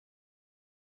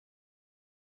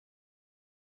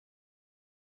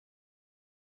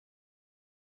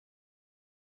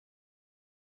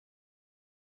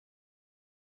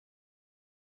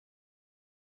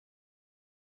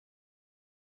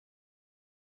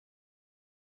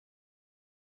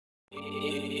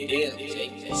Damn,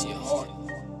 Jake, that shit hard.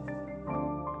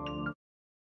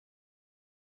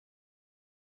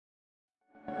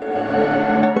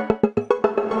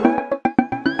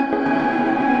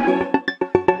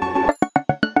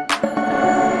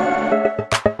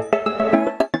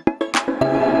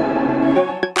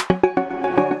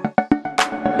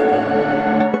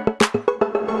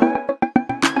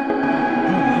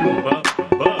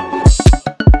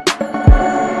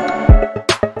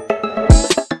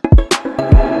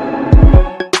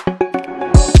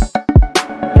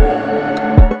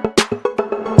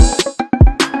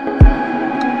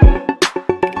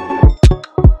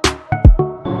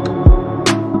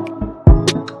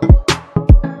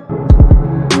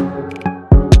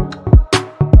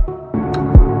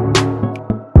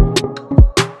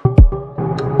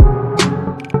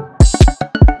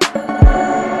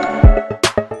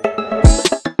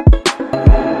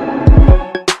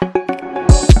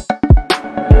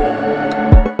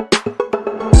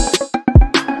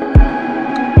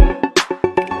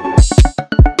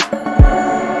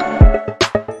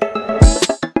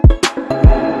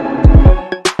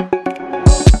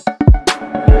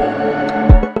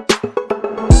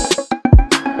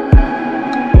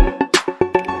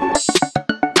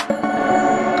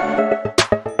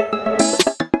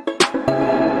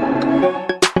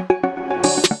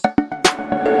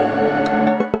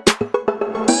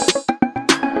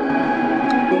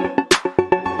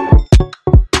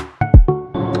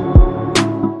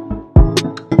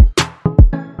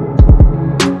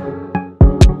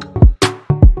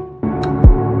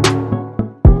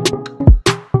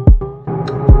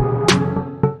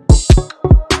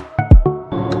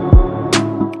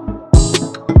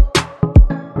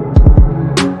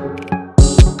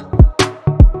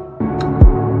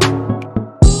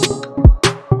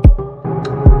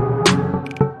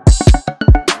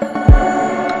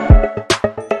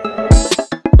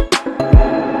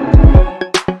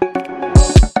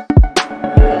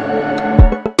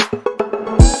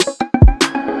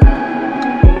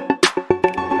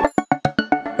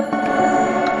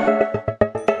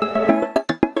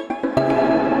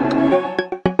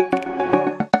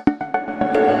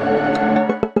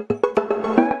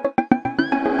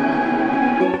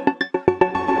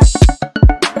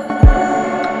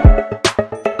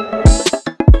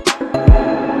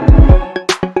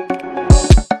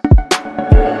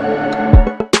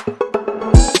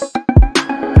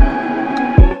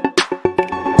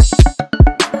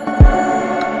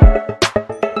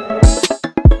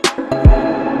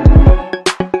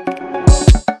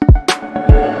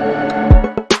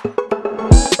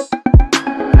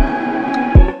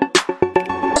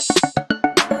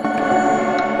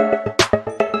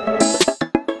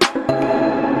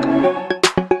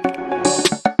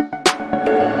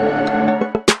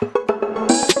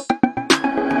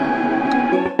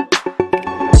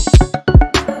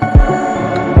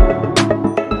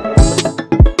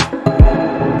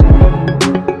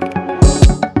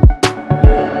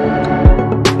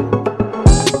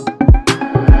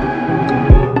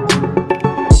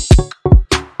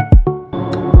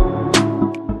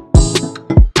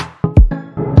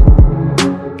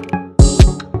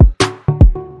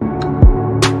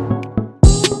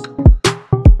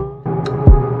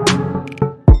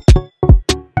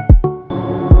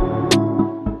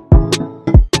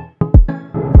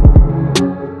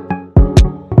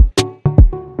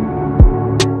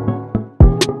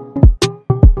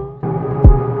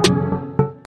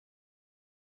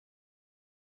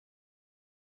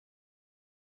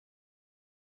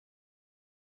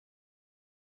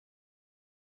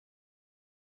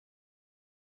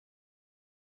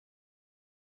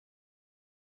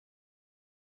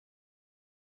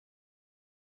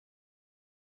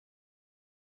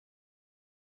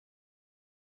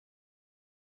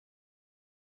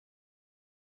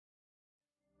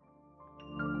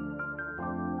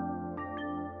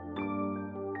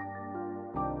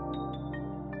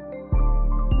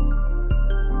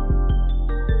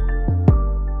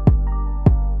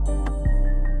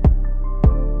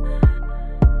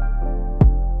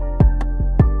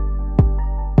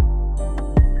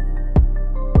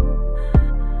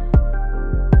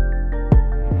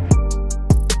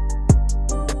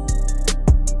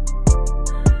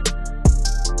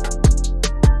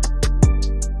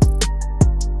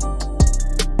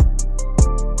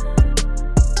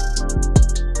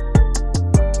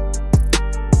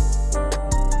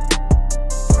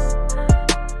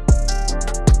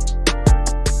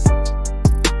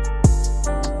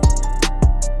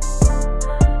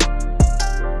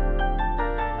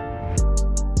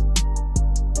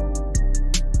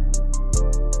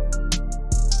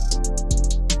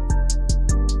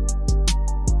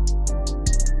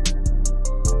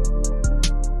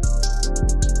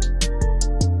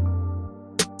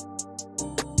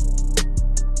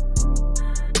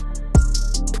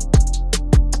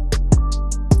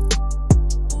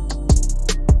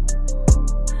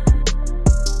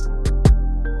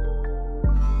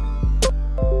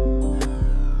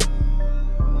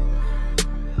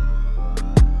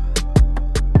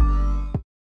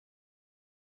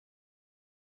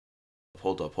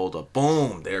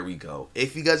 Boom, there we go.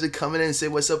 If you guys are coming in and say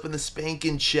what's up in the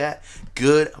spanking chat,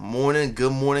 good morning.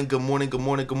 Good morning. Good morning. Good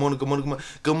morning. Good morning. Good morning.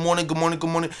 Good morning. Good morning. Good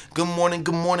morning. Good morning.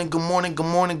 Good morning. Good morning. Good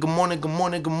morning. Good morning. Good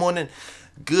morning. Good morning.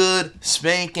 Good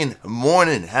spanking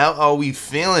morning. How are we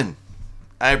feeling?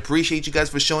 I appreciate you guys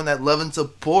for showing that love and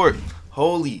support.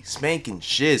 Holy spanking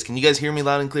shiz. Can you guys hear me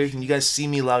loud and clear? Can you guys see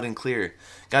me loud and clear?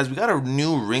 Guys, we got a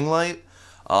new ring light.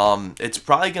 It's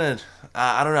probably gonna,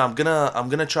 I don't know, I'm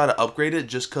gonna try to upgrade it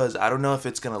just cause I don't know if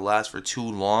it's gonna last for too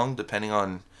long, depending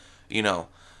on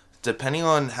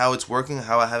how it's working,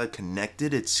 how I have it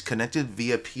connected. It's connected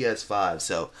via PS5,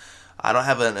 so I don't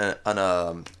have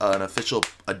an official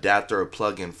adapter or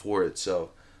plug-in for it,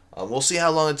 so we'll see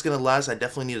how long it's gonna last. I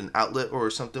definitely need an outlet or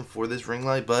something for this ring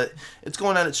light, but it's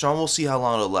going at it strong. We'll see how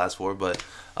long it'll last for, but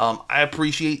I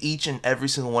appreciate each and every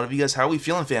single one of you guys. How are we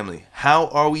feeling, family? How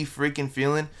are we freaking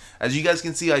feeling? As you guys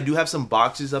can see, I do have some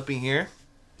boxes up in here.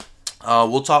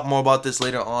 We'll talk more about this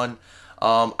later on.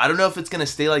 I don't know if it's gonna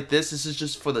stay like this. This is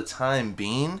just for the time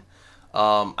being.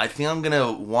 I think I'm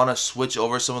gonna want to switch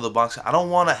over some of the boxes. I don't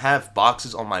want to have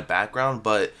boxes on my background,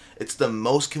 but it's the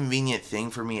most convenient thing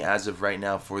for me as of right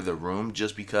now for the room,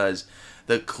 just because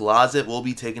the closet will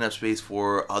be taking up space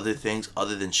for other things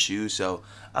other than shoes. So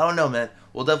I don't know, man.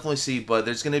 We'll definitely see, but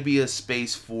there's gonna be a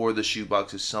space for the shoe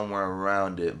boxes somewhere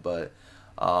around it. But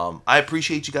I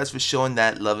appreciate you guys for showing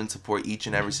that love and support each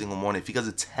and every single morning. If you guys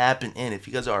are tapping in, if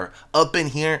you guys are up in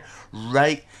here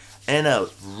right and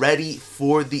ready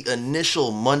for the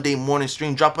initial Monday morning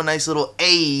stream, drop a nice little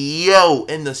ayo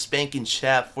in the spanking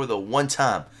chat for the one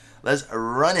time. Let's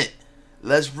run it.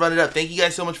 Let's run it up. Thank you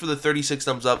guys so much for the 36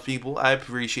 thumbs up, people. I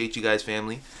appreciate you guys,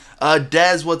 family.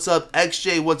 Daz, what's up?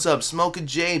 XJ, what's up? Smoker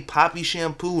J, Poppy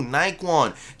Shampoo,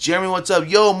 Nikewan, Jeremy, what's up?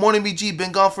 Yo, morning BG,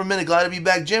 been gone for a minute. Glad to be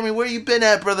back. Jeremy, where you been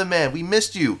at, brother man? We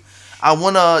missed you. I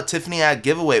won a Tiffany ad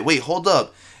giveaway. Wait, hold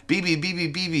up.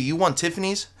 BB, you won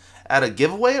Tiffany's at a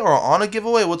giveaway or on a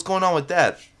giveaway? What's going on with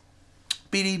that?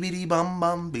 Beady beady bum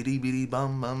bum, beady beady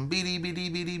bum bum, beady beady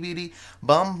beady beady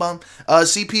bum bum.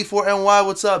 CP4NY,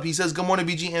 what's up? He says, good morning,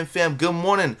 BG and fam. Good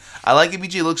morning. I like it,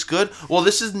 BG. It looks good. Well,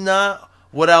 this is not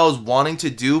what I was wanting to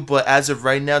do, but as of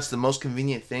right now, it's the most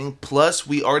convenient thing. Plus,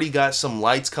 we already got some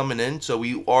lights coming in, so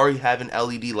we already have an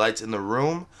LED lights in the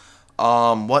room.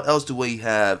 What else do we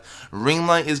have? Ring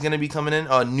light is going to be coming in.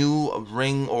 A new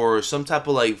ring or some type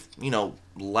of, like,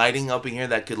 lighting up in here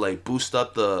that could, like, boost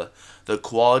up the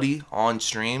quality on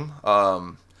stream.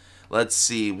 Let's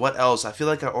see. What else? I feel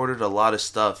like I ordered a lot of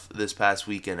stuff this past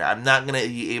weekend. I'm not going to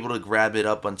be able to grab it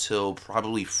up until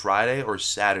probably Friday or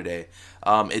Saturday.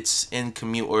 It's in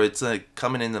commute, or it's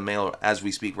coming in the mail as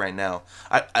we speak right now.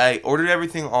 I ordered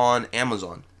everything on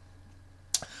Amazon.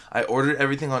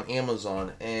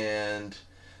 And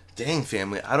dang,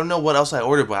 family, I don't know what else I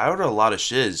ordered, but I ordered a lot of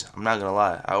shiz. I'm not gonna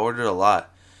lie, I ordered a lot.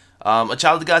 A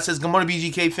Child of God says, good morning,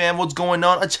 BGK fam. What's going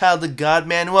on? A Child of God,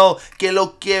 Manuel. Que lo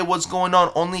que? What's going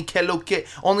on? Only que lo que?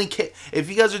 Only que?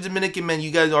 If you guys are Dominican, man, you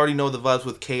guys already know the vibes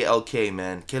with KLK,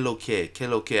 man. Que lo que? Que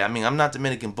lo que? I mean, I'm not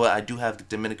Dominican, but I do have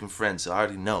Dominican friends, so I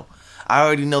already know. I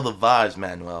already know the vibes,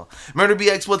 Manuel. Murder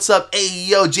BX, what's up? Hey,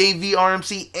 yo. JV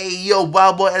RMC, hey, yo.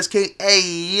 Wild Boy SK,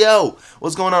 hey, yo.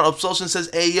 What's going on? Upsulsion says,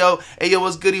 hey, yo. Hey, yo,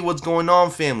 what's goody? What's going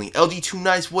on, family? LG2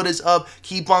 Nice, what is up?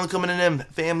 Keep on coming in,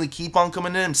 family. Keep on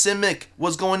coming in. Simic,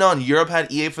 what's going on? Europe had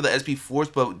EA for the SP Force,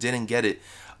 but didn't get it.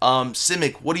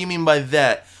 Simic, what do you mean by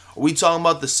that? Are we talking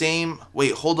about the same?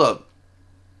 Wait, hold up.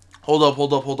 Hold up.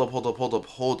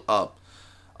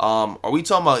 Are we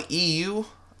talking about EU?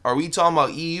 Are we talking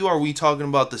about EU, or are we talking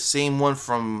about the same one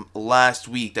from last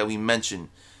week that we mentioned?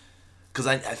 Because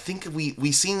I think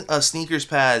we seen a sneakers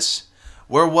pass.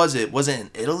 Where was it? Was it in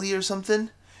Italy or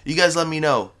something? You guys let me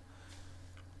know.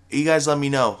 BG,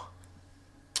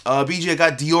 I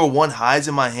got Dior 1 highs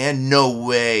in my hand. No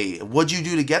way. What'd you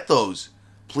do to get those?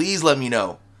 Please let me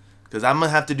know, because I'm going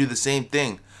to have to do the same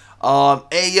thing.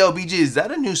 Hey, yo, BG, is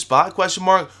that a new spot? Question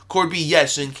mark. Corby,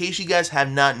 yes. So in case you guys have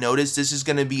not noticed, this is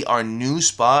going to be our new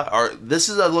spot. This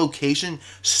is a location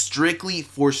strictly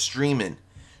for streaming.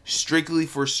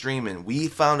 We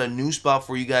found a new spot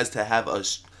for you guys to have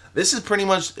us. This is pretty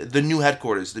much the new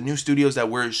headquarters, the new studios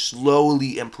that we're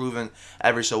slowly improving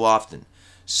every so often.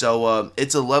 So,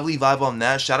 it's a lovely vibe on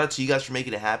that. Shout out to you guys for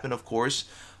making it happen, of course.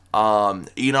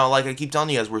 Like I keep telling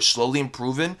you guys, we're slowly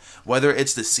improving, whether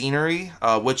it's the scenery,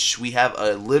 which we have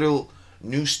a little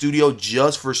new studio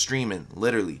just for streaming,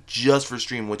 literally just for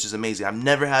stream, which is amazing. I've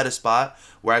never had a spot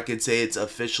where I could say it's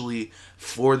officially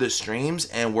for the streams,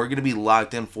 and we're going to be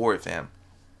locked in for it, fam.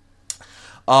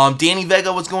 Danny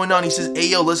Vega, what's going on? He says, hey,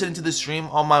 yo, listening to the stream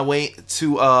on my way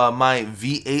to my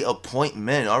VA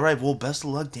appointment. All right, well, best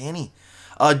of luck, Danny.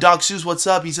 Doc Seuss, what's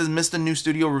up? He says, missed the new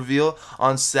studio reveal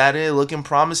on Saturday. Looking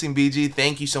promising, BG.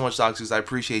 Thank you so much, Doc Seuss. I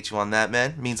appreciate you on that,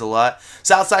 man. Means a lot.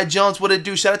 Southside Jones, what it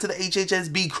do? Shout out to the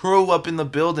HHSB crew up in the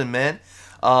building, man.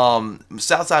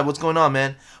 Southside, what's going on,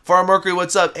 man? Farm Mercury,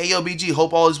 what's up? Ayo, BG,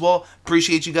 hope all is well.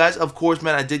 Appreciate you guys. Of course,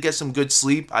 man, I did get some good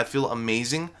sleep. I feel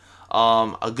amazing.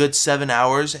 A good 7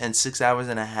 hours and 6 hours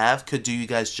and a half could do you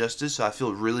guys justice, so I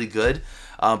feel really good.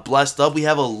 Blessed up. We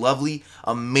have a lovely,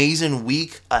 amazing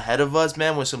week ahead of us,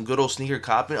 man, with some good old sneaker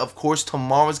copping. Of course,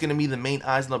 tomorrow is going to be the main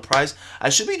eyes on the prize. I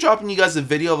should be dropping you guys a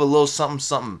video of a little something,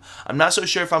 something. I'm not so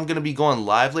sure if I'm going to be going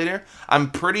live later. I'm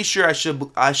pretty sure I should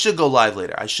go live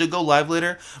later. I should go live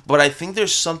later, but I think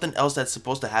there's something else that's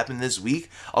supposed to happen this week.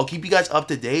 I'll keep you guys up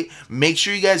to date. Make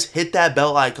sure you guys hit that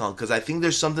bell icon, because I think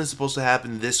there's something supposed to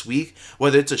happen this week,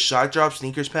 whether it's a shot drop,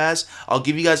 sneakers pass. I'll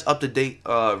give you guys up to date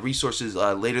resources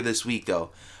later this week, though.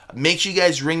 Make sure you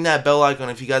guys ring that bell icon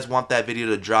if you guys want that video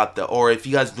to drop, or if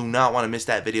you guys do not want to miss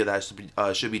that video that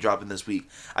should be dropping this week.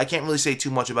 I can't really say too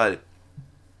much about it.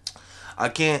 I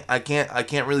can't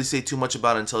really say too much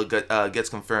about it until it gets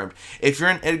confirmed. If you're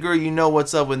in Edgar, you know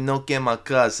what's up with No Que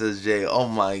Maca, says Jay. Oh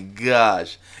my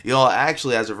gosh. Yo,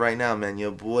 actually, as of right now, man,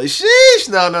 yo boy, sheesh.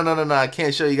 No. I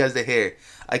can't show you guys the hair.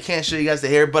 I can't show you guys the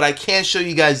hair, but I can show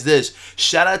you guys this.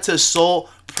 Shout out to Soul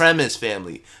Premise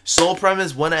family. Soul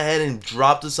Premise went ahead and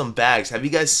dropped us some bags. Have you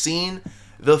guys seen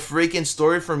the freaking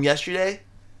story from yesterday?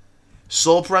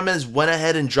 Soul Premise went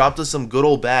ahead and dropped us some good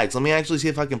old bags. Let me actually see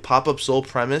if I can pop up Soul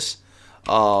Premise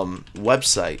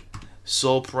website.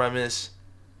 Soul Premise.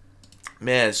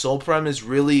 Man, Soul Premise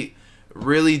really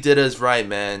did us right,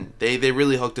 man. They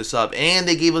really hooked us up. And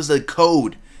they gave us a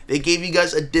code. They gave you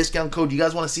guys a discount code. You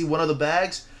guys want to see one of the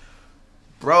bags?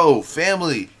 Bro,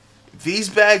 family, these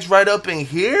bags right up in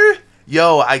here?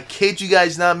 Yo, I kid you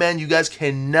guys not, man. You guys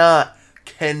cannot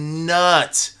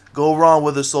go wrong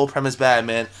with a Soul Premise bag,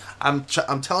 man. I'm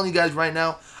telling you guys right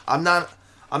now, I'm not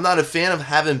a fan of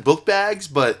having book bags,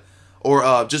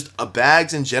 or just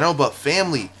bags in general, but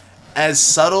family, as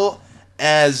subtle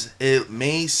as it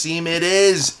may seem, it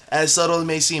is as subtle as it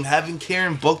may seem. Having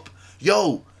Karen book,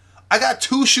 yo, I got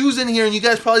 2 shoes in here, and you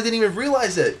guys probably didn't even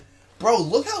realize it. Bro,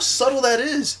 look how subtle that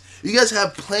is. You guys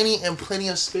have plenty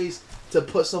of space to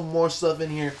put some more stuff in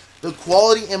here. The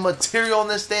quality and material on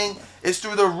this thing is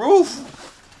through the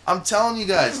roof. I'm telling you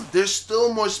guys, there's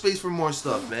still more space for more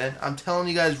stuff, man. I'm telling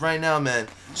you guys right now, man.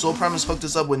 Soul Premise hooked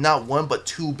us up with not 1, but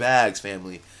 2 bags,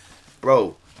 family.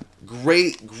 Bro,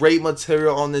 great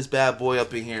material on this bad boy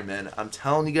up in here, man. I'm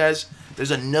telling you guys,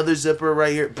 there's another zipper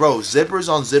right here. Bro, zippers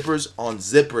on zippers on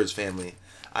zippers, family.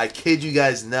 I kid you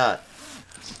guys not.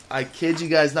 I kid you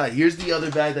guys not. Here's the other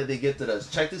bag that they gifted us.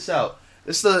 Check this out.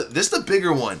 This is the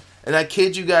bigger one. And I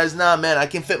kid you guys not, man. I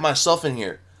can fit myself in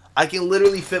here. I can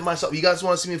literally fit myself. You guys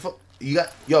want to see me? You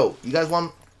guys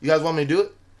want me to do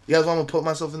it? You guys want me to put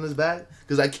myself in this bag?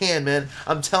 Because I can, man.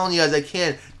 I'm telling you guys, I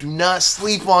can. Do not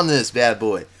sleep on this bad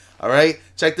boy. All right,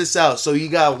 check this out. So you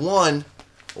got one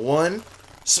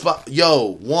spot.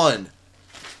 Yo, 1,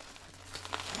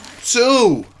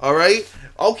 2. All right.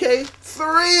 Okay,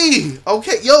 3.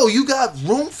 Okay, yo, you got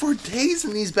room for days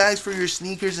in these bags for your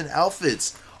sneakers and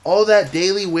outfits. All that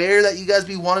daily wear that you guys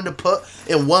be wanting to put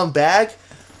in one bag.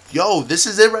 Yo, this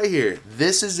is it right here.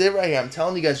 This is it right here. I'm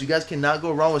telling you guys cannot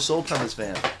go wrong with Soul Premise,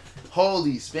 fam.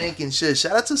 Holy spanking shit.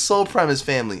 Shout out to Soul Premise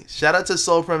family. Shout out to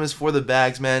Soul Premise for the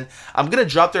bags, man. I'm going to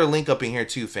drop their link up in here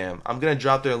too, fam. I'm going to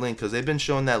drop their link because they've been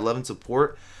showing that love and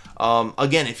support.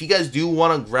 Again, if you guys do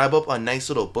want to grab up a nice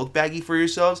little book baggie for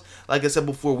yourselves, like I said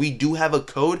before, we do have a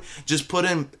code. Just type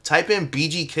in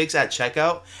BG Kicks at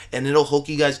checkout, and it'll hook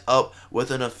you guys up with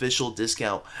an official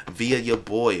discount via your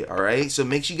boy, alright? So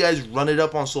make sure you guys run it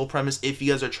up on Soul Premise if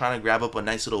you guys are trying to grab up a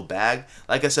nice little bag.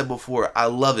 Like I said before, I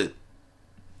love it.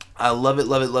 I love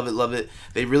it.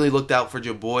 They really looked out for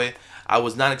your boy. I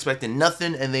was not expecting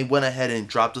nothing, and they went ahead and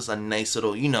dropped us a nice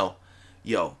little,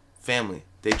 yo, family.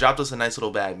 They dropped us a nice little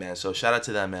bag, man. So shout out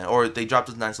to them, man. Or they dropped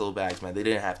us nice little bags, man. They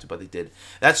didn't have to, but they did.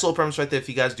 That's Soul Premise right there. If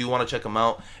you guys do want to check them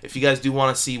out, if you guys do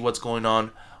want to see what's going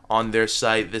on their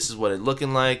site, this is what it's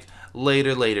looking like.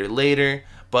 Later.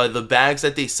 But the bags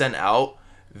that they sent out,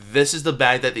 this is the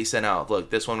bag that they sent out. Look,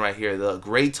 this one right here, the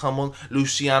Gray Tunnel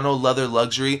Luciano Leather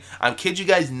Luxury. I'm kid you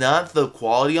guys not, the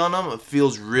quality on them, it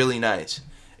feels really nice.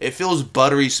 It feels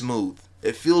buttery smooth.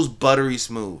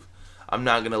 I'm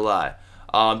not gonna lie.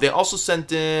 They also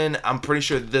sent in, I'm pretty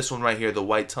sure this one right here, the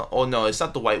white tunnel. Oh no, it's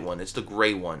not the white one, it's the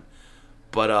gray one.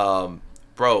 But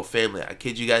bro, family, I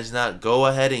kid you guys not, go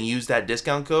ahead and use that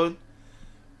discount code.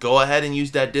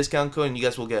 And you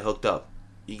guys will get hooked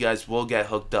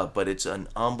up. But it's an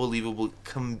unbelievable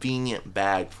convenient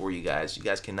bag for you guys. You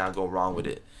guys cannot go wrong with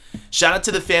it. Shout out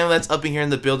to the family that's up in here in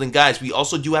the building. Guys, we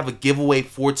also do have a giveaway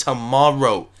for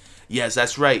tomorrow. Yes,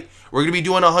 that's right. We're going to be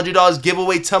doing a $100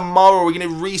 giveaway tomorrow. We're going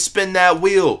to re-spin that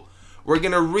wheel. We're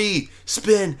going to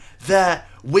re-spin that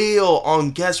wheel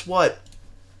on, guess what?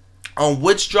 On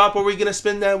which drop are we going to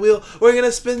spin that wheel? We're going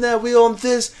to spin that wheel on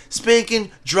this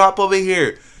spanking drop over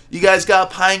here. You guys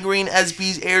got Pine Green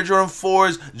SB's Air Jordan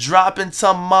 4s dropping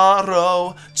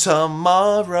tomorrow.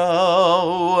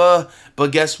 But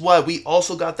guess what? We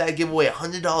also got that giveaway,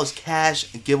 $100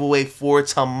 cash giveaway for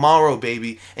tomorrow,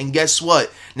 baby. And guess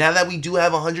what? Now that we do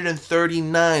have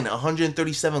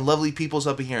 137 lovely peoples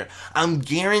up in here, I'm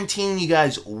guaranteeing you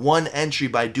guys one entry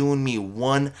by doing me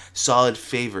one solid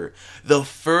favor. The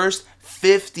first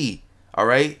 50. All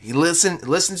right, listen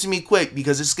to me quick,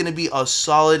 because it's gonna be a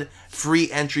solid free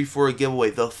entry for a giveaway.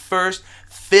 The first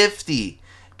 50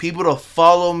 people to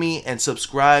follow me and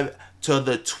subscribe to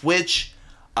the Twitch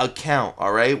account.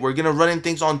 All right, we're gonna run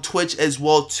things on Twitch as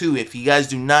well too. If you guys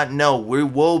do not know, we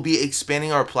will be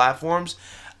expanding our platforms,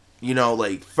 you know,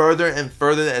 like further and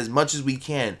further as much as we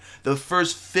can. The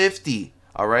first 50.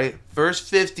 All right, first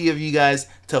 50 of you guys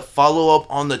to follow up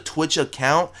on the Twitch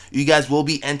account, you guys will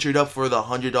be entered up for the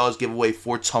 $100 giveaway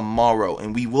for tomorrow,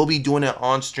 and we will be doing it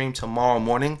on stream tomorrow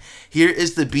morning. Here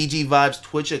is the BG Vibes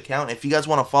Twitch account. If you guys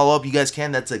want to follow up, you guys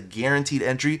can. That's a guaranteed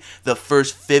entry. The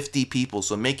first 50 people.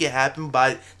 So make it happen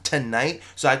by tonight,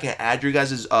 so I can add your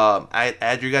guys'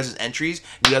 entries.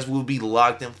 You guys will be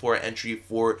locked in for an entry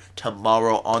for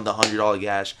tomorrow on the $100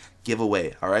 cash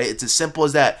giveaway. All right, it's as simple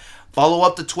as that. Follow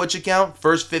up the Twitch account.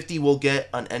 First 50 will get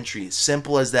an entry.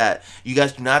 Simple as that. You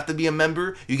guys do not have to be a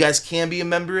member. You guys can be a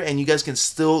member, and you guys can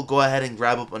still go ahead and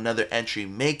grab up another entry.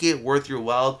 Make it worth your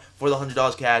while for the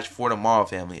 $100 cash for tomorrow,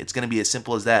 family. It's going to be as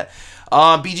simple as that.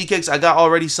 BG Kicks, I got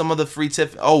already some of the free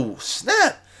tip. Oh,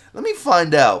 snap. Let me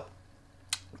find out.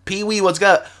 Pee-wee, what's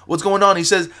going on? He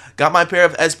says, got my pair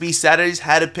of SB Saturdays,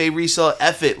 had to pay resale.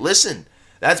 F it. Listen.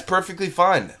 That's perfectly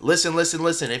fine. Listen.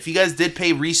 If you guys did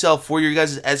pay resale for your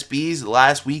guys' SBs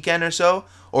last weekend or so,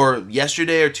 or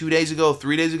yesterday or 2 days ago,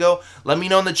 3 days ago, let me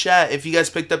know in the chat if you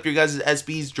guys picked up your guys'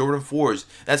 SBs, Jordan 4s.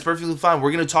 That's perfectly fine.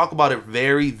 We're going to talk about it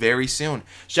very, very soon.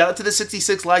 Shout out to the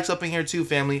 66 likes up in here too,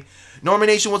 family. Norman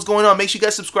Nation, what's going on? Make sure you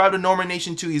guys subscribe to Norman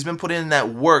Nation too. He's been putting in that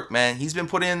work, man. He's been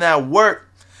putting in that work.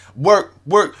 Work,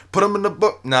 put him in the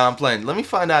book. Nah, I'm playing. Let me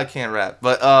find out I can't rap.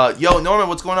 But, yo, Norman,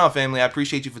 what's going on, family? I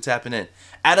appreciate you for tapping in.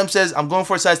 Adam says, I'm going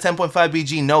for a size 10.5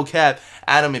 BG, no cap.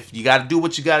 Adam, if you got to do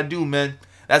what you got to do, man.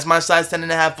 That's my size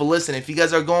 10.5. But listen, if you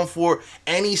guys are going for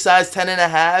any size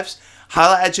 10.5s,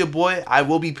 holla at your boy. I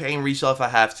will be paying resale if I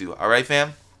have to. All right,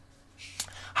 fam?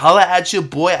 Holla at your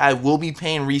boy. I will be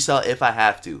paying resale if I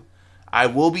have to. I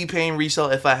will be paying resale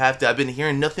if I have to. I've been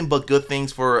hearing nothing but good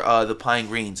things for the Pine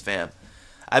Greens, fam.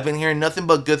 I've been hearing nothing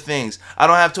but good things. I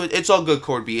don't have Twitch. It's all good,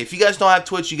 Cord B. If you guys don't have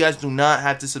Twitch, you guys do not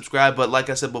have to subscribe. But like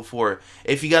I said before,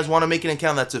 if you guys want to make an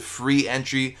account, that's a free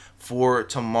entry for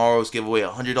tomorrow's giveaway.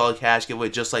 $100 cash giveaway,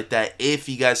 just like that. If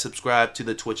you guys subscribe to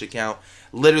the Twitch account,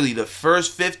 literally the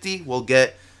first 50 will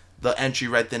get the entry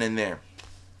right then and there.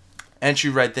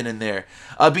 Entry right then and there.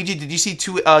 BG, did you see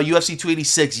UFC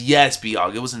 286? Yes,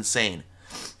 B-Og. It was insane.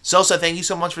 Sosa, thank you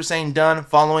so much for saying done.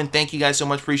 Following, thank you guys so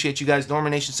much. Appreciate you guys. Norman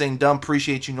Nation saying done.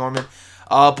 Appreciate you, Norman.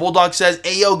 Bulldog says,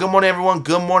 hey, yo, good morning, everyone.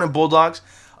 Good morning, Bulldogs.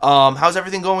 How's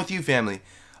everything going with you, family?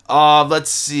 Let's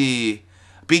see.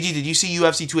 BG, did you see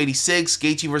UFC 286?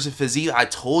 Gaethje versus Fiziev? I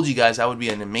told you guys that would be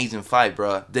an amazing fight,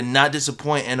 bro. Did not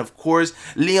disappoint. And, of course,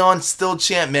 Leon still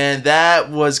champ, man. That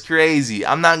was crazy.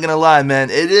 I'm not going to lie, man.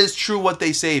 It is true what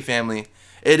they say, family.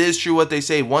 It is true what they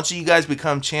say. Once you guys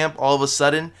become champ, all of a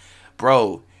sudden,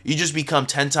 bro, you just become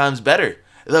 10 times better.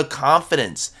 The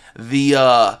confidence, the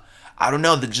I don't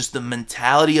know, just the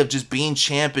mentality of just being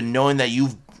champ and knowing that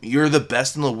you're the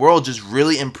best in the world just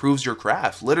really improves your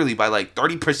craft. Literally by like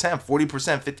 30%, 40%,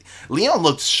 50%. Leon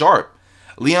looked sharp.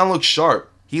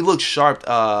 He looked sharp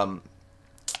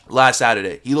last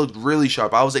Saturday. He looked really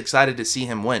sharp. I was excited to see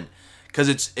him win because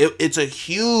it's a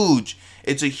huge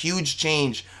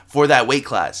change for that weight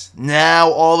class.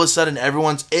 Now, all of a sudden,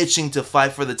 everyone's itching to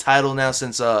fight for the title now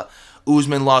since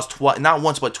Usman lost not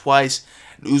once, but twice.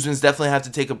 Usman's definitely have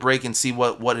to take a break and see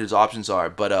what his options are.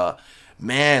 But,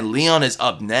 man, Leon is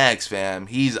up next, fam.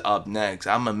 He's up next.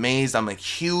 I'm amazed. I'm a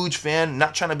huge fan.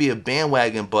 Not trying to be a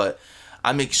bandwagon, but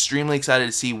I'm extremely excited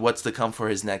to see what's to come for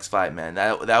his next fight, man.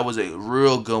 That was a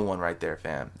real good one right there,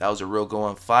 fam. That was a real good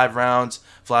one. 5 rounds,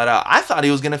 flat out. I thought he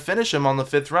was going to finish him on the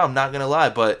 5th round, not going to lie.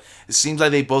 But it seems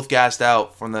like they both gassed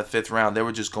out from the 5th round. They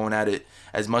were just going at it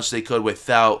as much as they could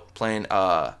without playing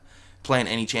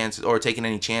any chances or taking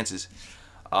any chances.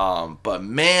 But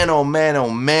man, oh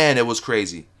man, it was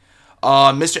crazy.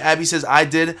 Mr. Abby says, I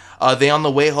did. They on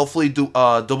the way. Hopefully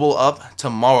double up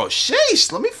tomorrow.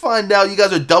 Sheesh, let me find out. You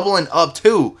guys are doubling up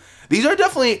too. These are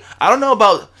definitely, I don't know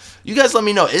about, you guys let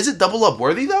me know. Is it double up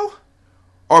worthy though?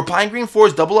 Or Pine Green 4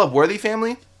 is double up worthy,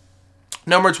 family?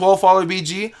 Number 12, follow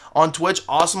BG on Twitch.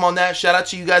 Awesome on that. Shout out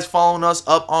to you guys following us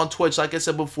up on Twitch. Like I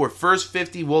said before, first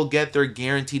 50 will get their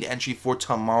guaranteed entry for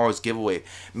tomorrow's giveaway.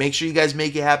 Make sure you guys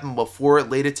make it happen before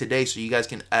later today so you guys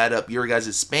can add up your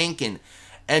guys' spanking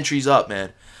entries up,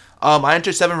 man. I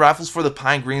entered 7 raffles for the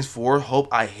Pine Greens 4. Hope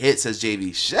I hit, says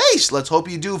JV. Sheesh, let's hope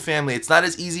you do, family. It's not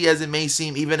as easy as it may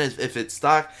seem, even if it's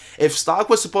stock. If stock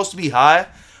was supposed to be high,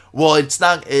 well, it's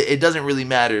not. It doesn't really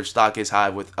matter if stock is high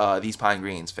with these Pine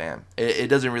Greens, fam. It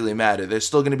doesn't really matter. There's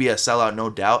still going to be a sellout, no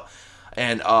doubt.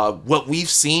 And what we've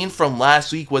seen from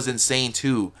last week was insane,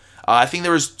 too. I think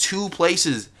there was 2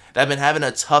 places that have been having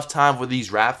a tough time with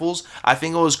these raffles. I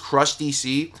think it was Crush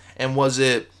DC, and what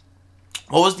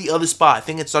was the other spot? I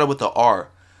think it started with the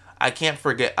R. I can't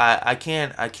forget. I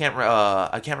can't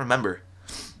remember.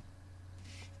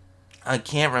 I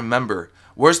can't remember.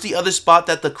 Where's the other spot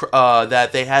that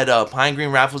that they had Pine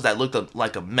Green raffles that looked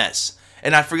like a mess?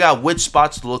 And I forgot which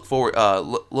spots to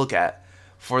look at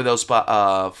for those for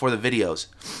the videos.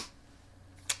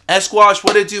 Esquash,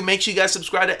 what it do? Make sure you guys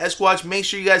subscribe to Esquash. Make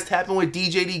sure you guys tap in with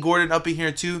DJD Gordon up in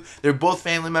here too. They're both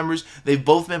family members. They've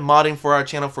both been modding for our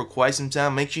channel for quite some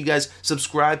time. Make sure you guys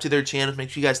subscribe to their channels. Make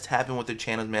sure you guys tap in with their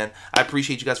channels, man. I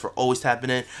appreciate you guys for always tapping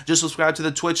in. Just subscribe to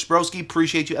the Twitch, broski.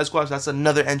 Appreciate you, Esquash. That's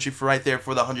another entry for right there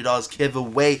for the $100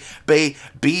 giveaway,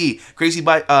 baby. Crazy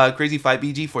Fight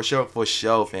BG for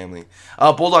show, family.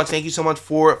 Bulldogs, thank you so much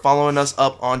for following us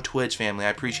up on Twitch, family. I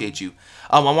appreciate you.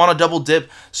 I want to double dip.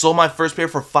 Sold my first pair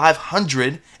for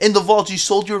 500 in the vault. You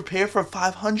sold your pair for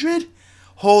 500?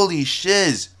 Holy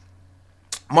shiz.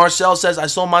 Marcel says I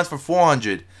sold mine for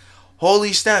 400.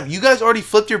 Holy snap. You guys already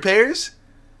flipped your pairs?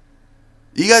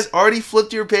 You guys already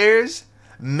flipped your pairs?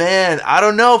 Man, I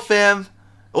don't know, fam.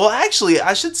 Well, actually,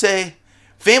 I should say,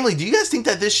 family, do you guys think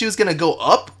that this shoe is going to go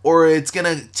up or it's going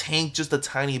to tank just a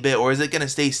tiny bit, or is it going to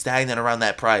stay stagnant around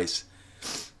that price?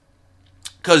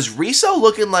 Because resale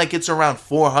looking like it's around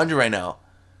 400 right now.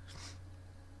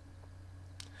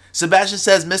 Sebastian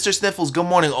says, Mr. Sniffles, good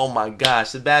morning. Oh my gosh,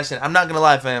 Sebastian, I'm not going to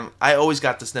lie, fam. I always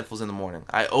got the sniffles in the morning.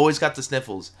 I always got the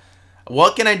sniffles.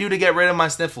 What can I do to get rid of my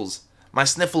sniffles? My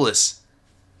sniffless.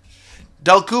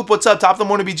 Del Coop, what's up? Top of the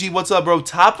morning, BG. What's up, bro?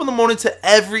 Top of the morning to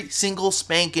every single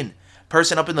spanking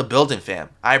person up in the building, fam.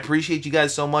 I appreciate you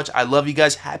guys so much. I love you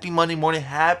guys. Happy Monday morning.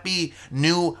 Happy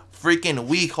new freaking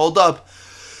week. Hold up.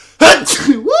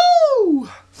 Woo!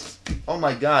 Oh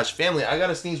my gosh, family! I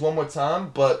gotta sneeze one more time,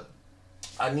 but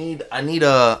I need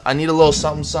a little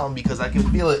something because I can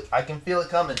feel it. I can feel it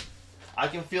coming. I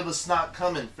can feel the snot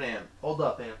coming, fam. Hold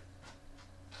up, fam.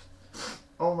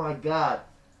 Oh my god!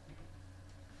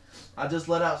 I just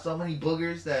let out so many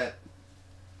boogers that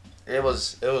it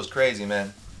was crazy,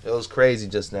 man. It was crazy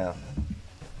just now.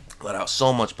 Let out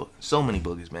so many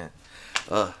boogers, man.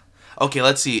 Okay,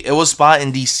 let's see. It was spot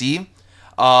in DC.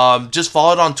 Just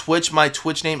follow it on Twitch. My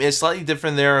Twitch name is slightly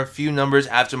different. There are a few numbers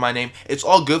after my name. It's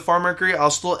all good, Farm Mercury.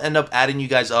 I'll still end up adding you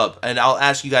guys up, and I'll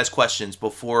ask you guys questions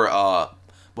before I'll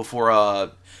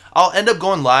end up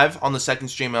going live on the second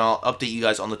stream, and I'll update you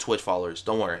guys on the Twitch followers.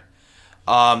 Don't worry.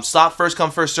 Stop first come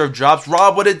first serve drops.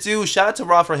 Rob, what it do? Shout out to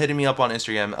Rob for hitting me up on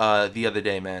Instagram the other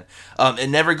day, man.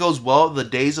 It never goes well. The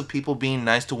days of people being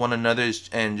nice to one another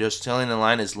and just telling the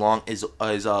line is long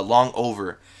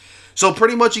over. So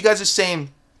pretty much you guys are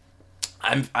saying,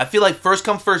 I feel like first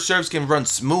come first serves can run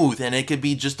smooth, and it could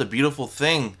be just a beautiful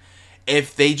thing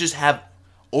if they just have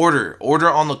order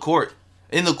on the court,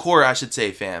 in the court, I should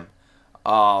say, fam.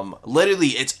 Literally,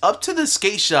 it's up to the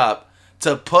skate shop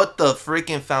to put the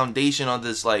freaking foundation on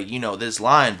this, like, you know, this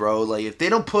line, bro. Like, if they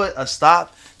don't put a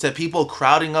stop to people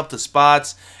crowding up the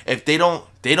spots, if they don't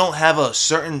have a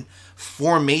certain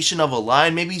formation of a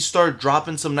line, maybe start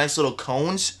dropping some nice little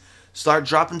cones. Start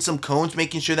dropping some cones,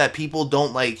 making sure that people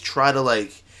don't, like, try to,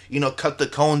 like, you know, cut the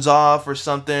cones off or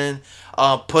something.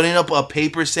 Putting up a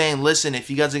paper saying, listen, if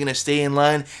you guys are going to stay in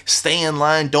line,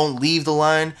 don't leave the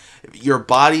line. Your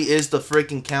body is the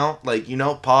freaking count. Like, you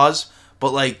know, pause.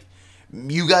 But, like,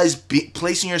 you guys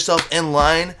placing yourself in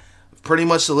line pretty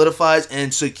much solidifies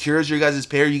and secures your guys'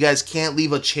 pair. You guys can't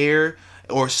leave a chair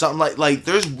or something like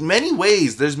there's many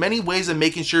ways. There's many ways of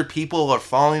making sure people are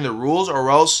following the rules, or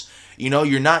else, you know,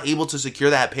 you're not able to secure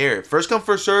that pair. First come,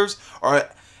 first serves are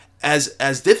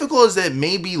as difficult as it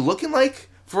may be looking like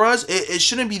for us, it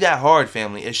shouldn't be that hard,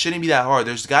 family. It shouldn't be that hard.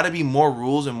 There's got to be more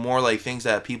rules and more like things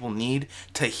that people need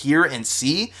to hear and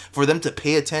see for them to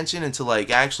pay attention and to like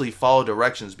actually follow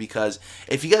directions. Because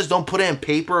if you guys don't put it in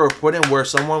paper or put it in where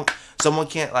someone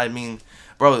can't, I mean,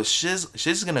 bro,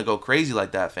 shit's gonna go crazy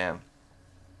like that, fam.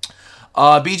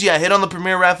 BG, I hit on the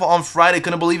Premiere raffle on Friday.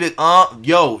 Couldn't believe it.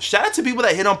 Yo, shout out to people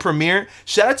that hit on Premiere.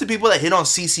 Shout out to people that hit on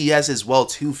CCS as well,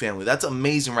 too, family. That's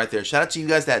amazing right there. Shout out to you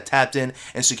guys that tapped in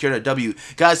and secured a W.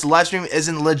 Guys, the live stream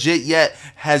isn't legit yet.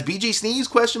 Has BG sneezed?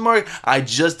 Question mark. I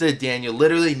just did, Daniel.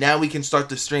 Literally, now we can start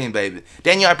the stream, baby.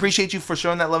 Daniel, I appreciate you for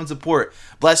showing that love and support.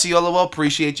 Bless you, all well.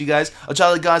 Appreciate you guys. A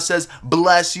child of God says,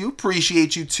 bless you.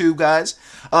 Appreciate you too, guys.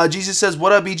 Jesus says,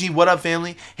 what up, BG? What up,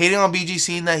 family? Hating on BG,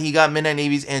 seeing that he got Midnight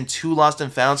Navies and 2 lost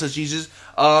and found, says Jesus.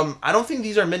 I don't think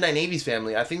these are Midnight Navies,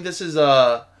 family. I think this is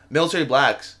Military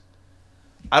Blacks.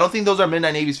 I don't think those are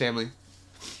Midnight Navies, family.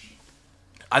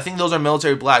 I think those are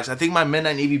Military Blacks. I think my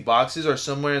Midnight Navy boxes are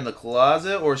somewhere in the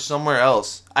closet or somewhere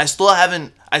else. I still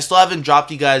haven't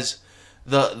dropped you guys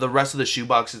the rest of the shoe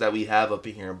boxes that we have up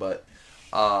in here, but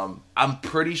I'm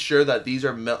pretty sure that these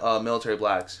are Military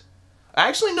Blacks.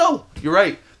 Actually, no. You're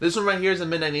right. This one right here is a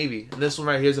Midnight Navy, and this one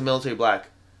right here is a Military Black.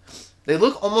 They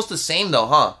look almost the same,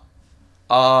 though,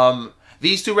 huh?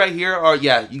 These two right here are,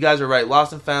 yeah, you guys are right.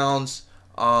 Lost and Founds,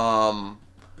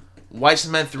 White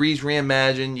Cement 3s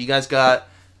Reimagined. You guys got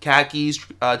Khakis,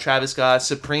 Travis Scott,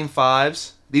 Supreme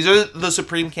 5s. These are the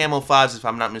Supreme Camo 5s, if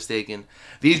I'm not mistaken.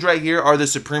 These right here are the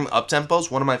Supreme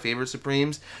Uptempos, one of my favorite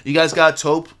Supremes. You guys got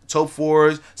Taupe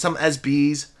 4s, some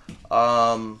SBs.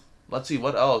 Let's see,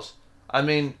 what else? I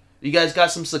mean, you guys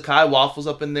got some Sakai Waffles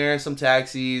up in there, some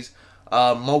Taxis,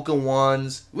 Mocha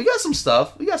 1s. We got some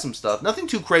stuff. Nothing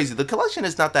too crazy. The collection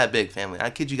is not that big, family. I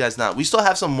kid you guys not. We still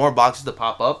have some more boxes to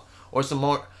pop up, or some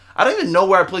more. I don't even know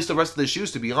where I placed the rest of the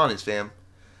shoes, to be honest, fam.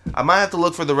 I might have to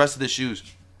look for the rest of the shoes.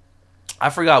 I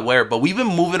forgot where, but we've been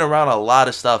moving around a lot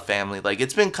of stuff, family. Like,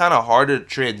 it's been kind of hard to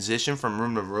transition from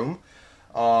room to room.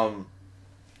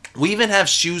 We even have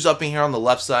shoes up in here on the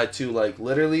left side, too. Like,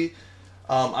 literally,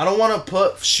 I don't want to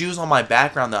put shoes on my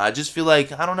background, though. I just feel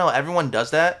like, I don't know, everyone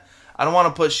does that. I don't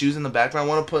want to put shoes in the background.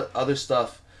 I want to put other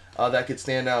stuff that could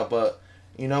stand out. But,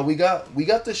 you know, we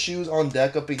got the shoes on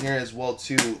deck up in here as well,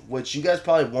 too, which you guys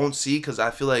probably won't see because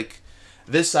I feel like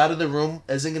this side of the room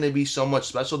isn't going to be so much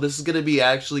special. This is going to be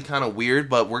actually kind of weird,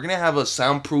 but we're going to have a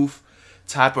soundproof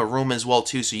type of room as well,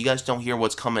 too, so you guys don't hear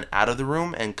what's coming out of the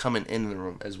room and coming in the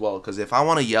room as well. Because if I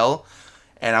want to yell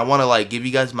and I want to, like, give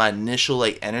you guys my initial,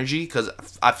 like, energy, because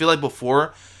I feel like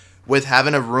before, with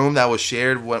having a room that was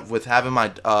shared, with having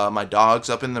my my dogs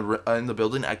up in the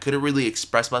building, I couldn't really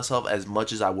express myself as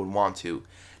much as I would want to.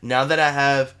 Now that I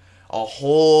have a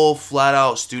whole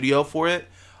flat-out studio for it,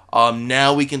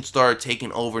 now we can start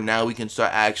taking over. Now we can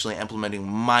start actually implementing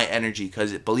my energy.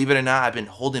 Because believe it or not, I've been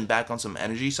holding back on some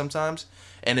energy sometimes.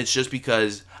 And it's just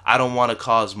because I don't want to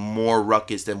cause more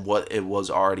ruckus than what it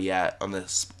was already at on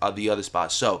the other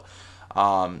spot. So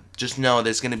just know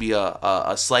there's going to be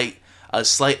a slight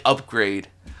upgrade.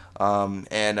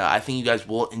 And I think you guys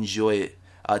will enjoy it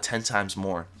 10 times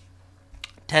more.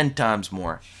 10 times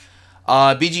more.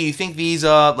 BG, you think these,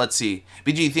 let's see.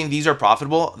 BG, you think these are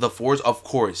profitable? The 4s? Of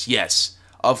course. Yes.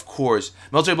 Of course.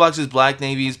 Military Blocks is Black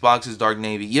Navy's, Box is Dark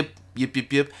Navy. Yep.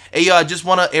 Hey, I just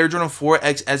won an Air Jordan 4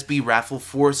 X SB raffle,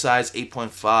 4 size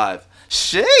 8.5.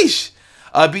 Sheesh.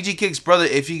 BG Kicks, brother,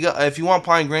 if you want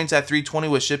Pine Grains at 320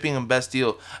 with shipping and best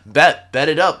deal, bet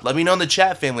it up. Let me know in the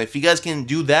chat, family. If you guys can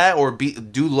do that or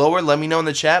do lower, let me know in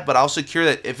the chat, but I'll secure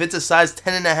that. If it's a size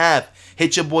 10.5,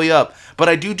 hit your boy up. But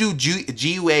I do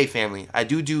GUA, family. I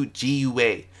do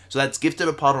GUA. So that's gifted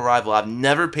upon arrival. I've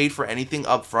never paid for anything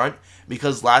up front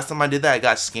because last time I did that, I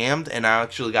got scammed and I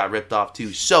actually got ripped off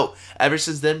too. So ever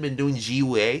since then, I've been doing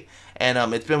GUA. And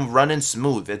it's been running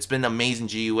smooth. It's been amazing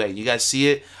GUA. You guys see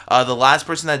it. The last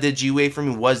person that did GUA for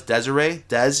me was Desiree.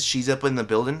 She's up in the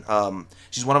building.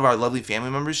 She's one of our lovely family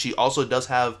members. She also does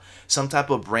have some type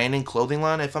of branding clothing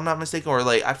line, if I'm not mistaken. Or,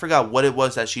 like, I forgot what it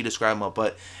was that she described up.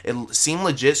 But it seemed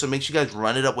legit, so make sure you guys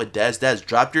run it up with Des.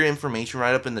 Drop your information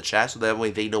right up in the chat so that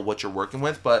way they know what you're working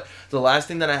with. But the last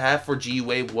thing that I had for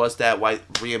GUA was that White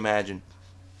Cement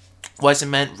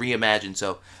Reimagined.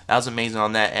 So that was amazing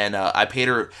on that, and I paid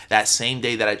her that same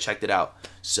day that I checked it out.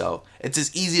 So it's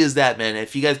as easy as that, man.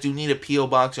 If you guys do need a P.O.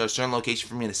 box or a certain location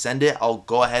for me to send it, I'll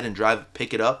go ahead and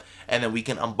pick it up, and then we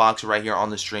can unbox it right here on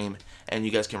the stream, and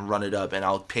you guys can run it up, and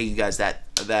I'll pay you guys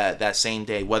that same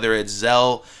day, whether it's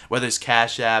Zelle, whether it's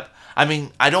Cash App. I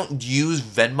mean, I don't use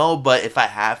Venmo, but if I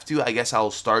have to, I guess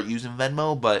I'll start using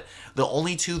Venmo. But the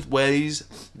only two ways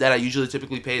that I usually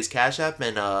typically pay is Cash App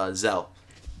and Zelle.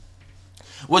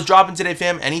 What's dropping today,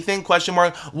 fam? Anything? Question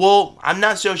mark. Well, I'm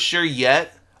not so sure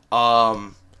yet.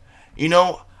 You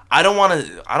know, I don't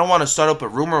want to start up a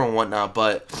rumor and whatnot,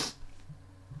 but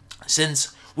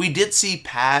since we did see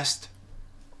past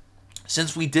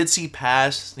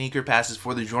sneaker passes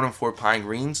for the Jordan 4 Pine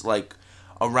Greens, like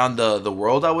around the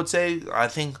world, I would say. I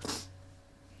think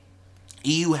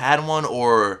EU had one,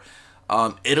 or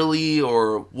Italy,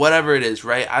 or whatever it is,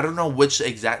 right? I don't know which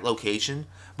exact location,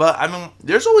 but I mean,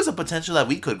 there's always a potential that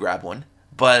we could grab one.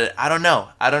 But I don't know.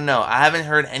 I haven't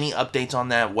heard any updates on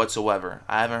that whatsoever.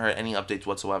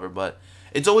 But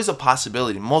it's always a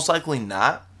possibility. Most likely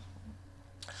not.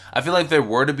 I feel like if there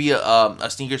were to be a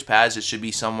sneakers pass, it should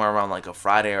be somewhere around like a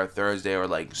Friday or a Thursday, or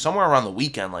like somewhere around the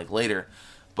weekend, like later.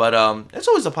 But it's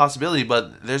always a possibility.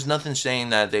 But there's nothing saying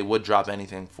that they would drop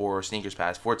anything for sneakers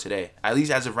pass for today, at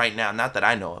least as of right now. Not that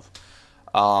I know of.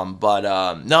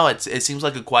 No, it seems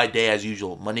like a quiet day as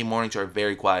usual. Monday mornings are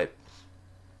very quiet.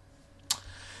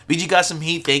 BG got some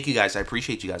heat. Thank you guys. I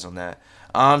appreciate you guys on that.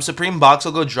 Supreme Box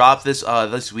Logo dropped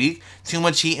this week. Too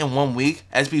much heat in 1 week.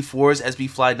 SB4s, SB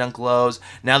Fly Dunk Lows.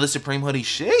 Now the Supreme hoodie.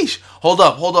 Sheesh. Hold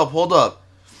up.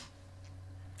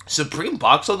 Supreme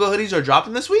Box Logo hoodies are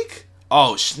dropping this week?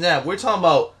 Oh, snap. We're talking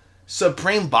about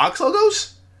Supreme Box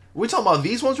Logos? We're talking about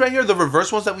these ones right here? The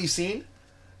reverse ones that we've seen?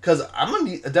 Because I'm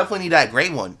going to definitely need that gray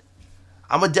one.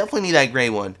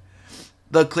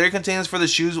 The clear containers for the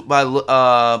shoes by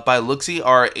Looksy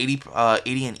are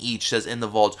 80 in each, says In the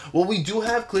Vaults. Well, we do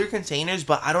have clear containers,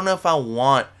 but I don't know if I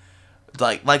want,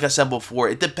 like I said before,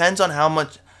 it depends on how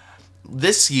much.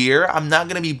 This year, I'm not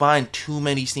going to be buying too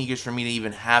many sneakers for me to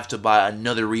even have to buy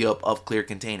another re-up of clear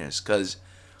containers. Because,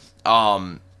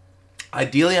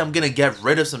 ideally, I'm going to get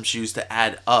rid of some shoes to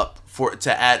add up,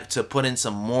 to put in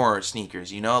some more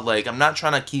sneakers, you know? Like, I'm not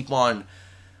trying to keep on,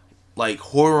 like,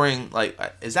 hoarding, like,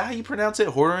 is that how you pronounce it?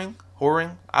 Hoarding?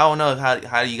 I don't know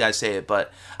how you guys say it,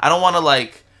 but I don't want to,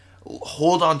 like,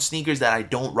 hold on sneakers that I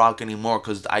don't rock anymore,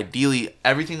 because ideally,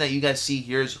 everything that you guys see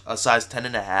here is a size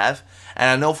 10.5, and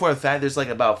I know for a fact there's, like,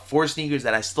 about 4 sneakers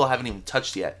that I still haven't even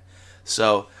touched yet.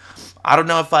 So, I don't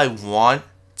know if I want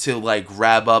to, like,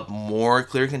 grab up more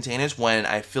clear containers when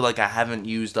I feel like I haven't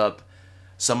used up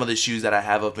some of the shoes that I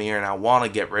have up in here, and I want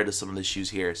to get rid of some of the shoes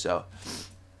here, so.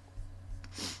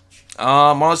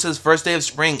 Marlon says, first day of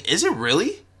spring. Is it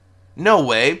really? No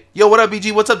way. Yo, what up,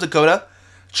 BG? What's up, Dakota?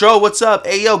 Tro, what's up?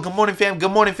 Hey, yo, good morning, fam. Good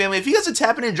morning, family. If you guys are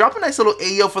tapping in, drop a nice little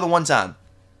hey, yo for the one time.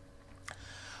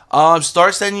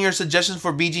 Start sending your suggestions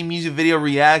for BG music video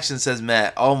reaction, says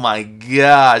Matt. Oh, my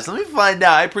gosh. Let me find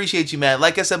out. I appreciate you, Matt.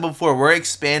 Like I said before, we're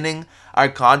expanding our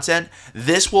content.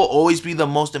 This will always be the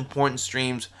most important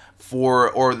streams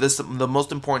the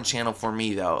most important channel for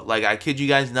me, though. Like, I kid you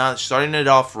guys not, starting it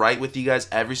off right with you guys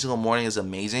every single morning is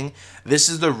amazing. This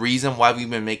is the reason why we've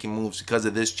been making moves, because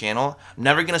of this channel. I'm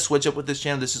never going to switch up with this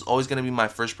channel. This is always going to be my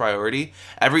first priority.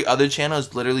 Every other channel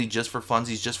is literally just for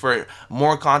funsies, just for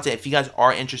more content. If you guys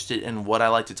are interested in what I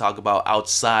like to talk about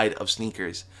outside of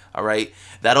sneakers, all right,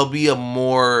 that'll be a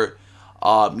more,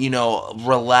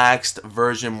 relaxed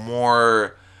version,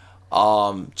 more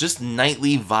just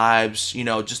nightly vibes,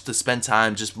 just to spend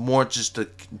time, just to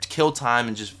kill time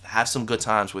and just have some good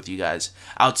times with you guys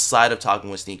outside of talking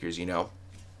with sneakers,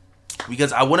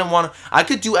 because I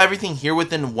could do everything here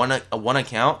within one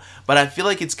account, but I feel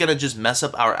like it's gonna just mess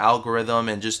up our algorithm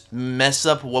and just mess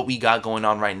up what we got going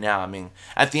on right now. I mean,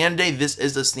 at the end of the day, this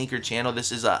is a sneaker channel.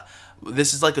 This is like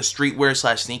a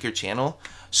streetwear / sneaker channel,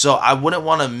 so I wouldn't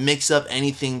want to mix up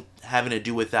anything having to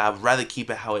do with that. I'd rather keep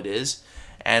it how it is.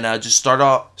 And just start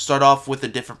off with a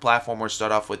different platform, or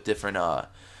start off with different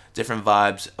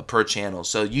vibes per channel.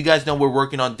 So you guys know we're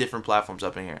working on different platforms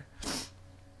up in here.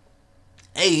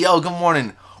 Hey, yo, good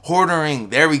morning. Hoarding.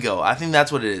 There we go. I think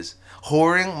that's what it is.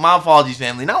 Hoarding. My apologies,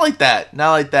 family. Not like that.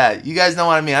 Not like that. You guys know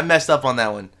what I mean. I messed up on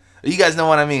that one. You guys know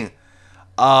what I mean.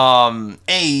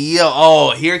 Hey, yo.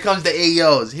 Oh, here comes the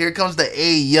Ayos. Here comes the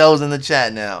Ayos in the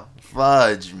chat now.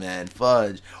 Fudge, man,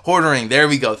 fudge. Hoarding, there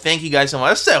we go. Thank you guys so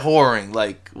much. I said hoarding.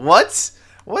 Like, what?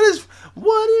 What is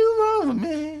wrong with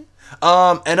me?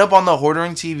 And up on the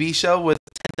Hoarding TV show with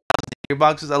 10,000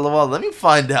 boxes. LOL. Let me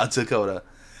find out, Dakota.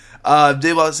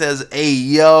 Dayball says, hey,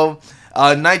 yo.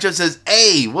 Nitro says,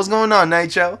 hey, what's going on,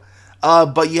 Nitro?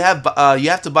 But you have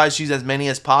to buy shoes as many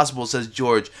as possible, says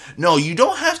George. No, you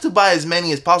don't have to buy as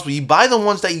many as possible. You buy the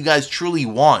ones that you guys truly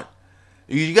want.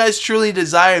 You guys truly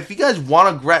desire. If you guys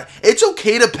want to grab, it's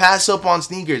okay to pass up on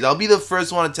sneakers. I'll be the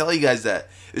first one to tell you guys that.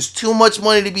 It's too much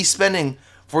money to be spending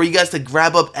for you guys to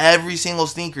grab up every single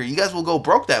sneaker. You guys will go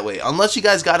broke that way. Unless you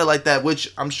guys got it like that,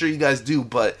 which I'm sure you guys do.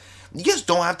 But you guys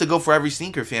don't have to go for every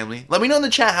sneaker, family. Let me know in the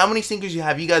chat how many sneakers you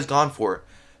guys gone for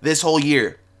this whole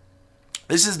year.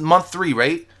 This is month 3,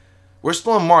 right? We're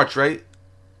still in March, right?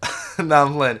 Nah,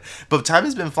 I'm playing. But time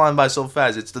has been flying by so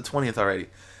fast. It's the 20th already.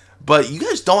 But you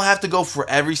guys don't have to go for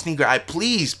every sneaker.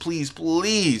 Please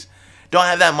don't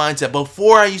have that mindset.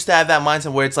 Before, I used to have that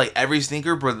mindset where it's like every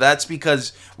sneaker, but that's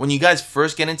because when you guys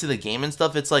first get into the game and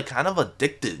stuff, it's like kind of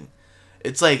addicted.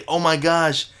 It's like, oh my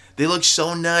gosh, they look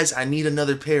so nice. I need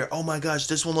another pair. Oh my gosh,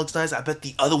 this one looks nice. I bet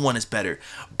the other one is better.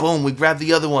 Boom, we grab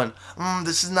the other one.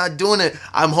 This is not doing it.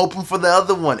 I'm hoping for the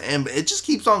other one, and it just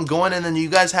keeps on going. And then you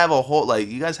guys have a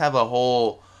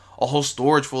whole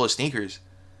storage full of sneakers,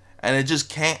 and it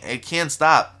can't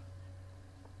stop.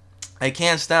 It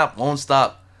can't stop. Won't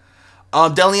stop.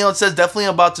 Delion says, definitely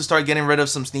about to start getting rid of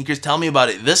some sneakers. Tell me about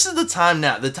it. This is the time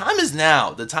now. The time is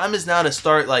now. The time is now to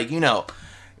start,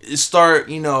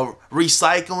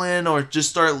 recycling, or just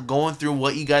start going through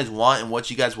what you guys want and what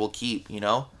you guys will keep,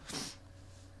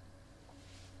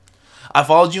 I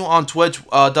followed you on Twitch.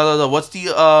 What's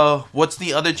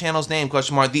the other channel's name?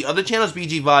 Question mark. The other channel's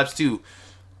BG Vibes too.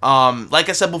 Like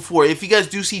I said before, if you guys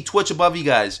do see Twitch above you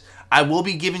guys, I will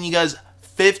be giving you guys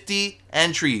 50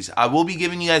 entries. I will be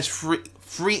giving you guys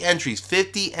free entries,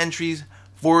 50 entries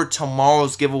for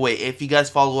tomorrow's giveaway if you guys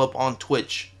follow up on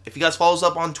Twitch. If you guys follow us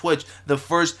up on Twitch, the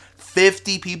first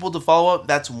 50 people to follow up,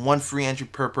 that's 1 free entry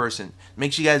per person.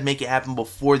 Make sure you guys make it happen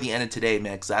before the end of today,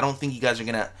 man, because I don't think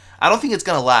it's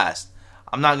going to last.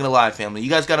 I'm not going to lie, family. You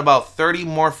guys got about 30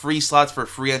 more free slots for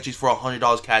free entries for a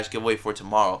 $100 cash giveaway for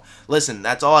tomorrow. Listen,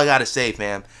 that's all I got to say,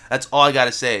 fam. That's all I got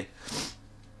to say.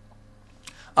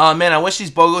 Man, I wish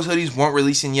these BOGOs hoodies weren't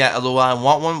releasing yet. LOL, I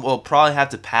want one. We'll probably have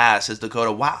to pass, says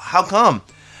Dakota. Wow, how come?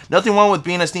 Nothing wrong with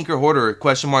being a sneaker hoarder,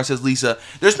 question mark, says Lisa.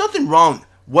 There's nothing wrong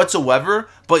whatsoever,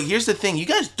 but here's the thing. You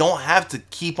guys don't have to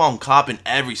keep on copping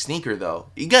every sneaker, though.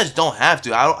 You guys don't have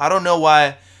to. I don't know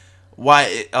why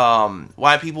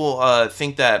people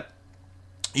think that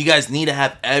you guys need to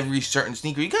have every certain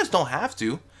sneaker. You guys don't have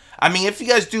to. I mean, if you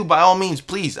guys do, by all means,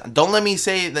 please, don't let me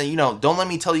say that, don't let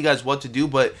me tell you guys what to do,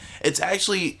 but it's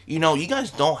actually, you guys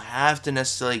don't have to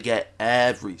necessarily get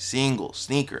every single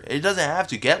sneaker. It doesn't have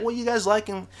to. Get what you guys like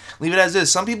and leave it as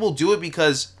is. Some people do it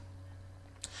because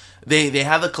they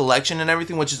have the collection and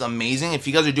everything, which is amazing. If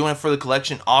you guys are doing it for the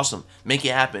collection, awesome. Make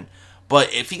it happen.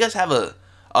 But if you guys have a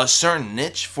certain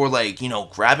niche for,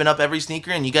 grabbing up every sneaker,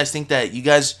 and you guys think that you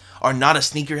guys are not a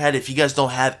sneakerhead if you guys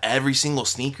don't have every single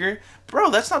sneaker,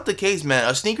 bro, that's not the case, man.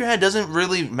 A sneakerhead doesn't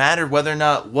really matter whether or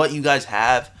not what you guys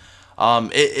have.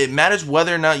 It matters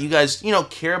whether or not you guys,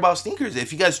 care about sneakers.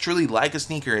 If you guys truly like a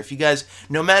sneaker, if you guys,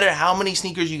 no matter how many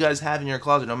sneakers you guys have in your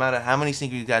closet, no matter how many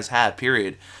sneakers you guys have,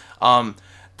 period.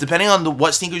 Depending on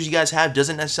what sneakers you guys have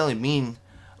doesn't necessarily mean,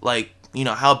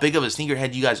 how big of a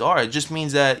sneakerhead you guys are. It just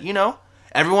means that,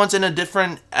 everyone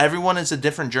is a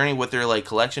different journey with their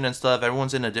collection and stuff.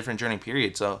 Everyone's in a different journey,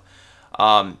 period. So,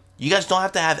 you guys don't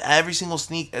have to have every single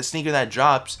sneaker that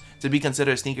drops to be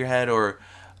considered a sneakerhead, or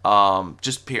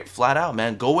just flat out,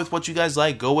 man. Go with what you guys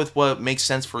like. Go with what makes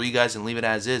sense for you guys and leave it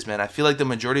as is, man. I feel like the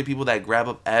majority of people that grab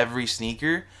up every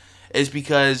sneaker is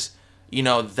because,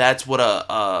 that's what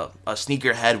a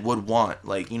sneakerhead would want.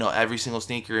 Every single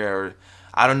sneaker, or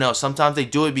I don't know. Sometimes they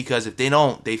do it because if they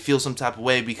don't, they feel some type of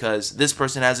way because this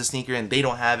person has a sneaker and they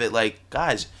don't have it.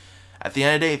 Guys, at the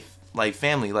end of the day,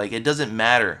 family, it doesn't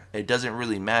matter. It doesn't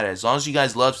really matter. As long as you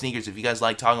guys love sneakers, if you guys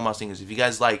like talking about sneakers, if you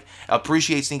guys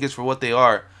appreciate sneakers for what they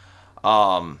are,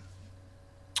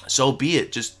 so be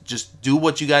it. Just do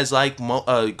what you guys like.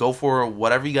 Go for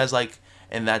whatever you guys like,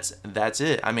 and that's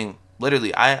it. I mean,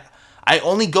 literally, I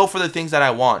only go for the things that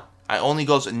I want. I only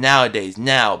go nowadays.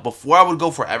 Now, before I would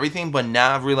go for everything, but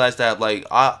now I've realized that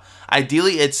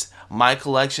ideally it's my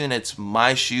collection, it's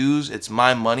my shoes, it's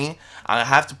my money. I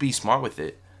have to be smart with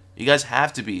it. You guys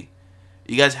have to be.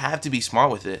 You guys have to be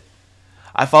smart with it.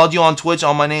 I followed you on Twitch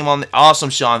on my name on the awesome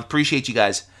Sean. Appreciate you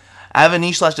guys. I have a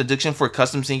niche / addiction for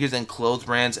custom sneakers and clothes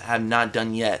brands. Have not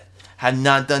done yet. Have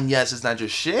not done yet. Since not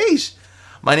just sheesh.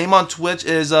 My name on Twitch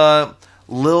is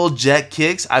Lil Jet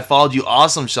Kicks. I followed you.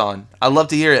 Awesome, Sean. I love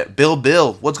to hear it.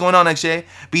 Bill. What's going on, XJ?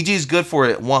 BG is good for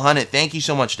it. 100. Thank you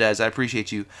so much, Daz. I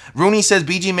appreciate you. Rooney says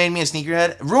BG made me a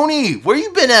sneakerhead. Rooney, where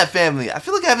you been at, family? I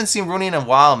feel like I haven't seen Rooney in a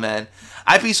while, man.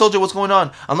 IP Soldier, what's going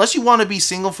on? Unless you want to be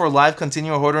single for life,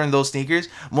 continue ordering those sneakers.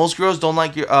 Most girls don't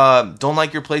like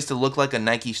your place to look like a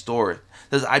Nike store.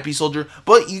 Says IP Soldier.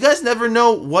 But you guys never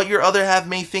know what your other half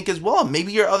may think as well.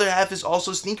 Maybe your other half is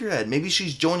also sneakerhead. Maybe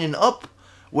she's joining up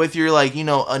with your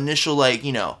initial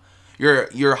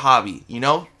your hobby.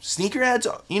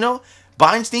 Sneakerheads,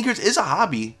 buying sneakers is a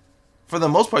hobby for the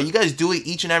most part. You guys do it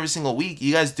each and every single week.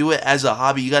 You guys do it as a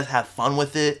hobby. You guys have fun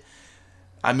with it.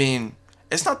 I mean,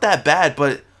 it's not that bad,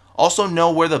 but also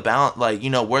know where the balance, like,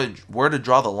 you know, where to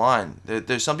draw the line.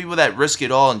 There's some people that risk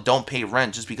it all and don't pay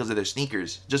rent just because of their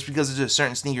sneakers, just because there's a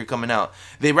certain sneaker coming out.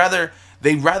 They rather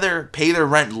pay their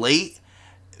rent late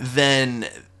than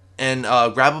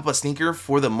grab up a sneaker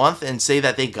for the month and say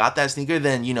that they got that sneaker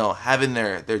than, you know, having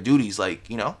their duties, like,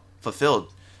 you know,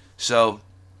 fulfilled. So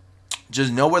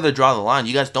just know where to draw the line.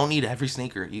 You guys don't need every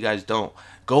sneaker. You guys don't.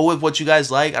 Go with what you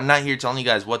guys like. I'm not here telling you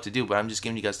guys what to do, but I'm just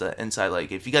giving you guys the insight.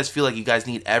 Like, if you guys feel like you guys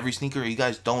need every sneaker, you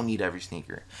guys don't need every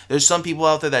sneaker. There's some people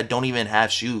out there that don't even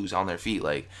have shoes on their feet.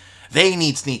 Like, they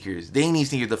need sneakers. They need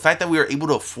sneakers. The fact that we are able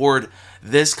to afford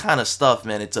this kind of stuff,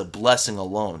 man, it's a blessing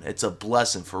alone. It's a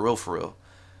blessing, for real, for real.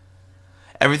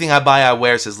 Everything I buy, I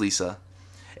wear, says Lisa.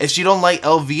 If she don't like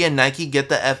LV and Nike, get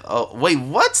the F. Oh, wait,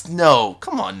 what? No.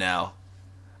 Come on now.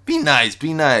 Be nice.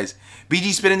 Be nice.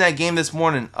 BG spit in that game this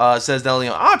morning, says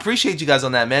Delion. I appreciate you guys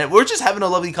on that, man. We're just having a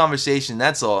lovely conversation.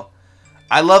 That's all.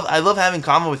 I love having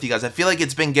convo with you guys. I feel like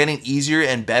it's been getting easier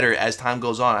and better as time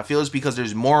goes on. I feel it's because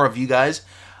there's more of you guys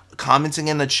commenting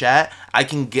in the chat. I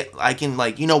can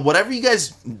like, you know, whatever you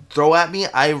guys throw at me,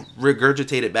 I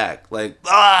regurgitate it back. Like,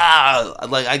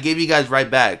 like I gave you guys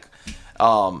right back.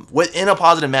 In a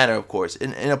positive manner, of course.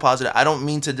 In a positive. I don't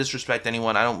mean to disrespect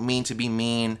anyone. I don't mean to be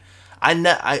mean.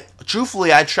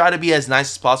 Truthfully, I try to be as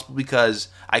nice as possible because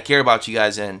I care about you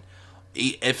guys, and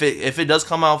if it does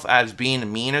come out as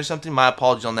being mean or something, my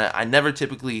apologies on that. I never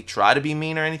typically try to be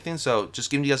mean or anything, so just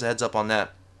giving you guys a heads up on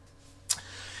that.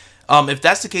 If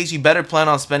that's the case, you better plan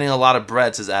on spending a lot of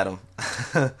bread, says Adam.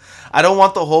 I don't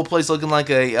want the whole place looking like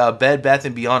a Bed Bath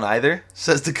 & Beyond either,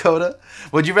 says Dakota.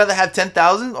 Would you rather have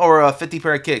 10,000 or a 50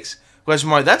 pair of kicks?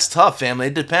 Question mark. That's tough, family.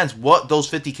 It depends what those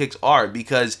 50 kicks are,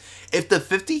 because if the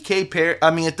 50K pair,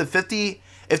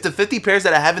 if the 50 pairs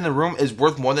that I have in the room is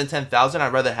worth more than 10,000,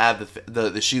 I'd rather have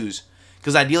the shoes,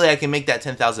 because ideally I can make that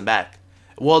 10,000 back.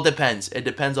 Well, it depends. It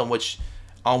depends on which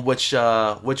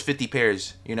 50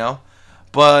 pairs, you know.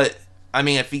 But I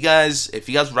mean, if you guys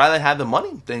rather have the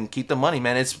money, then keep the money,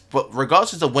 man. But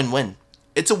regardless, it's a win-win.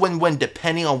 It's a win-win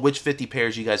depending on which 50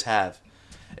 pairs you guys have.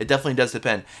 It definitely does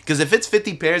depend. Because if it's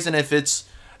 50 pairs and if it's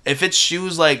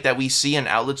shoes like that we see in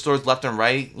outlet stores left and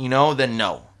right, you know, then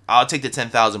no. I'll take the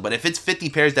 10,000. But if it's 50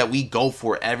 pairs that we go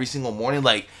for every single morning,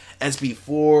 like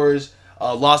SB4s,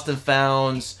 Lost and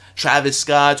Founds, Travis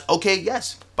Scott's, okay,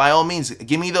 yes, by all means,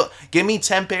 give me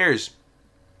 10 pairs.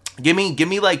 Give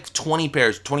me like 20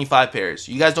 pairs, 25 pairs.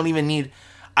 You guys don't even need,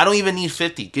 I don't even need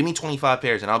 50. Give me 25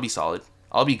 pairs and I'll be solid.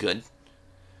 I'll be good.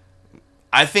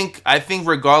 I think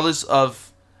regardless of,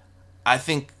 I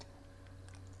think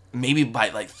maybe by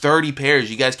like 30 pairs,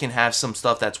 you guys can have some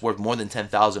stuff that's worth more than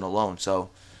 10,000 alone.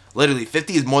 So literally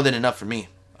 50 is more than enough for me.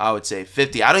 I would say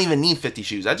 50. I don't even need 50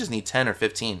 shoes. I just need 10 or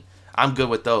 15. I'm good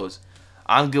with those.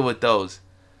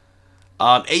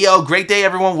 Hey, yo, great day,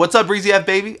 everyone. What's up, Breezy F,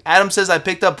 baby? Adam says, I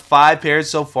picked up 5 pairs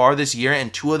so far this year,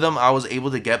 and 2 of them I was able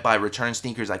to get by return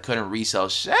sneakers I couldn't resell.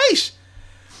 Sheesh.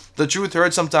 The truth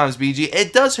hurts sometimes, BG.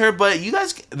 It does hurt, but you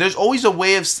guys, there's always a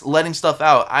way of letting stuff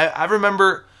out. I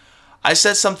remember I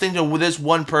said something to this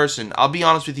one person. I'll be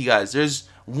honest with you guys. There's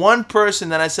one person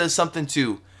that I said something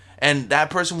to, and that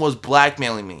person was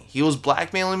blackmailing me. He was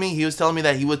blackmailing me. He was telling me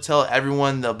that he would tell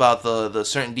everyone about the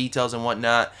certain details and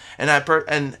whatnot. And I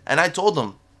told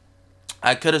him,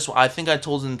 I think I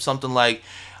told him something like,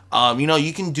 you know,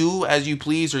 you can do as you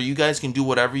please, or you guys can do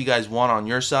whatever you guys want on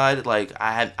your side. Like,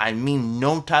 I mean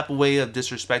no type of way of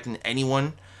disrespecting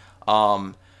anyone.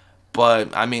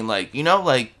 But I mean, like, you know,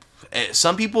 like,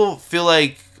 some people feel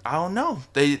like, I don't know,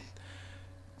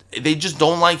 they just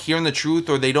don't like hearing the truth,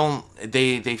 or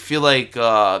they feel like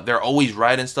they're always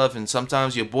right and stuff. And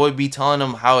sometimes your boy be telling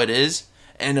them how it is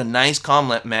in a nice,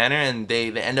 calm manner, and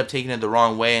they end up taking it the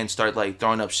wrong way and start like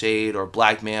throwing up shade or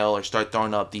blackmail, or start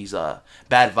throwing up these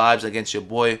bad vibes against your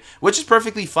boy, which is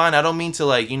perfectly fine. I don't mean to,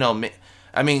 like, you know,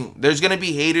 I mean, there's gonna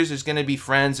be haters, there's gonna be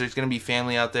friends, there's gonna be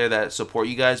family out there that support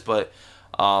you guys, but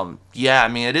yeah, I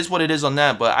mean, it is what it is on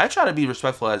that. But I try to be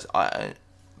respectful as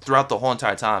throughout the whole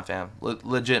entire time, fam.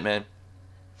 Legit, man.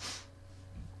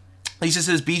 Lisa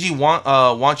says, BG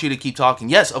want you to keep talking.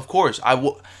 Yes, of course. I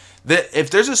will. If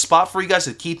there's a spot for you guys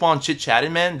to keep on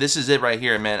chit-chatting, man, this is it right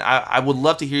here, man. I would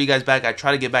love to hear you guys back. I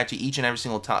try to get back to each and every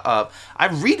single time. I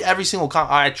read every single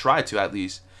comment. I try to, at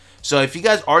least. So if you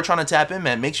guys are trying to tap in,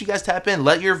 man, make sure you guys tap in.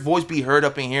 Let your voice be heard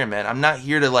up in here, man. I'm not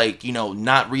here to, like, you know,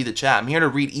 not read the chat. I'm here to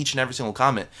read each and every single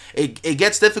comment. It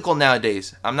gets difficult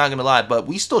nowadays. I'm not going to lie, but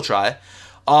we still try.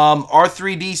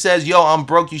 R3D says, yo, I'm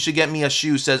broke. You should get me a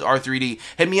shoe, says R3D.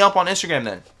 Hit me up on Instagram,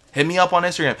 then. Hit me up on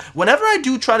Instagram. Whenever I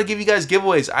do try to give you guys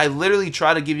giveaways, I literally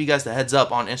try to give you guys the heads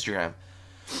up on Instagram.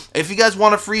 If you guys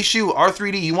want a free shoe,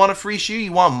 R3D, you want a free shoe,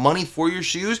 you want money for your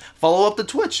shoes, follow up the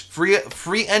Twitch.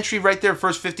 Free entry right there,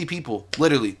 first 50 people.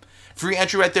 Literally. Free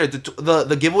entry right there.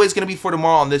 The giveaway is going to be for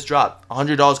tomorrow on this drop.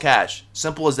 $100 cash.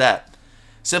 Simple as that.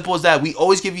 Simple as that. We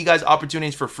always give you guys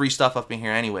opportunities for free stuff up in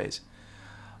here anyways.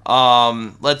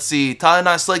 Let's see. Tyler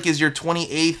Not Slick is your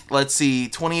 28th. Let's see.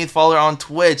 28th follower on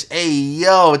Twitch. Hey,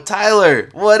 yo, Tyler.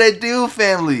 What it do,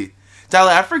 family?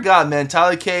 Tyler, I forgot, man.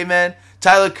 Tyler K, man.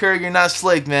 Tyler Kerr, you're not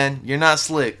slick, man. You're not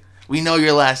slick. We know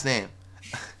your last name.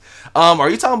 Are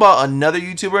you talking about another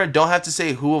YouTuber? Don't have to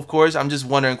say who, of course. I'm just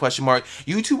wondering, question mark.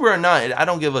 YouTuber or not, I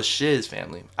don't give a shiz,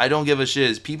 family. I don't give a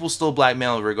shiz. People still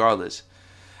blackmail regardless.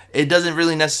 It doesn't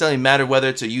really necessarily matter whether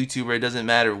it's a YouTuber. It doesn't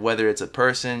matter whether it's a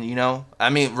person, you know? I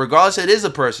mean, regardless, it is a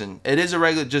person. It is a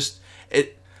regular,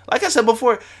 like I said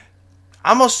before,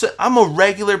 I'm a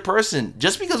regular person.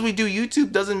 Just because we do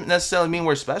YouTube doesn't necessarily mean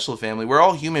we're special, family. We're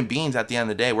all human beings at the end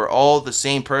of the day. We're all the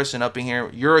same person up in here.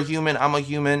 You're a human. I'm a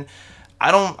human.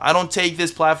 I don't take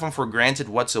this platform for granted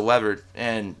whatsoever.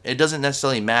 And it doesn't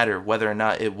necessarily matter whether or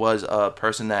not it was a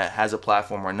person that has a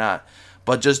platform or not.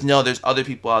 But just know there's other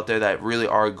people out there that really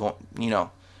are going, you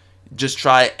know, just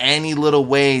try any little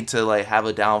way to like have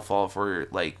a downfall for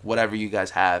like whatever you guys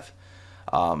have.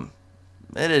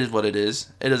 It is what it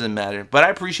is. It doesn't matter. But I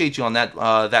appreciate you on that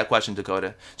that question,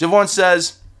 Dakota. Javorn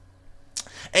says,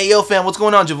 hey, yo, fam, what's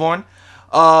going on, Javorn?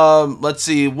 Let's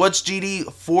see. What's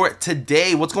GD for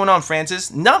today? What's going on,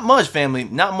 Francis? Not much, family.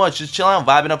 Not much. Just chilling out,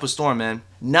 vibing up with Storm, man.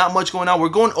 Not much going on. We're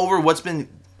going over what's been...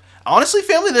 Honestly,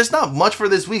 family, there's not much for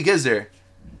this week, is there?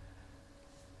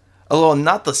 Although,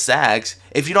 not the sags.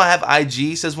 If you don't have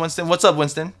IG, says Winston. What's up,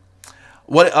 Winston?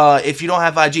 What? If you don't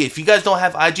have IG, if you guys don't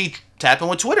have IG, tap in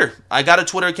with Twitter. I got a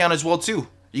Twitter account as well too.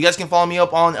 You guys can follow me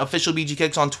up on official BG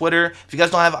Kicks on Twitter. If you guys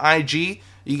don't have IG,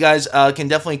 you guys can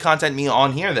definitely contact me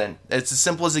on here. Then it's as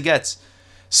simple as it gets.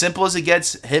 Simple as it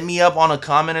gets. Hit me up on a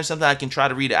comment or something. I can try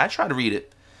to read it. I try to read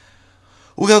it.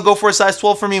 We're gonna go for a size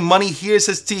 12 for me. Money here,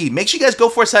 says T. Make sure you guys go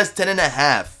for a size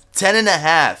 10.5.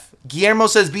 10.5. Guillermo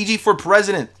says BG for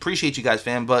president. Appreciate you guys,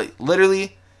 fam. But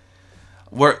literally,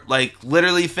 we're like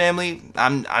literally, family.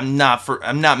 I'm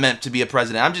not meant to be a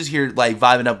president. I'm just here like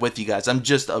vibing up with you guys. I'm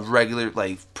just a regular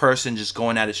like person just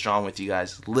going at it strong with you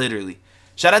guys. Literally.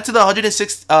 Shout out to the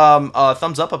 106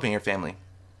 thumbs up in here, family.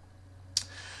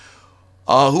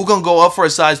 Who gonna go up for a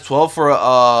size 12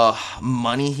 for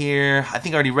money here? I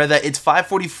think I already read that. It's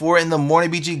 5:44 in the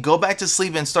morning, BG. Go back to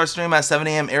sleep and start streaming at 7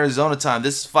 a.m. Arizona time.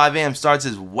 This is 5 a.m. starts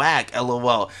is whack,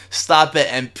 LOL. Stop it,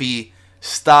 MP.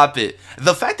 Stop it.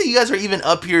 The fact that you guys are even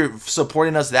up here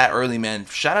supporting us that early, man.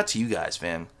 Shout out to you guys,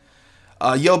 fam.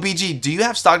 Yo, BG, do you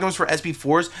have stock numbers for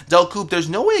SB4s? Del Coop, there's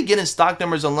no way of getting stock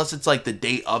numbers unless it's like the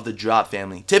date of the drop,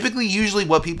 family. Typically, usually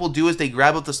what people do is they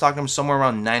grab up the stock numbers somewhere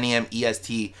around 9 a.m.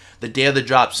 EST, the day of the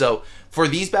drop. So for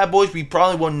these bad boys, we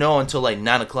probably won't know until like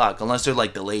 9 o'clock unless they're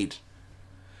like delayed.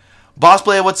 Boss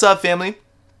Player, what's up, family?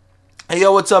 Hey,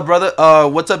 yo, what's up, brother?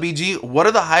 What's up, BG? What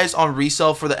are the highest on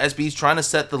resale for the SBs? Trying to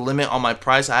set the limit on my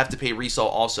price. I have to pay resale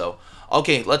also.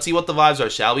 Okay, let's see what the vibes are,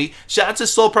 shall we? Shout out to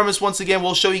Soul Premise once again.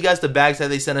 We'll show you guys the bags that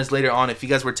they sent us later on if you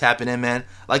guys were tapping in, man.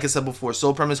 Like I said before,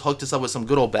 Soul Premise hooked us up with some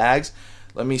good old bags.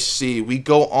 Let me see. We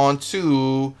go on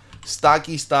to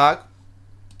Stocky Stock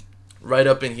right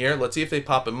up in here. Let's see if they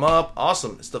pop him up.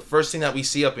 Awesome. It's the first thing that we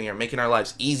see up in here, making our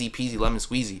lives easy peasy lemon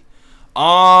squeezy.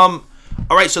 All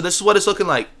right, so this is what it's looking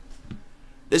like.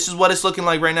 This is what it's looking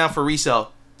like right now for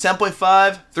resale.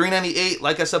 10.5, $398.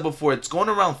 Like I said before, it's going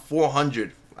around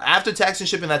 400. After tax and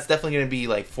shipping, that's definitely going to be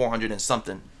like 400 and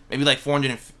something. Maybe like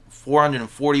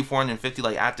 440, 450,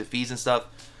 like after fees and stuff.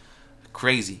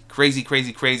 Crazy, crazy,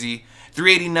 crazy, crazy.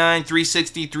 389,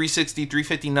 360, 360,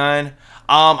 359.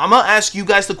 I'm going to ask you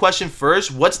guys the question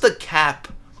first. What's the cap?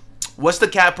 What's the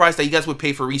cap price that you guys would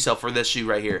pay for resale for this shoe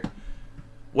right here?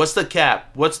 What's the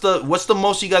cap? What's the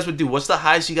most you guys would do? What's the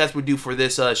highest you guys would do for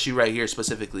this shoe right here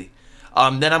specifically?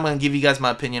 Then I'm going to give you guys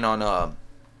my opinion on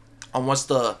what's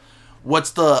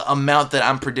the amount that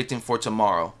I'm predicting for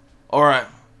tomorrow. Or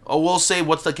we'll say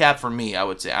what's the cap for me, I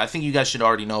would say. I think you guys should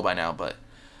already know by now, but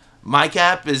my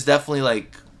cap is definitely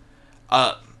like,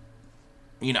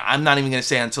 you know, I'm not even going to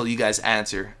say until you guys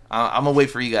answer. I'm going to wait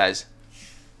for you guys.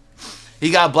 He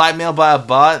got blackmailed by a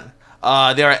bot.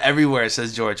 They are everywhere,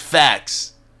 says George. Facts.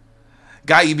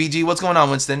 Got you, BG. What's going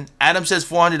on, Winston? Adam says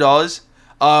 $400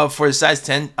 for a size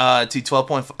 10 to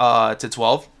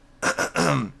 12.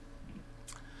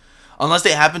 Unless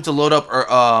they happen to load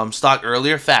up stock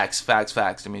earlier. Facts,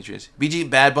 Demetrius. BG,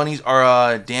 Bad Bunnies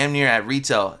are damn near at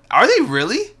retail. Are they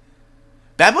really?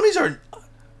 Bad Bunnies are,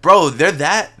 bro. They're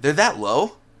that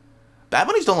low. Bad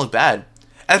Bunnies don't look bad.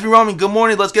 SB Rami, good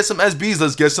morning. Let's get some SBs.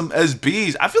 Let's get some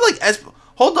SBs. I feel like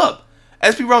hold up.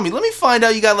 SB Rami, let me find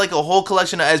out you got like a whole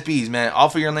collection of SBs, man. All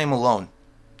for your name alone.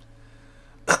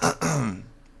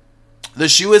 The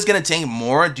shoe is going to tank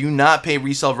more. Do not pay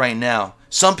resale right now.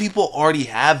 Some people already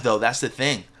have, though. That's the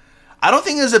thing. I don't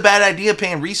think it's a bad idea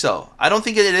paying resale. I don't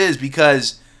think it is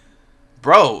because,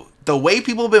 bro, the way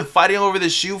people have been fighting over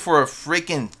this shoe for a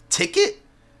freaking ticket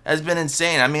has been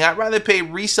insane. I mean, I'd rather pay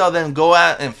resale than go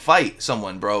out and fight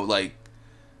someone, bro. Like,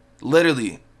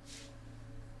 literally.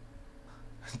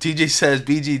 DJ says,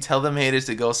 BG, tell them haters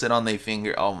to go sit on their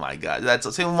finger. Oh, my God.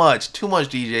 That's too much. Too much,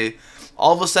 DJ.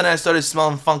 All of a sudden, I started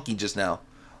smelling funky just now.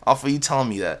 Off of you telling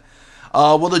me that.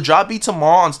 Will the drop be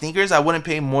tomorrow on sneakers? I wouldn't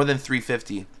pay more than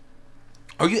 $350.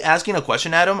 Are you asking a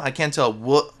question, Adam? I can't tell.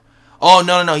 What? Oh,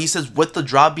 no. He says, with the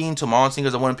drop being tomorrow on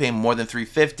sneakers, I wouldn't pay more than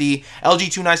 $350.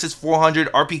 LG29 says $400.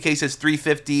 RPK says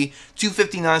 $350.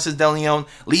 259 says DeLeon.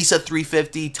 Lisa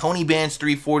 $350. Tony Bands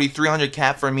 $340. $300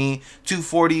 cap for me.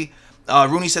 $240.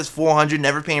 Rooney says $400.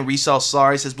 Never paying resale.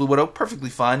 Sorry, says Blue Widow.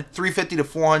 Perfectly fine. $350 to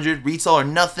 $400. Retail or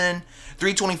nothing.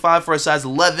 $325 for a size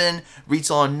 11.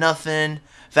 Retail or nothing.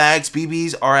 Fags,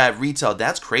 BBs are at retail.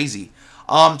 That's crazy.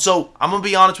 So I'm gonna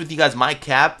be honest with you guys. My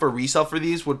cap for resale for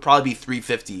these would probably be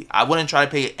 $350. I wouldn't try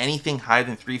to pay anything higher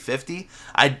than $350.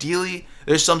 Ideally,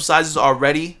 there's some sizes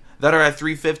already that are at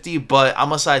 $350, but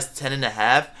I'm a size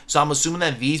 10.5, so I'm assuming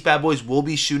that these bad boys will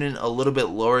be shooting a little bit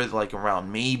lower, like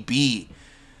around maybe.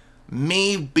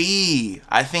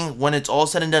 I think when it's all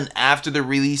said and done, after the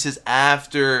releases,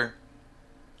 after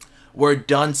we're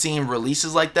done seeing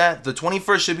releases like that, the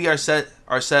 21st should be our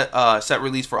set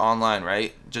release for online,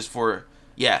 right? Just for,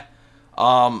 yeah.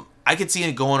 I could see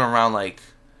it going around, like,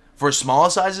 for smaller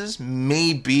sizes,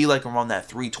 maybe like around that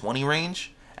 320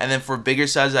 range. And then for bigger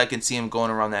sizes, I can see them going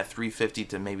around that 350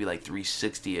 to maybe like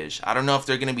 360-ish. I don't know if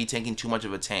they're going to be taking too much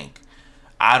of a tank.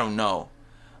 I don't know.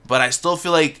 But I still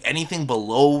feel like anything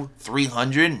below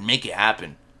 300, make it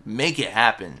happen. Make it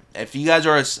happen. If you guys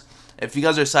are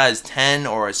size 10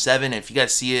 or a 7, if you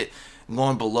guys see it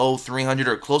going below 300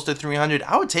 or close to 300,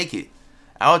 I would take it.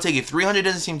 300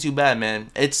 doesn't seem too bad,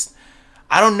 man.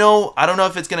 I don't know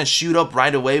if it's gonna shoot up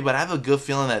right away, but I have a good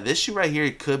feeling that this shoe right here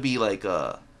could be like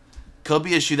a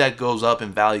shoe that goes up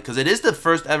in value because it is the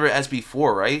first ever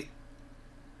SB4, right?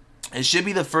 It should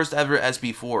be the first ever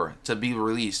SB4 to be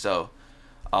released. So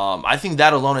I think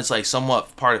that alone is like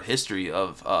somewhat part of history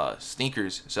of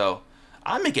sneakers. So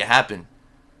I'd make it happen.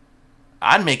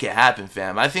 I'd make it happen,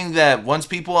 fam. I think that once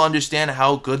people understand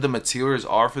how good the materials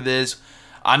are for this,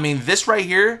 I mean, this right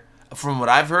here, from what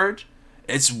I've heard,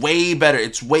 it's way better.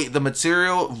 The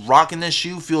material rocking this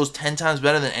shoe feels 10 times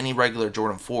better than any regular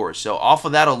Jordan 4. So off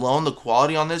of that alone, the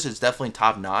quality on this is definitely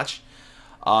top notch.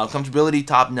 Comfortability,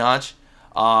 top notch.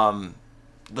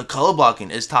 The color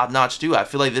blocking is top notch too. I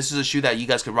feel like this is a shoe that you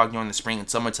guys could rock during the spring and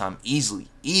summertime easily.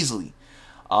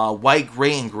 White,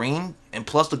 gray, and green, and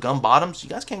plus the gum bottoms. You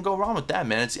guys can't go wrong with that,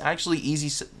 man. It's actually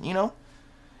easy, you know.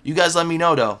 You guys let me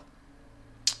know, though.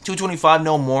 225,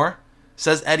 no more,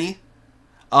 says Eddie.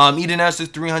 Eden S is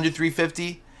 300,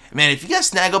 350. Man, if you guys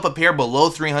snag up a pair below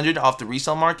 300 off the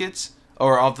resale markets,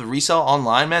 or off the resale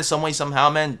online, man, some way,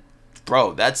 somehow, man,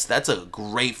 bro, that's a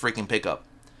great freaking pickup.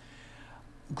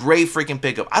 Great freaking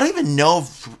pickup. I don't even know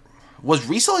if, was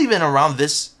resale even around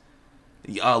this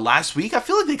last week? I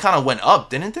feel like they kind of went up,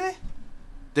 didn't they?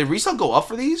 Did resale go up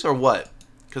for these or what?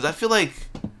 Because I feel like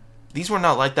these were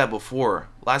not like that before.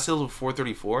 Last sales was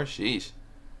 434. Sheesh.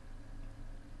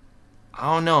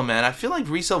 I don't know, man. I feel like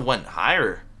resale went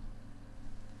higher.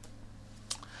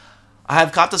 I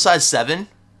have caught the size 7.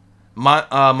 Mine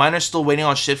are still waiting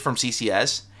on shit from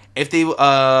CCS. If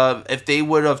they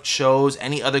would have chose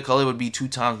any other color, it would be 2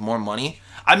 times more money.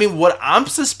 I mean, what I'm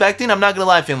suspecting, I'm not gonna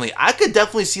lie, family, I could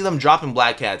definitely see them dropping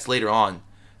Black Cats later on.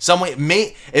 Some way,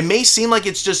 it may seem like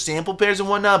it's just sample pairs and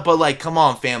whatnot, but like, come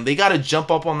on, fam, they gotta jump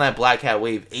up on that Black Cat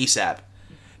wave ASAP.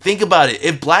 Think about it.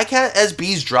 If Black Cat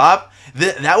SBs drop,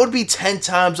 that would be 10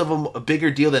 times of a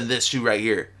bigger deal than this shoe right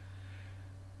here.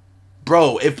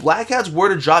 Bro, if Black Cats were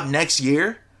to drop next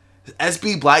year,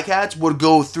 SB Black Cats would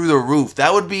go through the roof.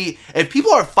 That would be, if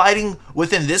people are fighting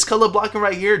within this color blocking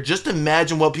right here, just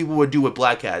imagine what people would do with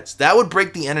Black Cats. That would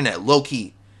break the internet, low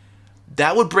key.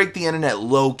 That would break the internet,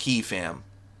 low key, fam.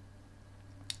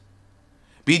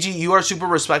 BG, you are super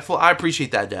respectful. I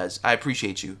appreciate that, Daz. I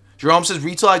appreciate you. Jerome says,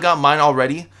 retail, I got mine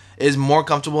already, is more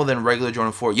comfortable than regular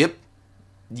Jordan 4.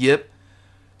 Yep.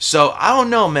 So, I don't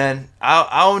know, man.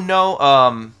 I don't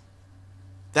know.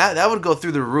 That would go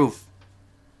through the roof.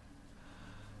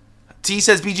 T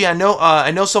says, BG,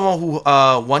 I know someone who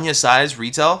won your size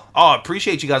retail. Oh, I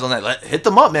appreciate you guys on that. Hit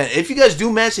them up, man. If you guys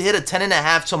do manage to hit a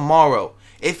 10.5 tomorrow,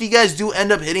 If you guys do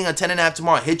end up hitting a 10.5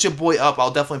 tomorrow, hit your boy up.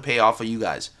 I'll definitely pay off for you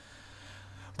guys.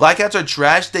 Black Cats are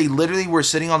trash. They literally were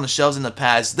sitting on the shelves in the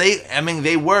past.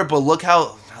 They were, but look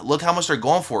how much they're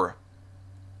going for.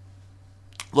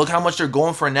 Look how much they're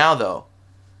going for now, though.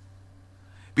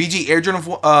 BG Air Jordan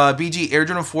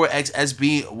 4 X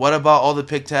SB. What about all the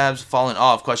pick tabs falling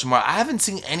off? Question mark. I haven't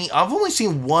seen any. I've only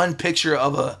seen one picture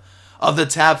of the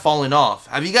tab falling off.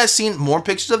 Have you guys seen more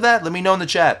pictures of that? Let me know in the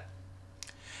chat.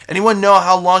 Anyone know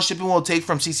how long shipping will take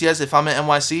from CCS if I'm in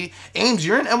NYC? Ames,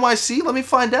 you're in NYC? Let me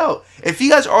find out. If you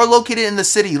guys are located in the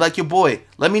city, like your boy,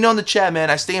 let me know in the chat, man.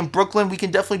 I stay in Brooklyn. We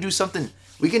can definitely do something.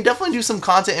 We can definitely do some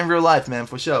content in real life, man,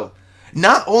 for sure.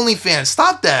 Not OnlyFans.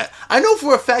 Stop that. I know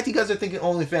for a fact you guys are thinking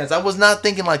OnlyFans. I was not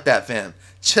thinking like that, fam.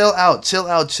 Chill out. Chill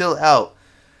out. Chill out.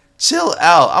 Chill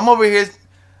out. I'm over here.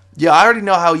 Yeah, I already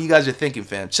know how you guys are thinking,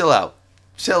 fam. Chill out.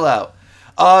 Chill out.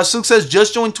 Sook says,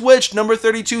 just joined Twitch, number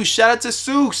 32. Shout out to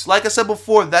Sooks. Like I said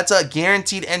before, that's a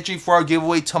guaranteed entry for our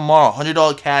giveaway tomorrow.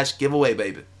 $100 cash giveaway,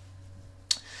 baby.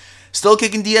 Still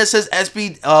Kicking DS says,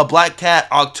 SB Black Cat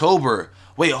October.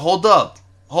 Wait, hold up.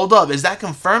 Hold up. Is that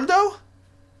confirmed, though?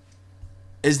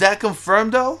 Is that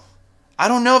confirmed, though? I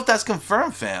don't know if that's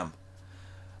confirmed, fam.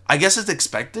 I guess it's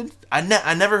expected. I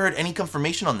never heard any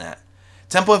confirmation on that.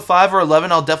 10.5 or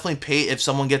 11, I'll definitely pay if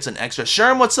someone gets an extra.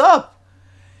 Sherm, what's up?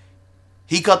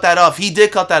 He cut that off. He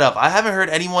did cut that off. I haven't heard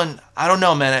anyone. I don't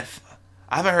know, man.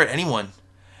 I haven't heard anyone.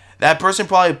 That person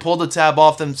probably pulled the tab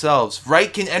off themselves,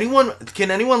 right? Can anyone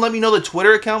let me know the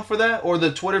Twitter account for that, or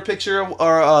the Twitter picture,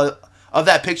 or of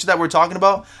that picture that we're talking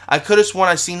about? I could have sworn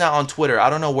I seen that on Twitter. I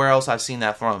don't know where else I've seen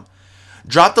that from.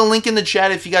 Drop the link in the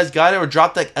chat if you guys got it, or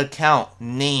drop the account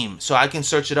name so I can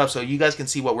search it up so you guys can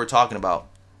see what we're talking about.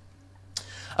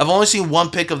 I've only seen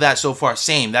one pic of that so far.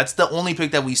 Same. That's the only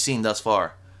pic that we've seen thus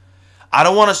far. I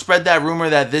don't want to spread that rumor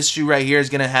that this shoe right here is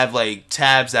going to have like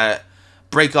tabs that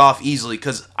break off easily,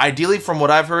 because ideally from what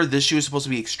I've heard, this shoe is supposed to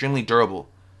be extremely durable.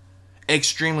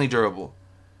 Extremely durable.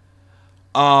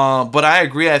 But I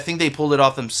agree. I think they pulled it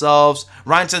off themselves.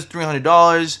 Ryan says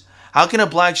 $300. How can a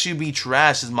black shoe be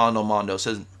trash? Says Mondo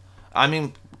says. I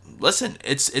mean, listen,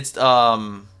 it's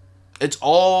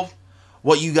all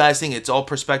what you guys think. It's all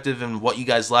perspective and what you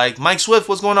guys like. Mike Swift,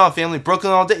 what's going on, family?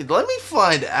 Brooklyn all day. Let me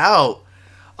find out.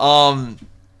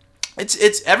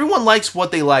 It's everyone likes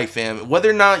what they like, fam. Whether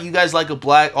or not you guys like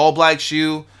a all black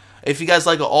shoe, if you guys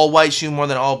like an all white shoe more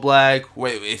than all black,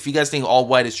 if you guys think all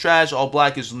white is trash, all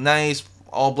black is nice,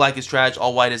 all black is trash,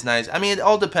 all white is nice. I mean, it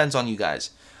all depends on you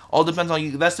guys. All depends on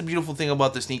you. That's the beautiful thing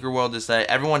about the sneaker world, is that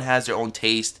everyone has their own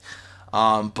taste.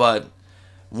 But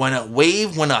when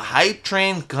a hype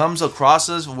train comes across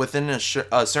us within a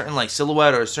certain like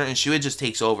silhouette or a certain shoe, it just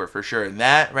takes over for sure. And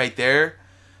that right there,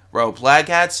 bro, Black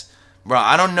Cats, bro,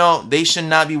 I don't know. They should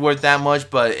not be worth that much,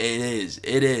 but it is.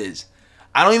 It is.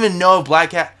 I don't even know if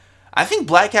Black Cat. I think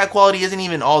Black Cat quality isn't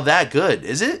even all that good,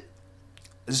 is it?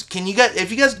 Can you guys,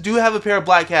 if you guys do have a pair of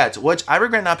Black Cats, which I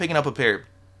regret not picking up a pair,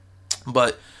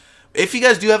 but if you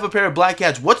guys do have a pair of Black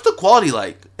Cats, what's the quality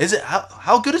like? Is it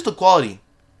how good is the quality?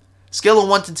 Scale of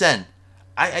 1 to 10.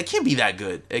 I can't be that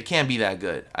good. It can't be that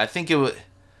good. I think it would.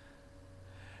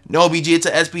 No, BG, it's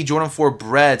a SB Jordan 4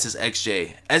 bread, says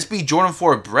XJ. SB Jordan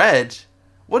 4 bread?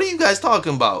 What are you guys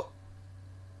talking about?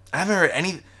 I haven't heard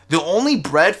any. The only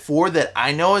bread 4 that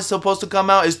I know is supposed to come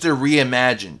out is the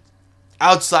Reimagined.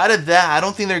 Outside of that, I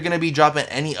don't think they're going to be dropping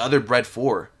any other bread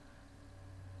 4.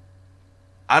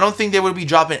 I don't think they would be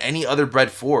dropping any other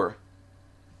bread 4.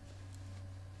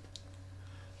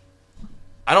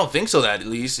 I don't think so, that at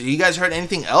least. You guys heard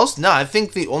anything else? No, I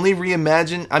think the only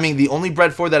the only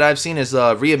bread 4 that I've seen is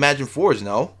Reimagined 4s,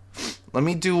 no? Let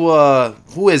me do,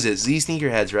 who is it? Z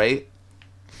Sneakerheads, right?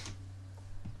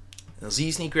 Z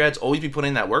Sneakerheads always be putting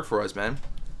in that work for us, man.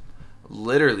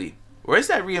 Literally. Where's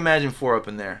that Reimagined 4 up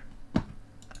in there?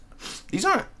 This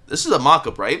is a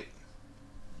mock-up, right?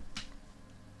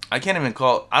 I can't even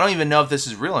call, I don't even know if this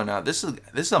is real or not. This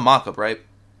is a mock-up, right?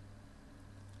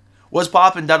 What's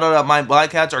poppin'? My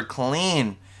Black Cats are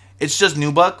clean. It's just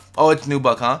Nubuck? Oh, it's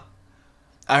Nubuck, huh?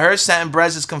 I heard Satin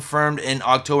Breads is confirmed in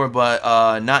October, but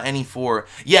not any 4.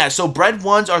 Yeah, so bread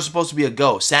 1s are supposed to be a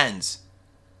go. Satins.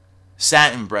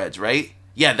 Satin breads, right?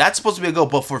 Yeah, that's supposed to be a go.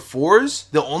 But for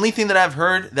 4s, the only thing that I've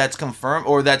heard that's confirmed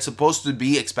or that's supposed to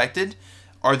be expected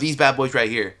are these bad boys right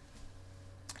here.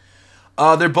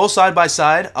 They're both side by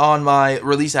side on my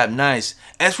release app. Nice.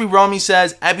 S3 Rami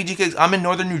says, at BG Kicks, I'm in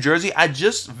northern New Jersey. I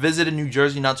just visited New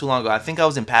Jersey not too long ago. I think I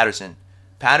was in Patterson.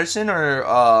 Patterson or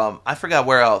I forgot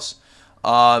where else.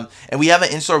 And we have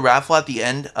an in-store raffle at the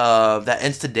end that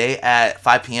ends today at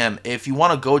 5 p.m. If you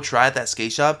want to go try at that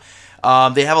skate shop,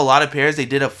 They have a lot of pairs. They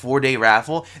did a 4-day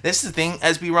raffle. This is the thing,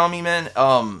 SB Rami, man.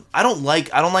 I don't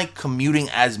like commuting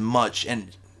as much.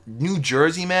 And New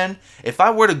Jersey, man, if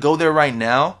I were to go there right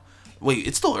now, wait,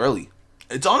 it's still early.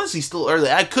 It's honestly still early.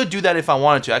 I could do that if I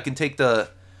wanted to. I can take the,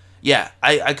 yeah,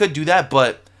 I could do that,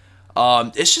 but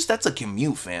it's just, that's a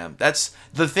commute, fam. That's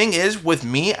the thing is with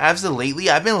me as of lately,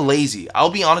 I've been lazy. I'll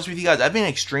be honest with you guys. I've been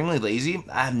extremely lazy.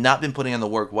 I have not been putting in the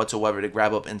work whatsoever to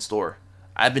grab up in store.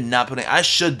 I've been not putting, I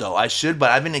should though. I should,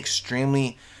 but I've been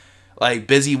extremely like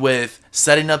busy with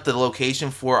setting up the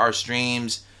location for our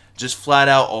streams. Just flat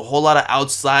out a whole lot of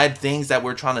outside things that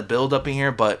we're trying to build up in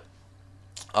here. But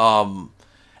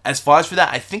as far as for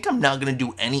that, I think I'm not going to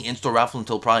do any in-store raffle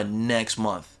until probably next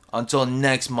month. Until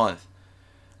next month.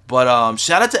 But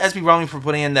shout out to SB Rami for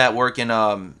putting in that work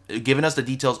and giving us the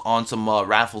details on some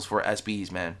raffles for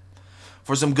SBs, man.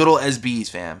 For some good old SBs,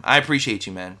 fam. I appreciate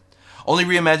you, man. Only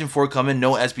Reimagine 4 coming,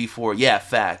 no SB4. Yeah,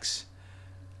 facts.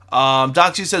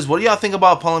 Doc2 says, what do y'all think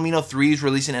about Palomino 3s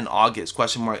releasing in August?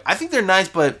 Question mark. I think they're nice,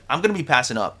 but I'm going to be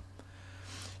passing up.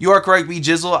 You are correct, B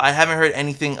Jizzle. I haven't heard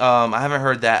anything. I haven't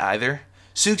heard that either.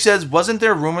 Sook says, wasn't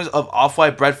there rumors of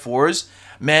Off-White Bread 4s?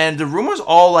 Man, the rumors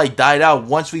all like died out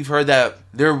once we've heard that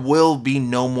there will be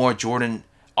no more Jordan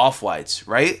Off-Whites,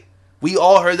 right? We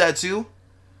all heard that too.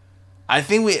 I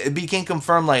think it became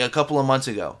confirmed like a couple of months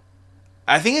ago.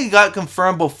 I think it got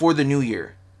confirmed before the new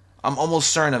year. I'm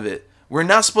almost certain of it. We're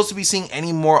not supposed to be seeing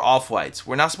any more Off-Whites.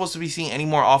 We're not supposed to be seeing any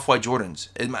more Off-White Jordans.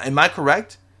 Am I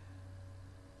correct?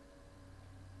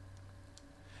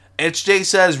 HJ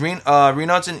says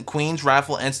Renaults and Queens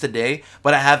raffle ends today,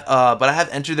 but I have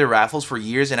entered their raffles for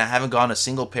years and I haven't gotten a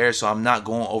single pair, so I'm not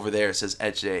going over there. Says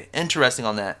HJ. Interesting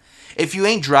on that. If you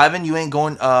ain't driving, you ain't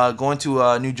going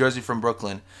to New Jersey from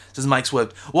Brooklyn. Says Mike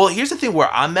Swift. Well, here's the thing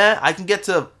where I'm at. I can get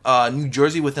to New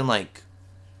Jersey within like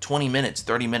 20 minutes,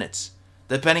 30 minutes,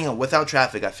 depending on without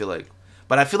traffic. I feel like,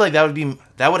 but I feel like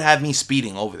that would have me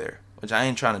speeding over there, which I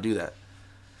ain't trying to do that.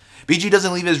 BG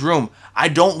doesn't leave his room. I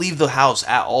don't leave the house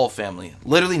at all, family.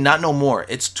 Literally not no more.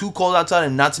 It's too cold outside,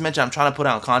 and not to mention I'm trying to put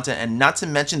out content, and not to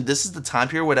mention this is the time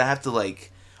period where I have to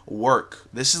like work.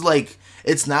 This is like,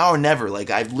 it's now or never. Like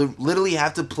I literally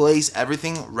have to place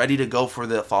everything ready to go for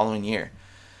the following year.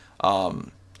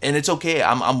 And it's okay.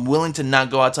 I'm willing to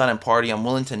not go outside and party. I'm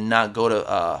willing to not go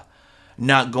to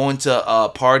not going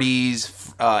to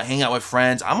parties, hang out with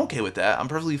friends. I'm okay with that. I'm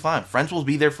perfectly fine. Friends will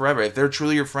be there forever. If they're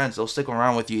truly your friends, they'll stick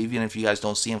around with you even if you guys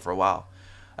don't see them for a while.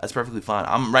 That's perfectly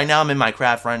fine. Right now I'm in my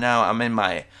craft. Right now I'm in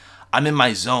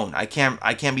my zone. I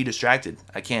can't be distracted.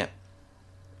 I can't.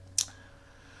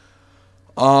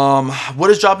 What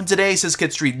is dropping today? Says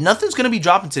Kid Street. Nothing's gonna be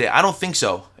dropping today. I don't think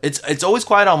so. It's always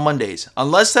quiet on Mondays.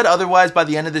 Unless said otherwise by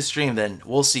the end of this stream, then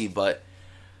we'll see. But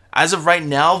as of right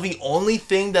now, the only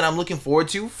thing that I'm looking forward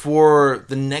to for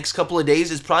the next couple of days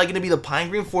is probably gonna be the Pine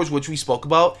Green Forge, which we spoke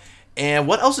about. And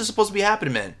what else is supposed to be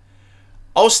happening, man?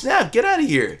 Oh snap! Get out of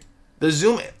here. The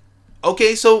Zoom.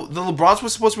 Okay, so the LeBrons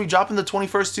was supposed to be dropping the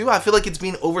 21st too. I feel like it's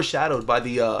being overshadowed by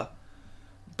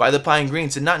the Pine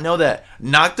Greens. Did not know that.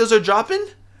 Noctas are dropping?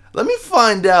 Let me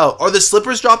find out. Are the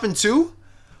slippers dropping too?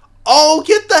 Oh,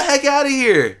 get the heck out of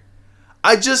here.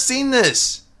 I just seen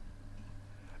this.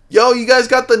 Yo, you guys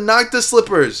got the Nocta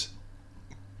slippers.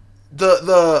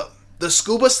 The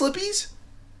scuba slippies?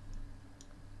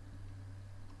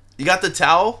 You got the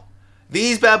towel?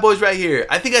 These bad boys right here.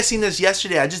 I think I seen this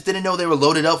yesterday. I just didn't know they were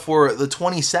loaded up for the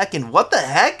 22nd. What the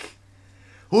heck?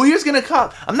 Who here's gonna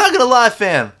cop? I'm not gonna lie,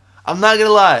 fam. I'm not gonna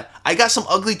lie. I got some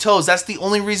ugly toes. That's the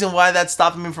only reason why that's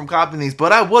stopping me from copping these.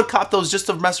 But I would cop those just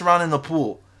to mess around in the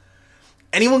pool.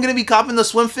 Anyone gonna be copping the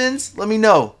swim fins? Let me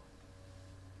know.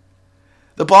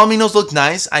 The Palominos look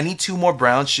nice. I need 2 more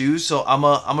brown shoes, so I'm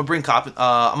gonna bring copping.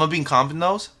 I'm gonna be comping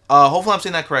those. Hopefully I'm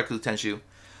saying that correctly, Tenshu.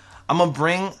 I'm gonna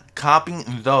bring copping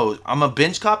those. I'm gonna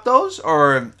binge cop those,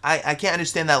 or I can't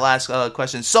understand that last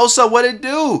question. Sosa, what it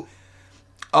do?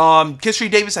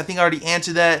 Kistry Davis, I think I already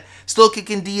answered that. Still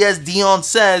kicking Diaz. Dion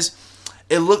says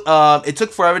it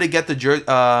took forever to get to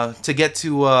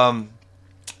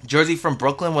Jersey from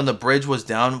Brooklyn when the bridge was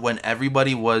down, when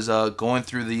everybody was going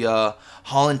through the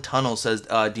Holland Tunnel. Says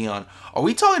Dion. Are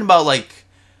we talking about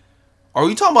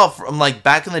from like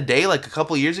back in the day, like a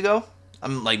couple of years ago?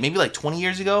 Like maybe like 20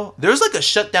 years ago. There was like a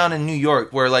shutdown in New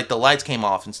York where like the lights came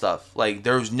off and stuff. Like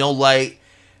there was no light,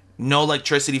 no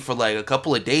electricity for like a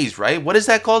couple of days, right? What is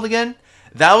that called again?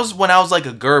 That was when I was like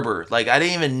a Gerber. Like I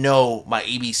didn't even know my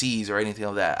ABCs or anything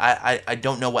like that. I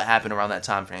don't know what happened around that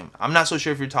time frame. I'm not so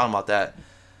sure if you're talking about that.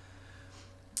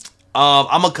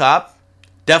 I'm a cop.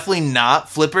 Definitely not.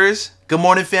 Flippers. Good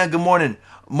morning, fam. Good morning.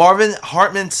 Marvin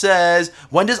Hartman says,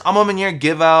 when does Ama Manier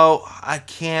give out? I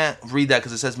can't read that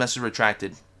because it says message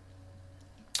retracted.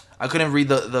 I couldn't read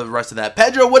the rest of that.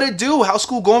 Pedro, what it do? How's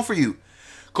school going for you?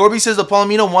 Corby says the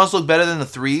Palomino ones look better than the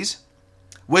threes.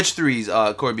 Which threes,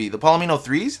 Corby? The Palomino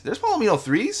threes? There's Palomino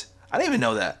threes? I didn't even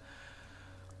know that.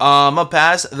 Ma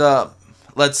pass the,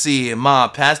 let's see, Ma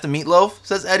pass the meatloaf,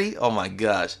 says Eddie. Oh my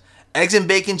gosh. Eggs and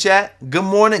bacon chat. Good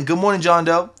morning, John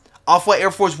Doe. Off-White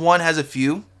Air Force One has a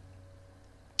few.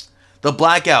 The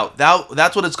blackout.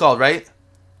 That's what it's called, right?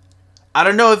 I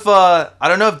don't know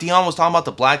if Dion was talking about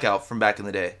the blackout from back in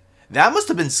the day. That must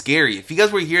have been scary. If you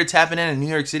guys were here tapping in New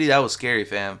York City, that was scary,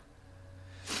 fam.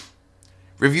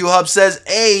 Review Hub says,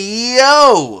 hey,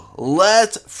 yo,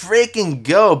 let's freaking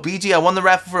go. BG, I won the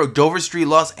raffle for Dover Street,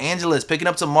 Los Angeles. Picking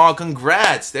up tomorrow.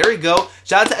 Congrats. There we go.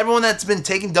 Shout out to everyone that's been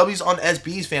taking W's on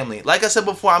SB's family. Like I said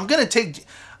before, I'm going to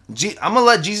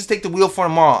let Jesus take the wheel for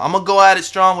tomorrow. I'm going to go at it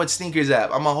strong with Sneakers app.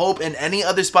 I'm going to hope in any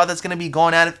other spot that's going to be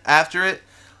going at it after it,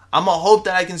 I'm going to hope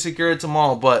that I can secure it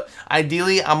tomorrow. But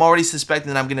ideally, I'm already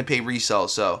suspecting that I'm going to pay resale.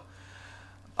 So,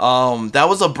 that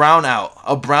was a brownout.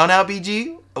 A brownout,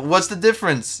 BG? What's the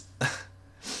difference?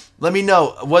 Let me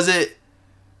know. Was it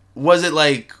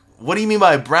like, what do you mean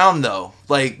by brown though?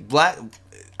 Like black?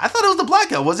 I thought it was the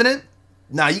blackout, wasn't it?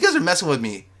 Nah, you guys are messing with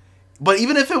me. But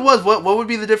even if it was, what would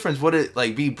be the difference? Would it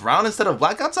like be brown instead of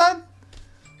black outside?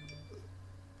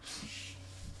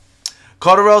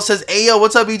 Carterell says, hey yo,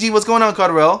 what's up BG? What's going on,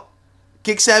 Carterell?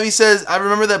 Kick Savvy says, I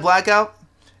remember that blackout.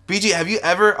 BG, have you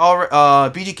ever,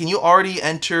 BG, can you already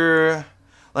enter...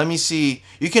 Let me see.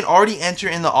 You can already enter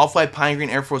in the Off-White Pine Green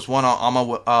Air Force One on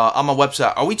my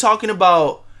website. Are we talking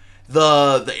about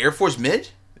the Air Force mid?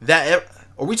 Are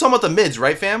we talking about the mids,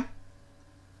 right, fam?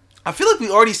 I feel like we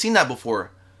already seen that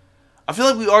before. I feel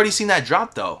like we already seen that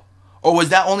drop though. Or was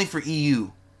that only for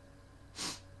EU?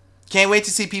 Can't wait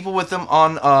to see people with them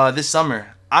on this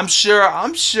summer. I'm sure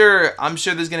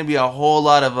there's gonna be a whole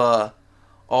lot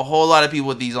of people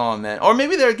with these on, man. Or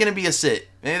maybe they're gonna be a sit.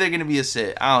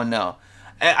 I don't know.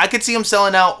 I could see them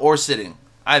selling out or sitting.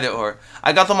 Either or.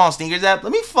 I got them on Sneakers app.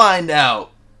 Let me find out.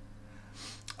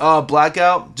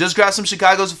 Blackout. Just grabbed some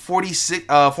Chicago's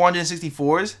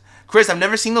 464s. Chris, I've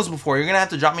never seen those before. You're going to have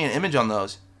to drop me an image on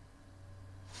those.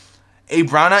 A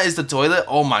Browna is the toilet?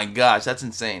 Oh my gosh, that's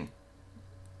insane.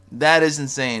 That is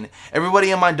insane.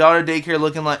 Everybody in my daughter daycare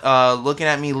looking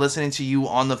at me, listening to you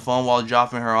on the phone while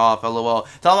dropping her off. LOL.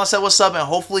 Tell them I said what's up, and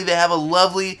hopefully they have a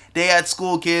lovely day at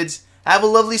school, kids. Have a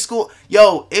lovely school.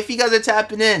 Yo, if you guys are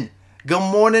tapping in, good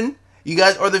morning. You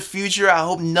guys are the future. I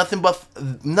hope nothing but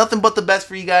the best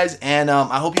for you guys. And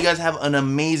I hope you guys have an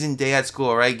amazing day at school,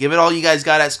 all right? Give it all you guys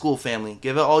got at school, family.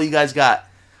 Give it all you guys got,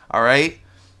 all right?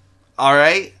 All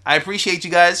right? I appreciate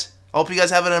you guys. I hope you guys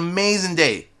have an amazing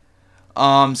day.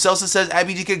 Celsa says,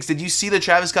 IBG Kicks, did you see that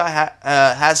Travis Scott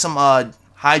has some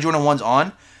high Jordan 1s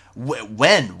on?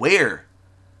 When? Where?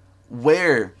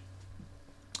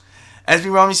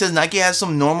 SB Romney says Nike has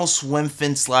some normal swim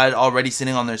fin slide already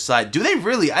sitting on their side. Do they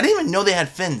really? I didn't even know they had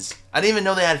fins.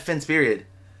 Period.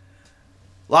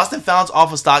 Lost and Found's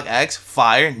off of Stock X.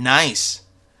 Fire. Nice.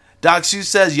 Doc Sue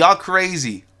says, y'all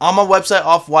crazy. On my website,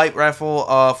 Off-White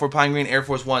raffle for Pine Green Air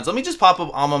Force Ones. Let me just pop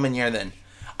up Ama Manier then.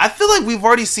 I feel like we've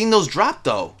already seen those drop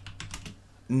though.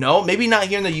 No, maybe not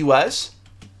here in the US.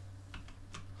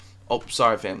 Oh,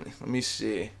 sorry family. Let me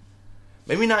see.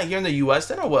 Maybe not here in the US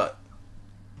then or what?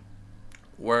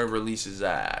 Where release is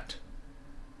at.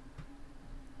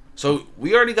 So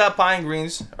we already got Pine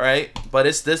Greens, alright? But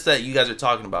it's this that you guys are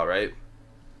talking about, right?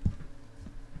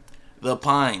 The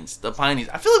Pines. The Pineys.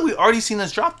 I feel like we already seen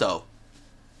this drop though.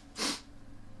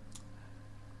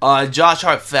 Josh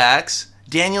Hart facts.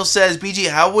 Daniel says, BG,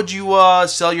 how would you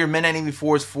sell your Midnight Navy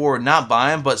 4s for? Not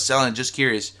buying, but selling. Just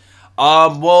curious.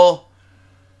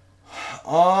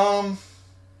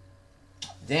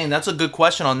 Dang, that's a good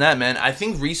question on that, man. I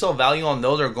think resale value on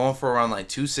those are going for around like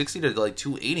 260 to like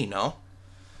 280, no?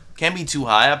 Can't be too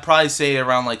high. I'd probably say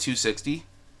around like 260.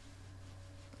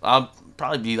 I'll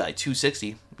probably be like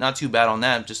 260. Not too bad on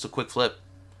that. Just a quick flip.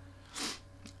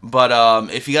 But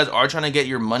if you guys are trying to get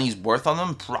your money's worth on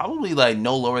them, probably like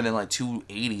no lower than like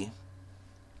 280.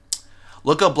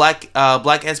 Look up Black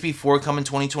SB4 coming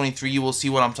 2023. You will see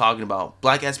what I'm talking about.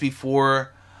 Black SB4.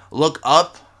 Look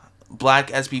up Black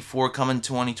SB4 coming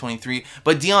 2023.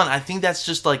 But Dion, I think that's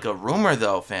just like a rumor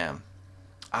though, fam.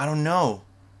 I don't know.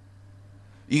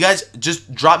 You guys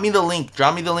just drop me the link.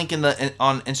 Drop me the link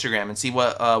on Instagram and see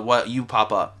what you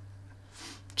pop up.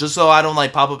 Just so I don't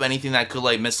like pop up anything that could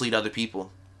like mislead other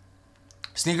people.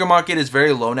 Sneaker market is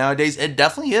very low nowadays. It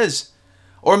definitely is.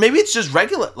 Or maybe it's just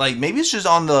regular. Like maybe it's just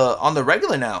on the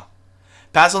regular now.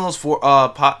 Pass on those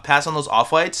pass on those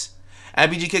off-whites. At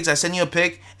BG Kicks, I sent you a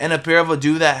pic and a pair of a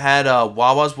dude that had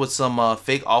Wawas with some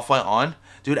fake off-white on.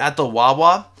 Dude, at the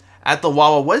Wawa,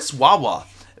 what's Wawa?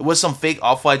 With some fake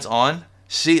off-whites on.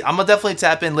 See, I'm gonna definitely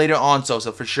tap in later on,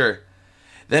 Sosa, for sure.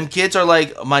 Them kids are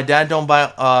like, my dad don't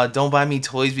buy me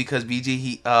toys because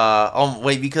because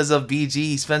of BG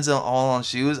he spends it all on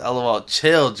shoes. LOL,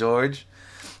 chill, George.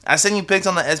 I sent you pics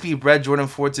on the SB Bread Jordan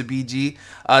 4 to BG.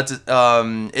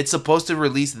 It's supposed to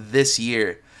release this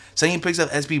year. Send you pics of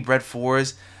SB Bread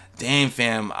 4s. Damn,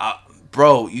 fam.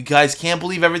 Bro, you guys can't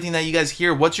believe everything that you guys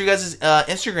hear. What's your guys'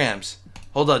 Instagrams?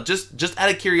 Hold up. Just out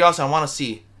of curiosity, I want to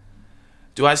see.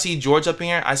 Do I see George up in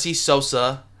here? I see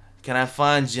Sosa. Can I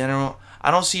find General?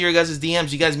 I don't see your guys'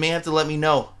 DMs. You guys may have to let me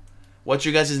know what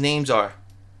your guys' names are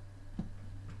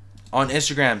on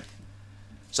Instagram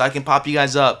so I can pop you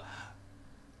guys up.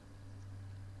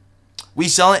 We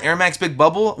selling Air Max Big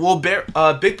Bubble? Well,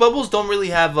 Big Bubbles don't really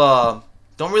have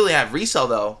resale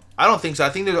though. I don't think so. I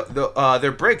think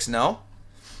they're bricks, no.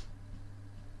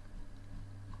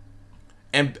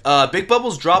 And Big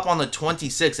Bubbles drop on the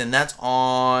 26th, and that's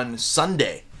on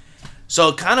Sunday.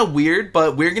 So kind of weird,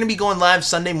 but we're gonna be going live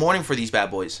Sunday morning for these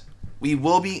bad boys. We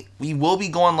will be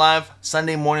going live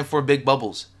Sunday morning for Big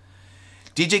Bubbles.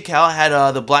 DJ Cal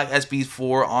had the black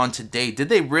SB4 on today. Did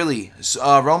they really?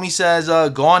 Romy says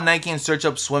go on Nike and search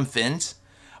up swim fins.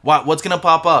 What's gonna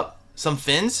pop up? Some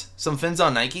fins? Some fins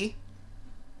on Nike?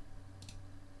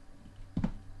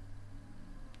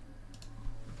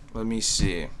 Let me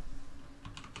see.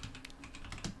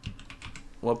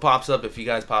 What pops up if you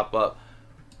guys pop up?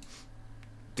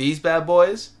 These bad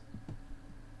boys?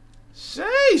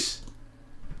 Sheesh.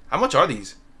 How much are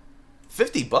these?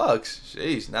 $50.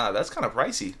 Sheesh. Nah, that's kind of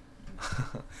pricey.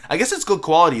 I guess it's good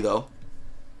quality though.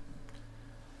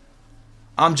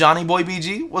 I'm Johnny Boy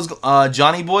BG. What's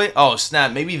Johnny Boy? Oh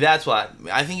snap! Maybe that's why.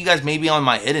 I think you guys may be on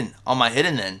my hidden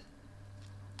then,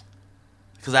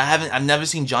 because I've never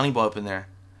seen Johnny Boy up in there.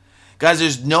 Guys,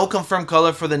 there's no confirmed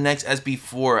color for the next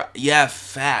SB4. Yeah,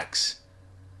 facts.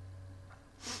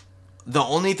 The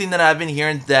only thing that I've been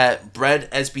hearing that Bread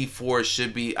SB4s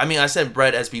should be... I mean, I said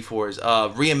Bread SB4s.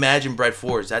 Reimagined Bread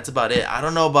 4s. That's about it. I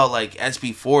don't know about, like,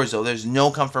 SB4s, though. There's no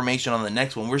confirmation on the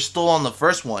next one. We're still on the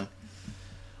first one.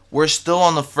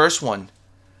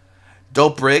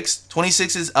 Dope Bricks.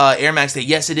 26 is Air Max Day.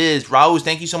 Yes, it is. Raul,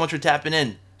 thank you so much for tapping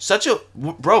in.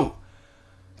 Bro,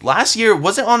 last year,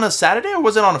 was it on a Saturday or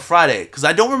was it on a Friday? Because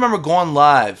I don't remember going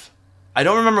live.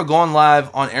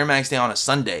 On Air Max Day on a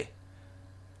Sunday.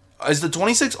 Is the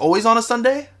 26th always on a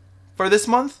Sunday for this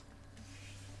month?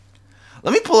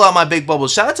 Let me pull out my Big Bubble.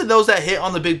 Shout out to those that hit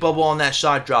on the Big Bubble on that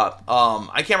shot drop.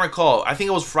 I can't recall. I think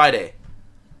it was Friday.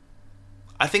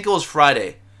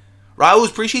 Raul,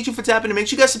 appreciate you for tapping in. Make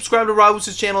sure you guys subscribe to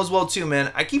Raul's channel as well too,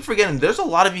 man. I keep forgetting. There's a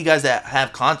lot of you guys that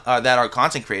have that are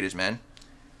content creators, man.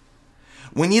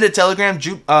 We need a Telegram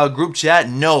group chat.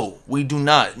 No, we do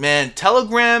not, man.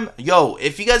 Telegram, yo,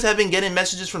 if you guys have been getting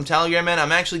messages from Telegram, man,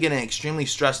 I'm actually getting extremely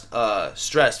stressed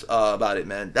about it,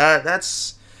 man.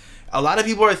 That's a lot of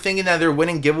people are thinking that they're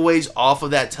winning giveaways off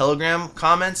of that Telegram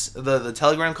comments, the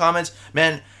Telegram comments,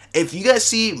 man. If you guys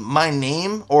see my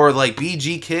name or like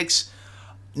BG Kicks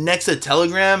next to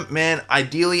Telegram, man,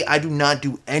 ideally I do not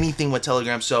do anything with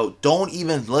Telegram, so don't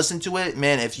even listen to it,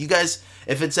 man. If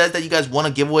it says that you guys want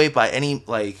a giveaway by any,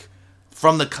 like,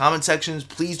 from the comment sections,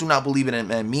 please do not believe in it,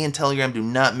 man. Me and Telegram do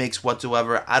not mix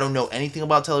whatsoever. I don't know anything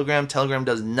about Telegram. Telegram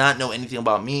does not know anything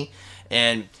about me.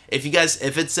 And if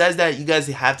it says that you guys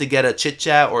have to get a chit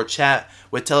chat or chat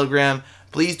with Telegram,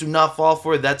 please do not fall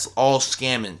for it. That's all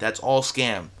scamming. That's all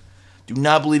scam. Do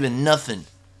not believe in nothing.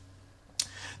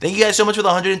 Thank you guys so much for the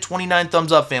 129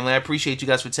 thumbs up, family. I appreciate you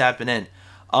guys for tapping in.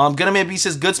 Gunnerman B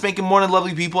says, good spanking morning,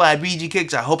 lovely people at BG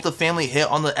Kicks. I hope the family hit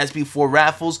on the SB4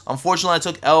 raffles. Unfortunately, I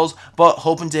took L's, but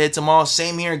hoping to hit tomorrow.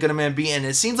 Same here, Gunnerman B. And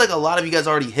it seems like a lot of you guys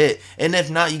already hit. And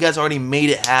if not, you guys already made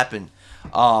it happen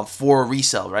for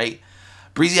resale, right?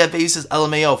 Breezy F Baby says,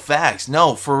 LMAO, facts.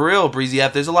 No, for real, Breezy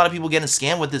F. There's a lot of people getting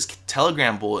scammed with this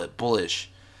Telegram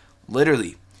bullish.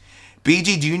 Literally.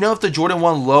 BG, do you know if the Jordan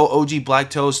 1 low OG black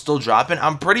toe is still dropping?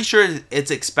 I'm pretty sure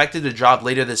it's expected to drop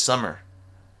later this summer.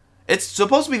 It's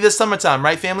supposed to be this summertime,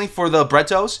 right, family? For the bread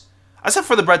toes? I said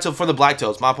for the bread toe, for the black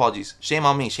toes. My apologies. Shame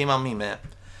on me, man.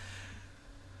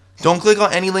 Don't click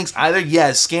on any links either.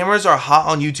 Yes, scammers are hot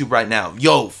on YouTube right now.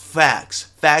 Yo, facts.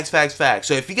 Facts.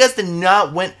 So if you guys did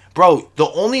not win... Bro, the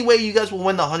only way you guys will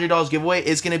win the $100 giveaway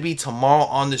is going to be tomorrow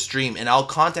on the stream. And I'll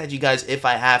contact you guys if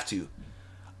I have to.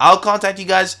 I'll contact you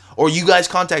guys, or you guys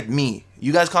contact me.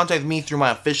 You guys contact me through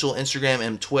my official Instagram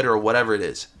and Twitter or whatever it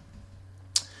is.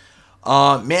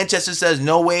 Manchester says,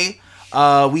 no way.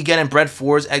 we getting Bread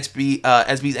 4s,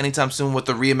 SBs anytime soon with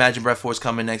the reimagined Bread 4s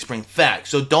coming next spring. Fact.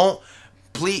 So don't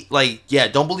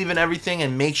don't believe in everything,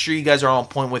 and make sure you guys are on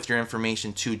point with your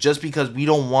information too. Just because we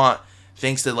don't want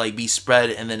things to like be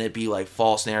spread and then it be like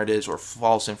false narratives or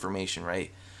false information,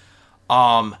 right?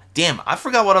 Damn, I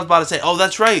forgot what I was about to say. Oh,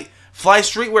 that's right. Fly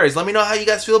Streetwears. Let me know how you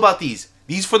guys feel about these.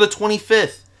 These for the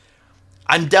 25th.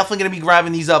 I'm definitely going to be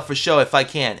grabbing these up for show if I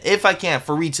can. If I can,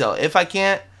 for retail. If I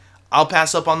can't, I'll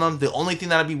pass up on them. The only thing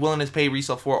that I'd be willing to pay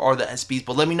resale for are the SBs.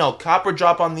 But let me know. Copper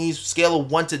drop on these. Scale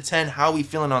of 1 to 10. How are we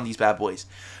feeling on these bad boys?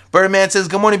 Birdman says,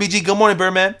 good morning, BG. Good morning,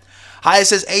 Birdman. Hi, it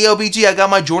says, Ayo, BG, I got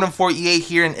my Jordan 4 EA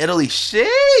here in Italy.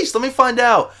 Sheesh. Let me find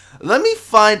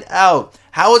out.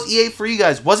 How was EA for you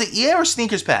guys? Was it EA or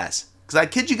Sneakers Pass? Because I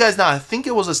kid you guys not, I think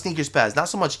it was a Sneakers Pass. Not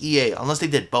so much EA, unless they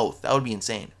did both. That would be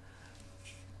insane.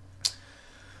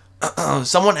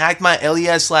 Someone hacked my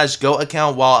LES/Go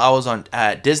account while I was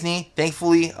at Disney.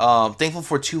 Thankfully, thankful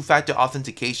for two-factor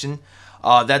authentication.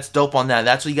 That's dope on that.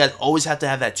 That's what you guys always have to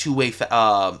have, that two-way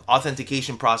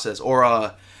authentication process,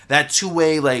 or that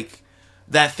two-way, like,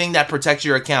 that thing that protects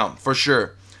your account for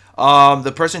sure.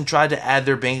 The person tried to add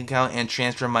their bank account and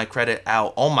transfer my credit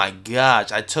out. Oh my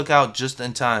gosh, I took out just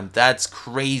in time. That's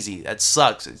crazy. That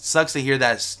sucks. It sucks to hear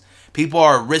that people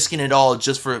are risking it all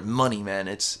just for money, man.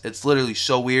 It's literally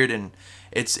so weird, and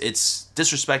it's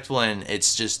disrespectful, and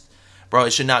it's just, bro,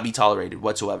 it should not be tolerated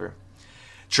whatsoever.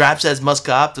 Trap says must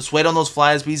cop. The sweat on those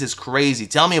Fly SBs is crazy.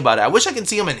 Tell me about it. I wish I could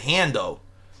see them in hand though.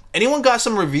 Anyone got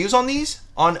some reviews on these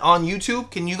on YouTube?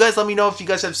 Can you guys let me know if you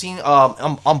guys have seen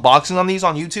unboxing on these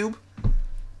on YouTube?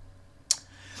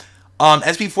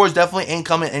 SB4s definitely ain't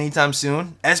coming anytime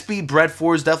soon. SB Bread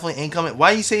 4s definitely ain't coming.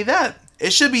 Why do you say that?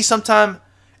 It should be sometime.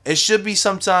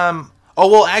 Oh,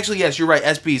 well, actually, yes, you're right.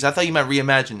 SBs. I thought you meant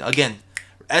Reimagine. Again,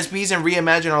 SBs and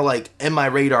Reimagine are like in my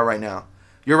radar right now.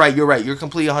 You're right. You're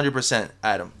completely 100%,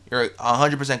 Adam. You're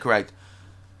 100% correct.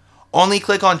 Only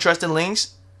click on trusted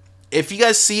links. If you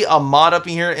guys see a mod up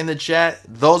in here in the chat,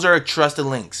 those are trusted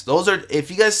links.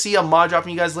 If you guys see a mod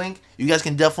dropping you guys link, you guys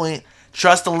can definitely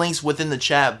trust the links within the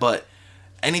chat. But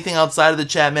anything outside of the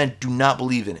chat, man, do not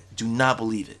believe in it. Do not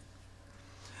believe it.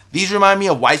 These remind me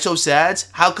of Why So Sads.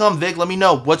 How come, Vic? Let me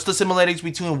know. What's the similarities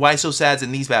between Why So Sads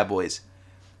and these bad boys?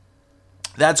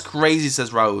 That's crazy,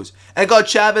 says Raúl. Edgar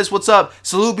Chavez, what's up?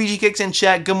 Salute BG Kicks in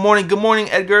chat. Good morning,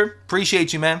 Edgar.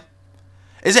 Appreciate you, man.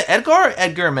 Is it Edgar or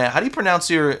Edgar, man? How do you pronounce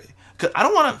your? I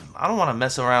don't want to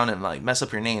mess around and like mess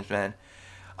up your names, man.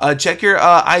 Check your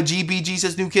IG. BG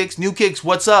says New Kicks.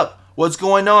 What's up? What's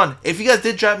going on? If you guys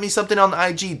did drop me something on the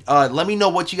IG, let me know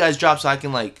what you guys dropped so I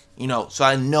can so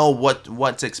I know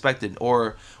what's expected,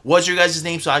 or what's your guys'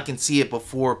 name so I can see it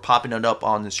before popping it up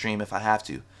on the stream if I have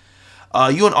to.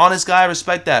 You an honest guy, I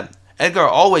respect that. Edgar,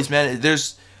 always, man.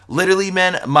 There's literally,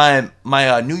 man,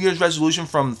 my New Year's resolution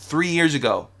from 3 years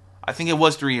ago. I think it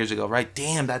was 3 years ago, right?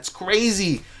 Damn, that's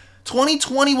crazy.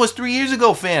 2020 was 3 years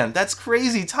ago, fam. That's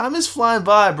crazy. Time is flying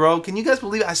by, bro. Can you guys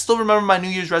believe it? I still remember my New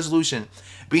Year's resolution.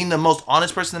 Being the most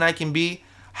honest person that I can be.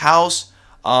 House.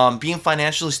 Being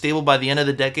financially stable by the end of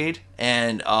the decade.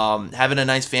 And having a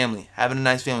nice family.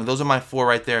 Those are my 4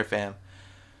 right there, fam.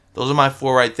 Those are my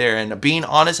 4 right there. And being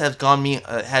honest has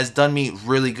done me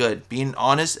really good. Being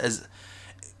honest,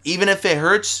 even if it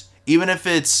hurts, even if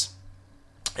it's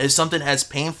something as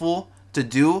painful to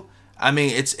do, I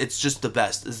mean, it's just the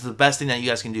best. It's the best thing that you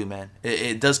guys can do, man.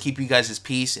 It does keep you guys'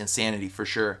 peace and sanity for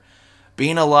sure.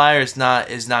 Being a liar is not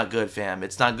good, fam.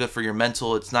 It's not good for your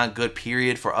mental. It's not good,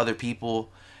 period, for other people.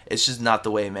 It's just not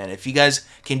the way, man. If you guys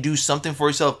can do something for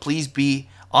yourself, please be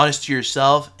honest to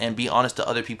yourself and be honest to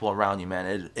other people around you,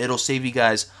 man. It'll save you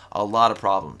guys a lot of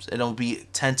problems. It'll be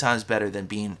 10 times better than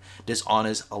being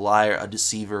dishonest, a liar, a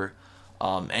deceiver,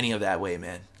 any of that way,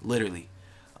 man. Literally.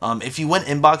 If you went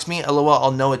inbox me, lol,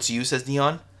 I'll know it's you, says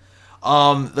Dion.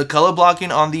 The color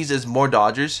blocking on these is more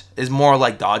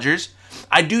like Dodgers.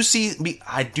 I do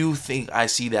think I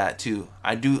see that too.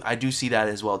 I do see that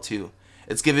as well too.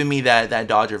 It's giving me that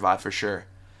Dodger vibe for sure.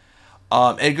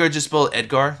 Edgar just spelled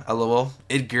Edgar, lol.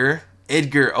 Edgar,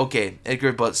 okay.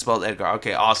 Edgar but spelled Edgar.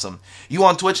 Okay, awesome. You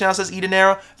on Twitch now, says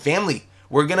Edenero? Family.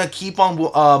 We're going to keep on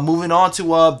moving on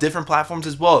to different platforms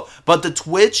as well. But the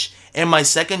Twitch and my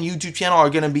second YouTube channel are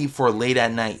going to be for late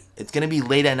at night. It's going to be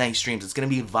late at night streams. It's going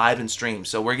to be vibe and streams.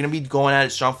 So we're going to be going at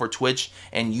it strong for Twitch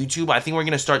and YouTube. I think we're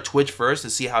going to start Twitch first to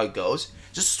see how it goes.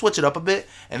 Just switch it up a bit.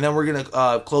 And then we're going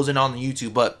to close in on the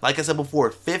YouTube. But like I said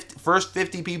before, first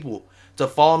 50 people to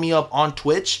follow me up on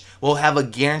Twitch will have a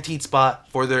guaranteed spot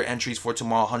for their entries for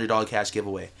tomorrow $100 cash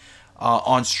giveaway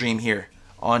on stream here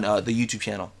on the YouTube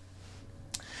channel.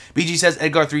 BG says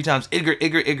Edgar 3 times.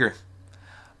 Edgar.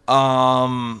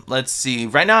 Let's see.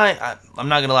 Right now, I'm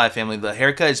not gonna lie, family. The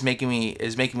haircut is making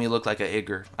me look like an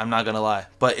Igor. I'm not gonna lie,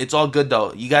 but it's all good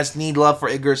though. You guys need love for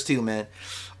Igors too, man.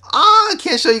 I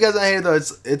can't show you guys on here though.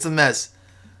 It's a mess.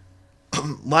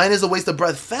 Line is a waste of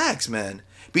breath. Facts, man.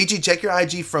 BG, check your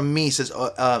IG from me, says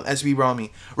SB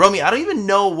Romy. Romy, I don't even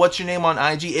know what's your name on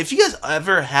IG. If you guys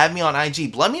ever have me on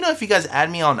IG, let me know if you guys add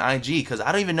me on IG, because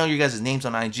I don't even know your guys' names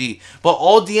on IG. But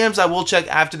all DMs I will check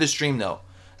after the stream, though.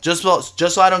 Just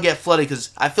so I don't get flooded, because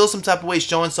I feel some type of way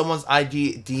showing someone's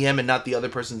IG DM and not the other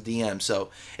person's DM. So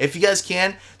if you guys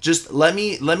can, just let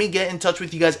me get in touch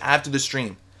with you guys after the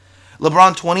stream.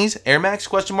 LeBron 20s, Air Max,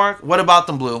 question mark? What about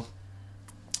them, Blue?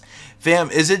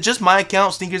 Fam, is it just my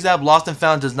account? Sneakers app Lost and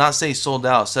Found does not say sold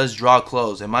out. Says draw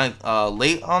close. Am I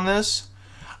late on this?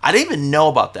 I didn't even know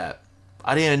about that.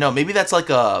 I didn't even know. Maybe that's like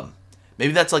a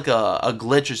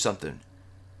glitch or something.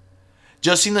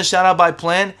 Just seen the shout out by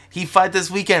Plant. He fight this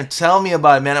weekend. Tell me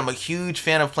about it, man. I'm a huge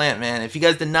fan of Plant, man. If you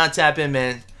guys did not tap in,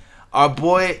 man, our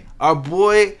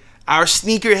sneakerhead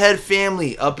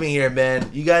family up in here,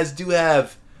 man. You guys do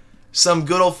have some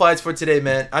good old fights for today,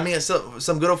 man. I mean,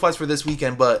 some good old fights for this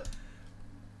weekend, but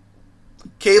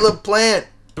Caleb Plant,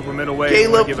 baby,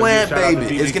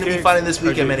 is going to be fighting this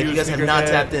weekend, man. If you guys have not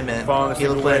tapped in, man,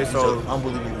 Caleb Plant is an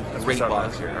unbelievable great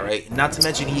boxer, all right? Not to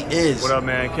mention, he is what up,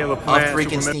 man? Caleb Plant, a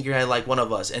freaking sneakerhead like one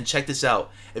of us. And check this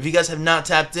out. If you guys have not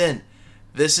tapped in,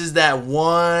 this is that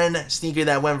one sneaker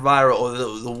that went viral, or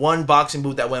the one boxing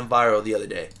boot that went viral the other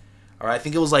day. All right, I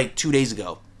think it was like 2 days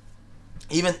ago.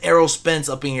 Even Errol Spence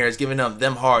up in here is giving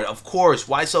them hard. Of course,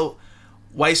 why so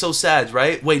sad,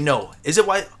 right? Wait, no. Is it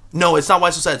why? No, it's not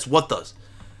why so sad. It's what does.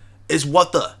 It's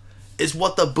what the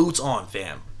boots on,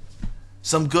 fam.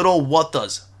 Some good old what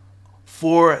does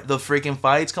for the freaking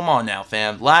fights. Come on now,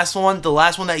 fam. The last one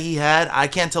that he had, I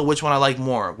can't tell which one I like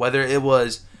more. Whether I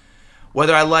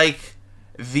like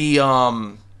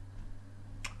the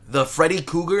Freddy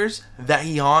Cougars that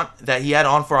he had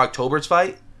on for October's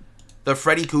fight, the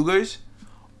Freddy Cougars,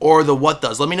 or the what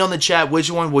does. Let me know in the chat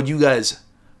which one would you guys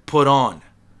put on.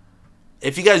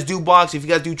 If you guys do box, if you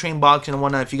guys do train boxing and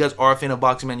whatnot, if you guys are a fan of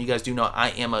boxing, man, you guys do know I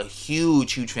am a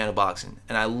huge fan of boxing,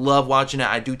 and I love watching it.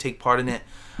 I do take part in it.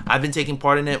 I've been taking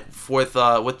part in it with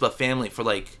the family for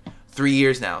like 3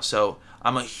 years now. So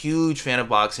I'm a huge fan of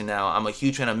boxing now. I'm a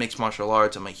huge fan of mixed martial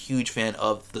arts. I'm a huge fan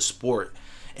of the sport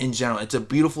in general. It's a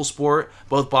beautiful sport,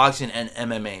 both boxing and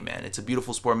MMA, man. It's a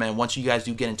beautiful sport, man. Once you guys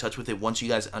do get in touch with it, once you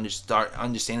guys start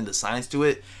understanding the science to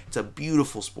it, it's a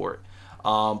beautiful sport.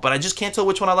 But I just can't tell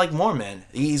which one I like more, man.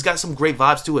 He's got some great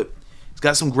vibes to it. He's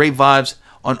got some great vibes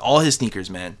on all his sneakers,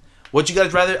 man. What you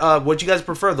guys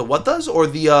prefer, the what does or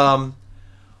the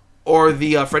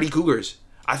Freddy Cougars?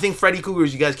 I think Freddy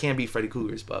Cougars, you guys can't beat Freddy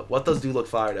Cougars, but what does do look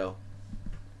fire though.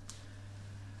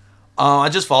 I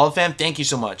just followed, fam. Thank you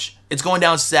so much. It's going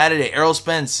down Saturday. Errol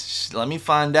Spence. Let me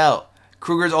find out.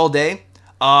 Krugers all day.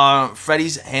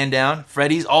 Freddy's hand down.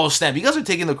 Freddy's all snap. You guys are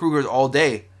taking the Krugers all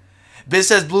day. Biz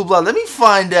says Blue Blood. Let me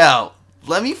find out.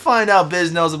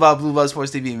 Biz knows about Blue Blood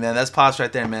Sports TV, man. That's Pops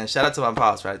right there, man. Shout out to my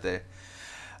Pops right there.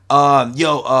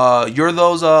 You're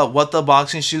those what the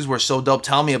boxing shoes were so dope.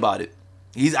 Tell me about it.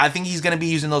 I think he's gonna be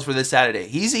using those for this Saturday.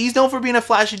 He's known for being a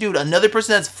flashy dude. Another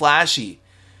person that's flashy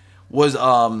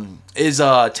is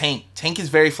Tank. Tank is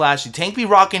very flashy. Tank be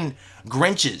rocking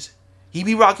Grinches. He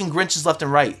be rocking Grinches left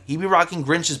and right. He be rocking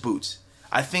Grinches boots.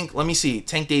 I think, let me see,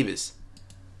 Tank Davis.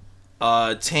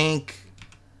 Tank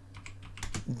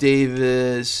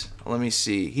Davis. Let me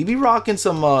see. He be rocking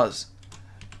some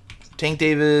Tank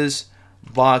Davis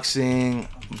boxing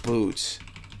boots.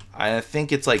 I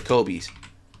think it's like Kobe's.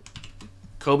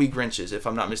 Kobe Grinches, if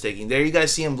I'm not mistaken. There you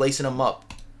guys see him lacing them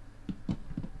up.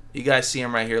 You guys see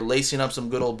him right here, lacing up some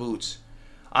good old boots.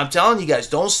 I'm telling you guys,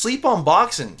 don't sleep on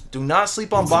boxing. Do not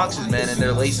sleep on boxers, man, and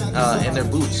their lacing and their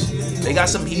boots. They got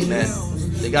some heat, man.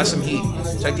 They got some heat.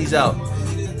 Check these out.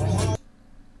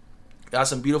 Got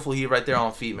some beautiful heat right there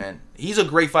on feet, man. He's a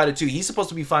great fighter too. He's supposed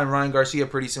to be fighting Ryan Garcia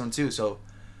pretty soon too, so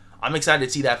I'm excited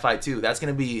to see that fight too. That's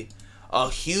gonna be a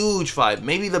huge fight.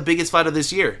 Maybe the biggest fight of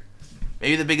this year.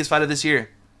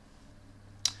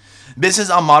 Biz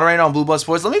says I'm moderating on Blue Blood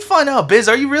Sports. Let me find out. Biz,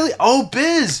 are you really? Oh,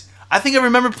 Biz. I think I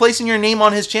remember placing your name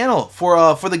on his channel for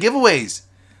the giveaways.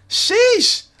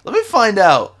 Sheesh. Let me find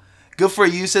out. Good for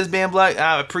you, says Bam Black.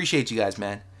 I appreciate you guys,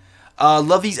 man.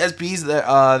 Love these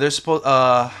SBs. They're supposed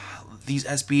these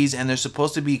SBs, and they're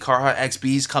supposed to be Carhartt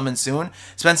XBs coming soon.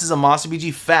 Spence's a monster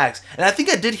BG. Facts. And I think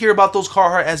I did hear about those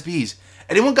Carhartt SBs.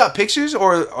 Anyone got pictures,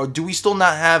 or do we still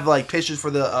not have like pictures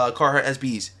for the Carhartt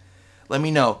SBs? Let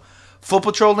me know. Foot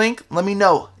Patrol link, let me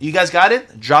know. You guys got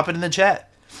it? Drop it in the chat.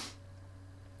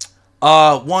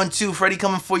 One, two, Freddie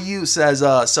coming for you says,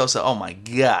 Sosa, oh my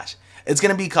gosh. It's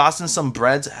going to be costing some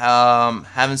breads,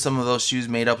 having some of those shoes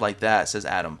made up like that, says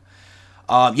Adam.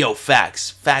 Yo,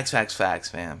 facts,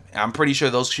 fam. I'm pretty sure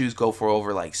those shoes go for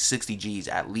over like 60 G's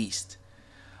at least.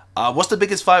 What's the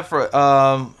biggest fight for,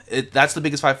 that's the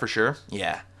biggest fight for sure?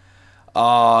 Yeah.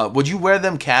 Would you wear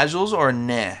them casuals or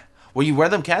nah? Would you wear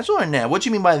them casual or nah? What do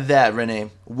you mean by that, Renee?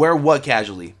 Wear what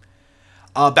casually?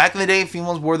 Back in the day,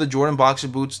 females wore the Jordan boxer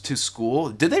boots to school.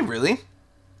 Did they really?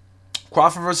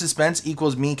 Crawford versus Spence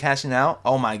equals me cashing out.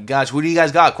 Oh my gosh. Who do you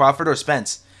guys got? Crawford or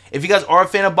Spence? If you guys are a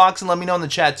fan of boxing, let me know in the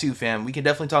chat too, fam. We can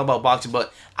definitely talk about boxing,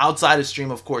 but outside of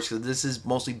stream, of course, because this is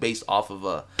mostly based off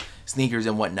of sneakers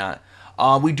and whatnot.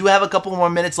 We do have a couple more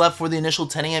minutes left for the initial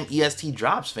 10 a.m. EST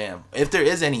drops, fam. If there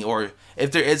is any, or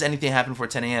if there is anything happening for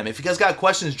 10 a.m. If you guys got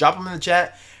questions, drop them in the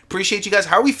chat. Appreciate you guys.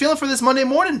 How are we feeling for this Monday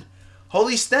morning?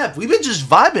 Holy snap. We've been just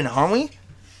vibing, aren't we?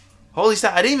 Holy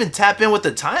snap. I didn't even tap in with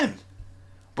the time.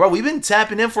 Bro, we've been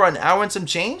tapping in for an hour and some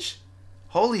change.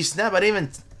 Holy snap. I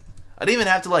didn't even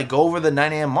have to like go over the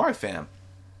 9 a.m. mark, fam.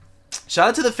 Shout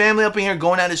out to the family up in here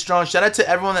going at it strong. Shout out to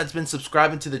everyone that's been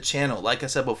subscribing to the channel. Like I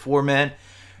said before, man.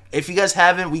 If you guys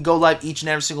haven't, we go live each and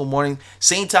every single morning.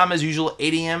 Same time as usual,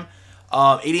 8 a.m.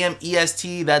 8 a.m.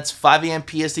 EST, that's 5 a.m.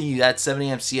 PST, that's 7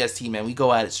 a.m. CST, man. We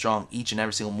go at it strong each and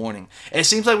every single morning. It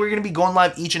seems like we're going to be going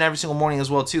live each and every single morning as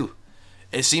well, too.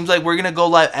 It seems like we're going to go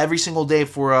live every single day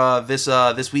for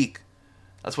this week.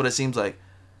 That's what it seems like.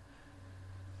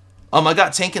 I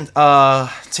got Tank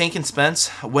and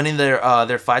Spence winning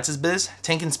their fights as biz.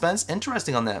 Tank and Spence,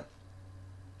 interesting on that.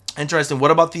 Interesting.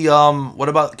 What about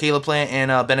Caleb Plant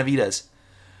and Benavidez?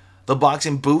 The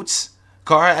boxing boots.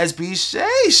 Cara SB,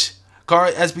 sheesh.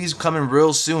 Cara SB's coming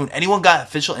real soon. Anyone got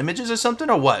official images or something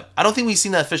or what? I don't think we've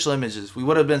seen the official images. We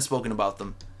would have been spoken about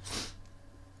them.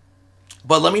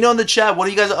 But let me know in the chat, what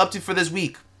are you guys up to for this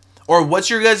week? Or what's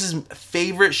your guys'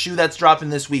 favorite shoe that's dropping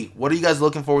this week? What are you guys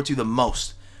looking forward to the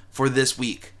most for this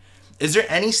week? Is there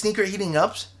any sneaker heating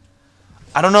ups?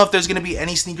 I don't know if there's going to be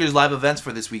any sneakers live events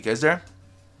for this week. Is there?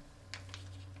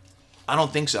 I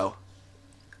don't think so.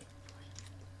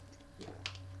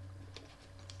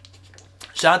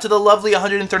 Shout out to the lovely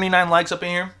 139 likes up in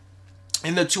here.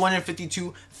 And the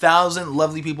 252,000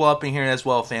 lovely people up in here as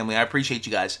well, family. I appreciate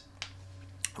you guys.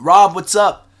 Rob, what's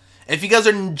up? If you guys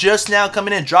are just now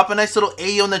coming in, drop a nice little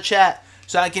AO in the chat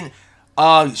so I can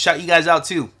shout you guys out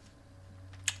too.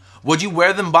 Would you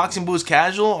wear them boxing boots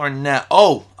casual or not?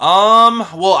 Oh,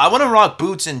 well, I want to rock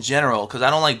boots in general because I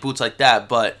don't like boots like that,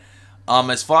 but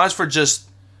as far as for just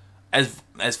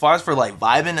as far as for like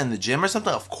vibing in the gym or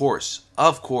something, of course.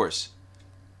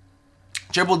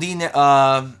 Triple D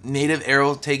native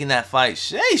arrow taking that fight.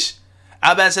 Sheesh.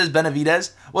 Abad says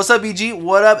Benavidez. What's up, BG?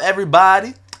 What up,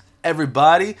 everybody?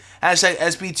 Hashtag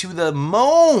SB to the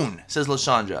moon, says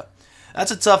LaShandra.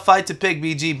 That's a tough fight to pick,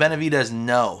 BG. Benavidez,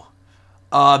 no.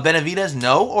 Benavidez,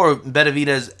 no? Or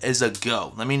Benavidez is a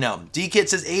go? Let me know. D-Kit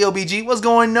says, Ayo, BG. What's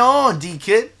going on,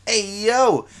 D-Kit? Hey,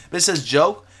 yo. Biz says,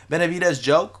 joke. Benavidez,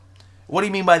 joke. What do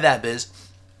you mean by that, Biz?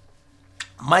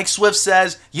 Mike Swift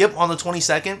says, yep, on the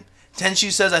 22nd.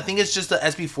 Tenshu says, I think it's just the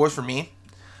SB4s for me.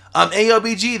 Ayo,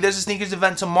 BG, there's a sneakers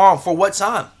event tomorrow. For what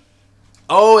time?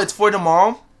 Oh, it's for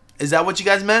tomorrow? Is that what you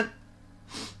guys meant?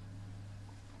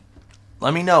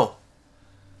 Let me know.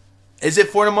 Is it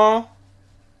for tomorrow?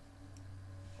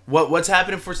 What's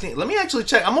happening for sneakers? Let me actually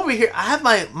check. I'm over here. I have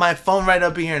my phone right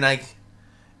up here, and I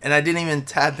didn't even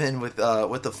tap in with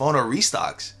the phone or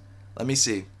Restocks. Let me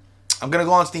see. I'm gonna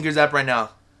go on Sneakers app right now.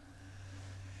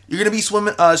 You're gonna be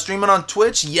streaming on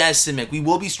Twitch? Yes, Simic. We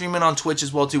will be streaming on Twitch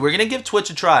as well too. We're gonna give Twitch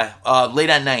a try late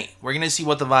at night. We're gonna see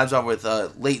what the vibes are with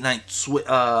late night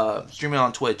streaming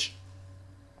on Twitch.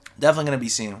 Definitely gonna be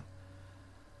seeing.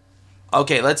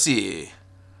 Okay, let's see.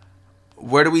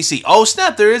 Where do we see? Oh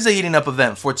snap! There is a heating up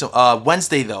event for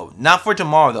Wednesday though. Not for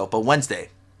tomorrow though, but Wednesday.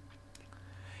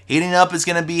 Heating up is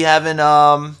gonna be having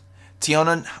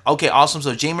Tiona. Okay, awesome.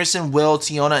 So Jamerson, Will,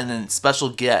 Tiona, and then special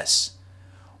guests.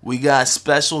 We got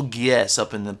special guests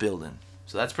up in the building.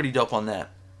 So that's pretty dope on that.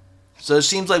 So it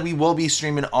seems like we will be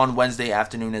streaming on Wednesday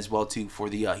afternoon as well, too, for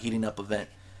the heating up event.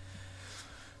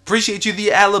 Appreciate you,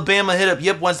 the Alabama hit up.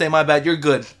 Yep, Wednesday, my bad. You're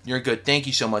good. You're good. Thank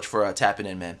you so much for tapping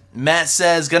in, man. Matt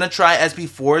says, gonna try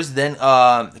SB4s, then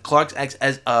Clark's X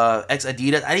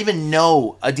Adidas. I didn't even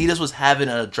know Adidas was having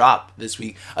a drop this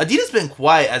week. Adidas been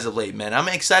quiet as of late, man. I'm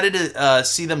excited to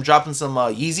see them dropping some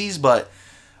Yeezys, but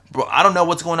bro, I don't know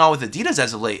what's going on with Adidas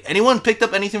as of late. Anyone picked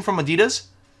up anything from Adidas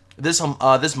this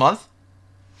month?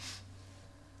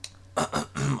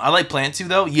 I like Plant too,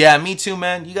 though. Yeah, me too,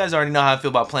 man. You guys already know how I feel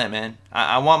about Plant, man.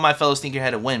 I want my fellow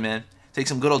sneakerhead to win, man. Take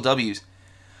some good old W's.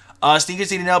 Sneakers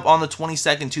heating up on the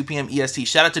 22nd, 2 p.m. EST.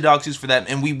 Shout out to Dog Tooth for that,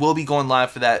 and we will be going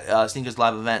live for that Sneakers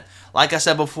Live event. Like I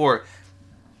said before,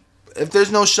 if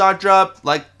there's no shot drop,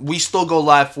 like, we still go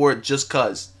live for it just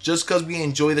cause we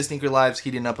enjoy the Sneaker Lives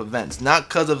heating up events, not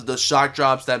cause of the shot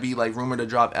drops that be like rumored to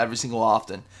drop every single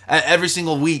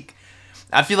week.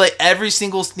 I feel like every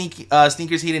single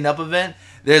sneakers heating up event,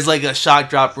 there's like a shot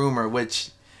drop rumor, which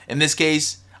in this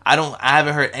case, I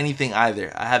haven't heard anything either.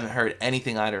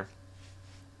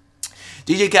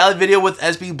 DJ Khaled video with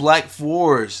SB Black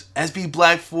 4s. SB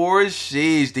Black 4s?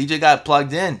 Jeez, DJ got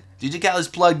plugged in. DJ Khaled's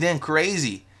plugged in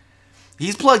crazy.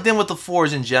 He's plugged in with the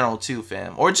 4s in general too,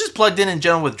 fam. Or just plugged in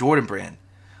general with Jordan Brand.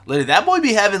 Literally, that boy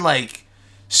be having like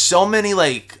so many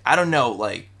like, I don't know,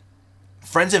 like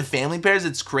friends and family pairs.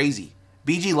 It's crazy.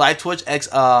 BG Live Twitch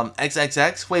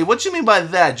XXX. Wait, what you mean by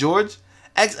that, George?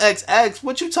 XXX?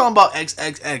 What you talking about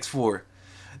XXX for?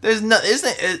 There's no, this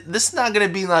is not gonna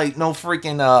be like no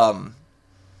freaking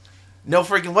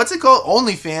what's it called?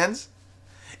 OnlyFans.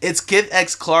 It's Kid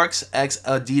X Clark's X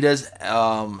Adidas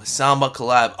Samba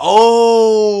collab.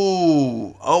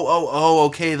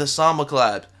 Okay, the Samba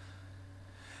collab.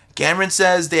 Cameron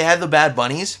says they had the Bad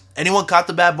Bunnies. Anyone caught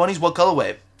the Bad Bunnies? What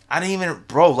colorway? I didn't even,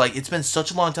 bro, like, it's been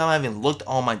such a long time I haven't looked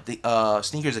on my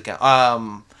sneakers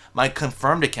account, my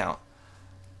confirmed account.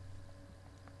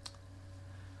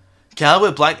 Khaled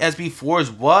with black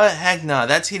SB4s. What? Heck nah.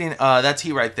 That's heating. That's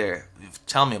heat right there.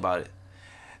 Tell me about it.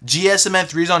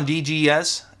 GSMN 3s on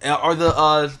DGS.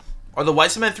 Are the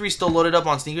white cement 3s still loaded up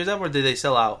on Sneakers App, or did they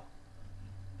sell out?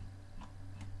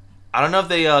 I don't know if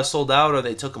they sold out or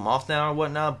they took them off now or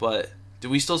whatnot, but do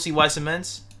we still see white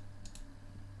cements?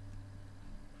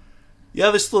 Yeah,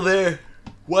 they're still there.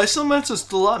 White cements are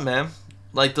still up, man.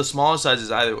 Like the smaller sizes,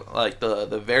 either like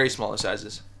the very smaller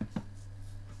sizes.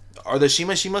 Are the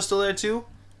Shima still there too?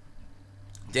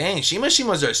 Dang,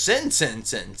 Shimas are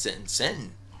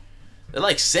sitting. They're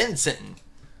like sitting.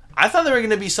 I thought they were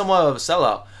gonna be somewhat of a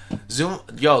sellout. Zoom,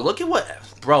 yo, look at what,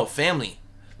 bro, family.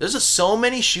 There's just so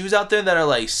many shoes out there that are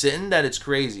like sitting that it's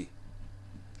crazy.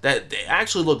 That they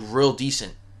actually look real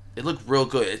decent. They look real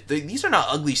good. These are not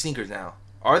ugly sneakers now,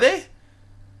 are they?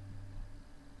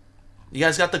 You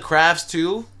guys got the crafts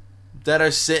too that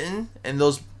are sitting, and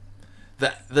those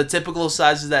the typical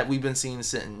sizes that we've been seeing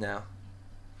sitting now.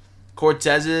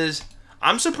 Cortezes.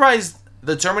 I'm surprised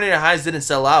the Terminator Highs didn't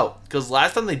sell out, because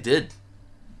last time they did.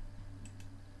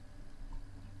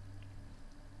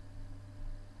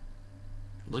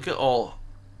 Look at all.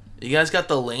 You guys got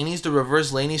the Laneys, the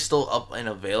reverse Laneys still up and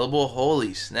available.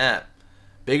 Holy snap.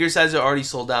 Bigger sizes are already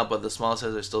sold out, but the small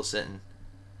sizes are still sitting.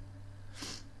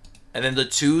 And then the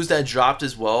 2s that dropped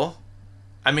as well.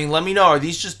 I mean, let me know. Are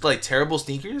these just like terrible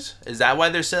sneakers? Is that why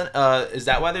they're sitting?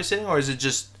 Or is it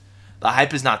just the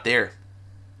hype is not there?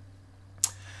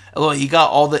 Hello, he got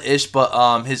all the ish,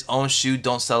 but his own shoe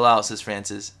don't sell out, says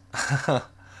Francis.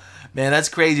 Man, that's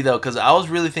crazy though, because I was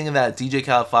really thinking that DJ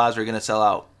Khaled 5s were gonna sell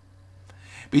out.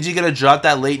 BG gonna drop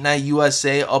that late night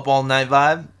USA up all night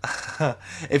vibe.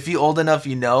 If you old enough,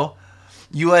 you know.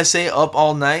 USA up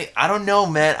all night. I don't know,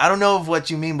 man. I don't know what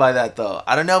you mean by that though.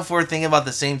 I don't know if we're thinking about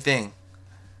the same thing.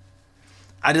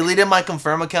 I deleted my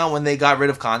Confirm account when they got rid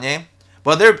of Kanye,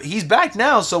 but he's back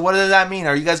now. So what does that mean?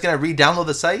 Are you guys gonna re-download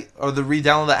the site or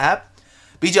re-download the app?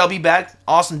 BG, I'll be back.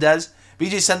 Awesome, Des.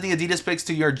 BG sent the Adidas pics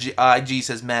to your IG,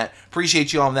 says Matt.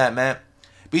 Appreciate you on that, Matt.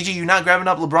 BG, you're not grabbing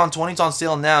up LeBron 20s on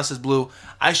sale now, says Blue.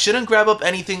 I shouldn't grab up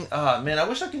anything. Man, I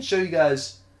wish I can show you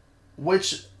guys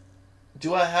which.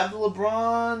 Do I have the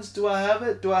LeBrons? Do I have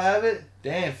it?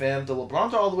 Damn, fam. The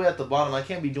LeBrons are all the way at the bottom. I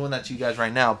can't be doing that to you guys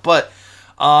right now. But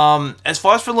as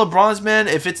far as for LeBrons, man,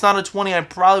 if it's not a 20, I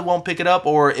probably won't pick it up.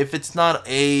 Or if it's not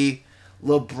a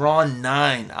LeBron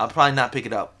 9, I'll probably not pick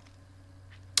it up.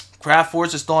 Craft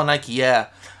Force is still on Nike, yeah.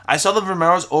 I saw the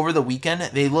Vomeros over the weekend.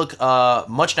 They look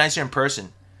much nicer in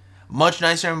person. Much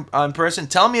nicer in person.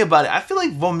 Tell me about it. I feel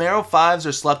like Vomero 5s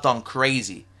are slept on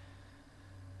crazy.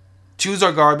 2s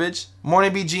are garbage.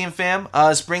 Morning BG and fam.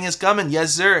 Spring is coming.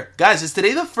 Yes, sir. Guys, is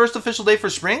today the first official day for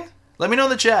spring? Let me know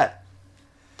in the chat.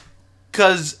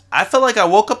 Because I felt like I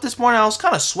woke up this morning, I was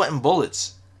kind of sweating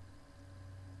bullets.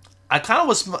 I kind of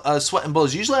was sweating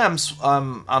bullets. Usually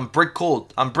I'm brick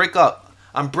cold. I'm bricked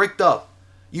up.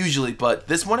 Usually. But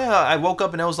this morning I woke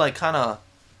up and it was like kind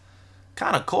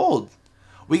of cold.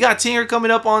 We got Tinker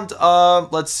coming up on,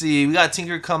 let's see. We got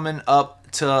Tinker coming up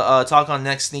to talk on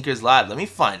next Sneakers Live. Let me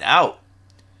find out.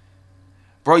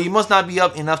 Bro, you must not be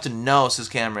up enough to know, says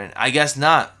Cameron. I guess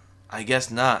not.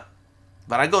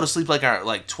 But I go to sleep like at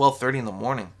 12:30 in the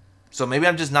morning. So maybe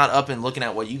I'm just not up and looking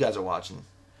at what you guys are watching.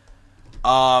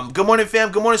 Good morning,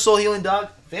 fam. Good morning, Soul Healing Dog.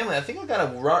 Family, I think I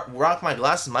gotta rock my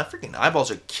glasses. My freaking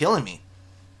eyeballs are killing me.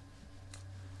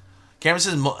 Cameron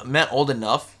says, meant old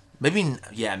enough. Maybe,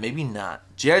 yeah, maybe not.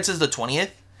 Jared says the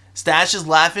 20th. Stash is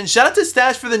laughing. Shout out to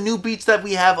Stash for the new beats that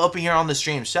we have up in here on the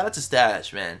stream. Shout out to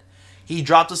Stash, man. He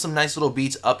dropped us some nice little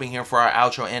beats up in here for our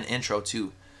outro and intro,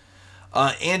 too.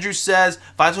 Andrew says,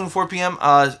 5:24 p.m.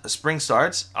 Spring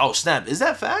starts. Oh, snap. Is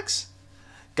that facts?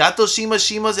 Got those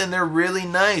Shimas, and they're really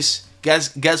nice.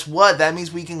 Guess what? That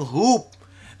means we can hoop.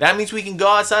 That means we can go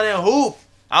outside and hoop.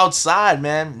 Outside,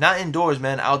 man. Not indoors,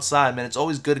 man. Outside, man. It's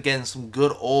always good getting some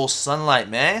good old sunlight,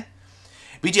 man.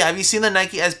 BG, have you seen the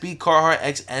Nike SB Carhartt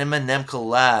X Eminem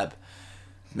collab?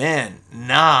 Man,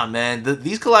 nah, man.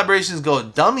 These collaborations go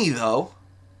dummy, though.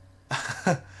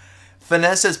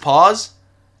 Finesse says pause.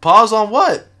 Pause on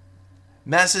what?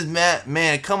 Matt says,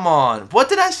 man, come on. What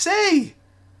did I say?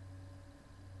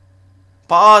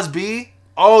 Pause, B.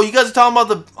 Oh, you guys are talking about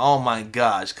the... Oh, my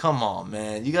gosh. Come on,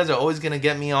 man. You guys are always going to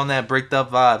get me on that bricked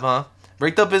up vibe, huh?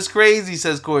 Bricked up is crazy,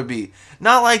 says Corey B.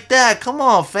 Not like that. Come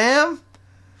on, fam.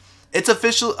 It's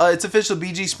official,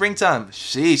 BG springtime.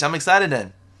 Sheesh, I'm excited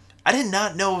then. I did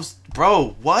not know...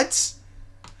 Bro, what?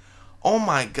 Oh,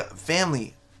 my God.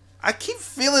 Family. I keep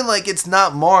feeling like it's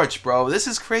not March, bro. This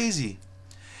is crazy.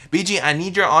 BG, I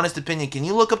need your honest opinion. Can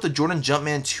you look up the Jordan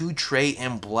Jumpman 2 tray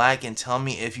in black and tell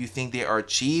me if you think they are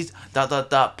cheese? ...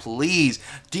 Please.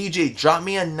 DJ, drop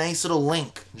me a nice little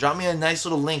link. Drop me a nice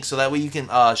little link so that way you can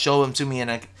show them to me.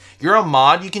 And you're a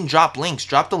mod. You can drop links.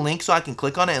 Drop the link so I can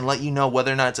click on it and let you know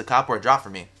whether or not it's a cop or a drop for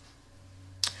me.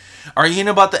 Are you hearing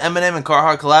about the Eminem and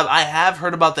Carhartt collab? I have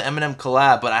heard about the Eminem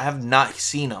collab, but I have not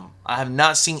seen them. I have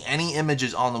not seen any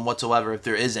images on them whatsoever, if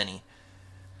there is any.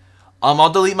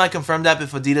 I'll delete my confirmed app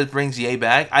if Adidas brings Ye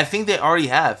back. I think they already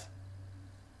have.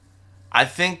 I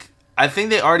think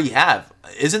they already have.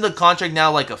 Isn't the contract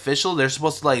now like official? They're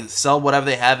supposed to like sell whatever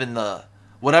they have in the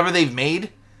whatever they've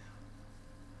made.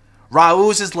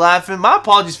 Raúl is laughing. My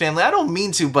apologies, family. I don't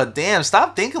mean to, but damn,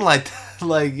 stop thinking like that.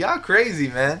 Like y'all crazy,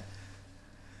 man.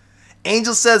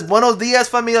 Angel says, "Buenos dias,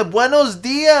 familia. Buenos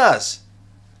dias."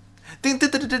 Vic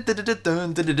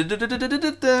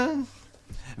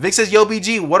says, "Yo,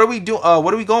 BG, what are we doing?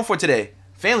 What are we going for today,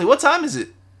 family? What time is it?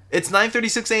 It's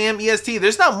 9:36 a.m. EST.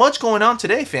 There's not much going on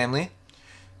today, family.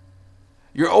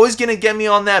 You're always gonna get me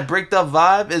on that bricked up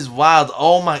vibe. Is wild.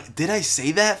 Oh my, did I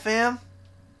say that, fam?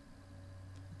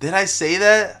 Did I say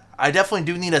that? I definitely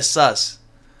do need a sus.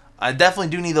 I definitely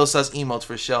do need those sus emotes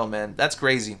for show, man. That's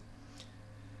crazy.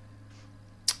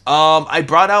 I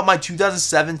brought out my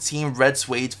 2017 red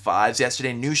suede 5s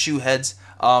yesterday. New shoe heads.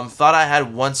 Thought I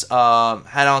had once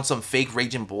had on some fake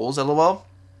Raging Bulls, lol.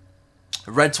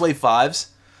 Red suede 5s.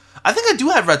 I think I do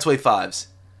have red suede 5s.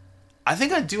 I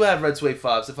think I do have red suede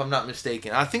 5s if I'm not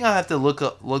mistaken. I think I have to look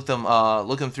them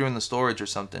through in the storage or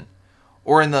something,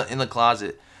 or in the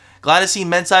closet. Glad to see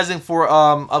men's sizing for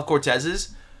of Cortez's.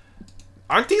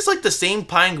 Aren't these like the same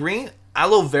pine green?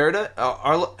 Aloe verde.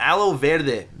 Aloe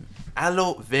verde.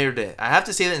 Aloe verde. I have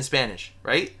to say that in Spanish,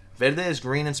 right? Verde is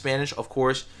green in Spanish, of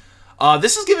course.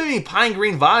 This is giving me pine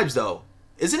green vibes, though.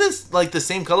 Isn't it like the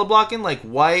same color blocking? Like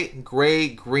white, gray,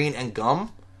 green, and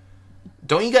gum?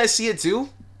 Don't you guys see it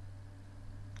too?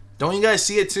 Don't you guys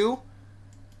see it too?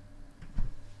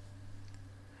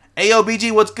 Hey, yo,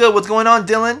 BG, what's good? What's going on,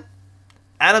 Dylan?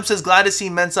 Adam says, glad to see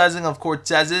men's sizing of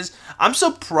Cortez's. I'm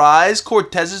surprised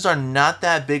Cortez's are not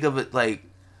that big of a, like...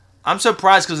 I'm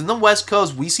surprised because in the West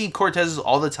Coast, we see Cortez's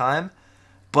all the time.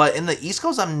 But in the East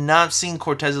Coast, I'm not seeing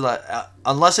Cortez's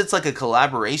unless it's like a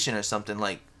collaboration or something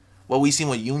like what we seen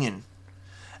with Union.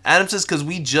 Adam says because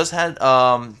we just had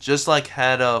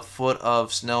had a foot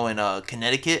of snow in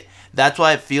Connecticut. That's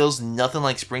why it feels nothing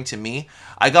like spring to me.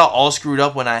 I got all screwed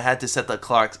up when I had to set the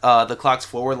clocks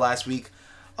forward last week.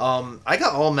 I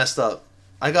got all messed up.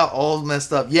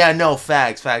 Yeah, no,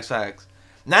 facts.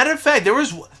 Matter of fact, there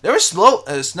was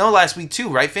snow last week too,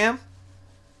 right, fam?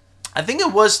 I think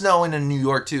it was snowing in New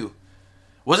York too.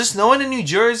 Was it snowing in New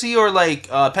Jersey or like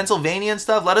Pennsylvania and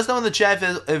stuff? Let us know in the chat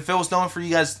if it was snowing for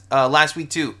you guys last week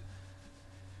too.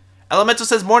 Elemento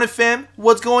says, morning fam.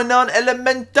 What's going on,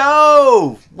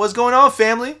 Elemento? What's going on,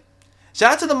 family?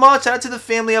 Shout out to the mod. Shout out to the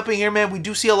family up in here, man. We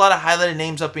do see a lot of highlighted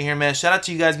names up in here, man. Shout out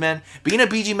to you guys, man. Being a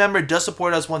BG member does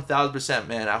support us 1000%,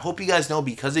 man. I hope you guys know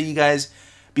because of you guys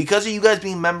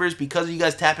being members, because of you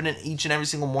guys tapping in each and every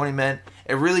single morning, man,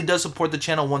 it really does support the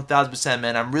channel 1000%,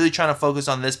 man. I'm really trying to focus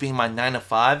on this being my 9 to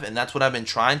 5, and that's what I've been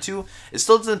trying to. It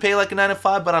still doesn't pay like a 9 to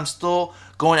 5, but I'm still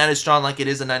going at it strong like it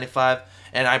is a 9 to 5,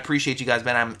 and I appreciate you guys,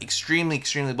 man. I'm extremely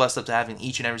blessed up to having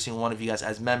each and every single one of you guys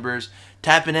as members,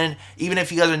 tapping in. Even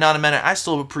if you guys are not a member, I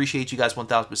still appreciate you guys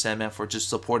 1000%, man, for just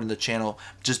supporting the channel,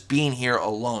 just being here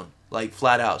alone. like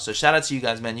flat out. So shout out to you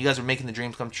guys, man. You guys are making the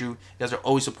dreams come true. You guys are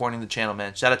always supporting the channel,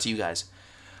 man. Shout out to you guys.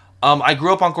 I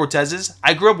grew up on Cortezes.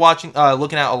 I grew up watching,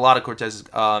 looking at a lot of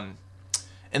Cortezes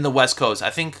in the West Coast. I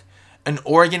think in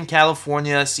Oregon,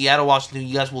 California, Seattle, Washington,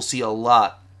 you guys will see a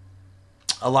lot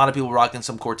of people rocking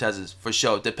some Cortezes for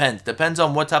sure. Depends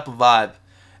on what type of vibe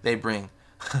they bring.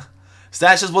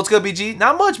 Stash says, what's good, BG?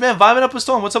 Not much, man. Vibing up a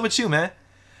storm. What's up with you, man?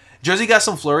 Jersey got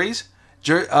some flurries.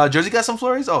 Jersey got some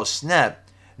flurries? Oh, snap.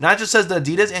 Nigel says the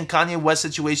Adidas and Kanye West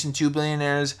situation, two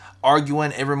billionaires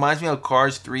arguing. It reminds me of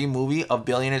Cars 3 movie of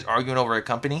billionaires arguing over a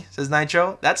company, says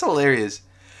Nitro. That's hilarious.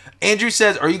 Andrew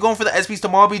says, are you going for the SBs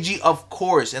tomorrow, BG? Of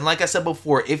course. And like I said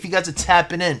before, if you guys are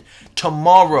tapping in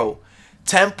tomorrow,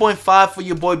 10.5 for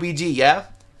your boy BG, yeah?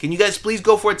 Can you guys please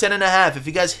go for a 10.5? If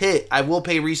you guys hit, I will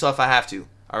pay resale if I have to,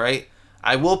 all right?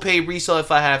 I will pay resale if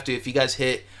I have to. If you guys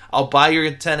hit, I'll buy your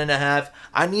 10.5.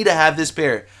 I need to have this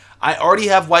pair. I already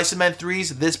have white cement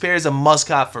 3s. This pair is a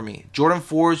must-cop for me. Jordan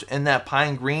 4s in that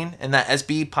pine green and that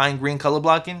SB pine green color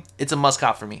blocking, it's a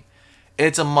must-cop for me.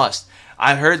 It's a must.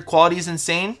 I heard quality is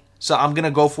insane, so I'm going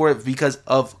to go for it because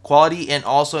of quality, and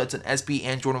also it's an SB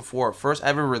and Jordan 4. First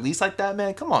ever release like that,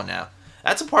 man. Come on now.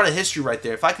 That's a part of history right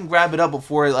there. If I can grab it up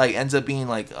before it like ends up being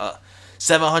like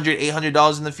 $700,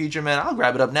 $800 in the future, man, I'll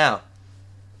grab it up now.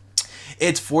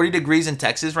 It's 40 degrees in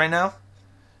Texas right now.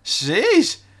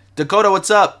 Sheesh. Dakota,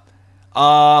 what's up?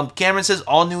 Cameron says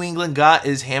all New England got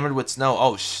is hammered with snow.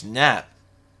 Oh snap!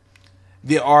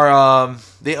 They are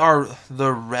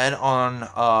the red on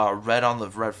the red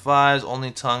 5s.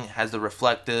 Only tongue has the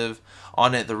reflective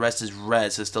on it. The rest is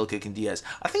red. So still kicking DS.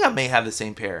 I think I may have the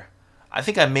same pair.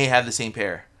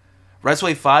 Redsuede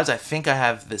 5s. I think I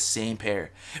have the same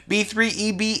pair.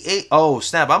 B3EB8. Oh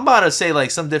snap! I'm about to say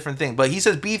like some different thing, but he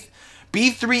says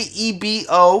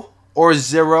B3EBO. Or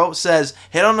 0 says,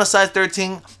 hit on the size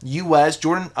 13 US,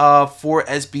 Jordan 4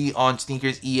 SB on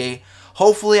sneakers EA.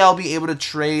 Hopefully I'll be able to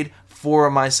trade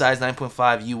for my size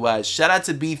 9.5 US. Shout out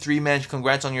to B3, man.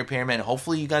 Congrats on your pair, man.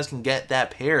 Hopefully you guys can get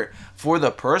that pair for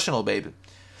the personal, baby.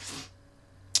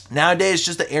 Nowadays, it's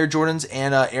just the Air Jordans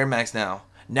and Air Max now.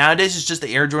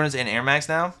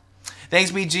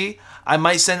 Thanks, BG. I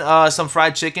might send some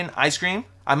fried chicken ice cream.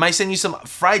 I might send you some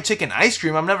fried chicken ice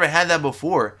cream. I've never had that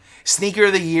before. Sneaker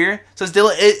of the year, says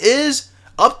Dylan. It is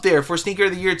up there for sneaker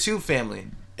of the year too, family.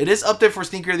 It is up there for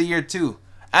sneaker of the year too.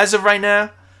 As of right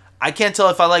now, I can't tell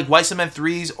if I like white cement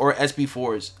 3s or SB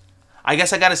 4s. I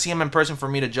guess I gotta see them in person for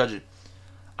me to judge it.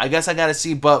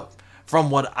 But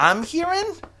from what I'm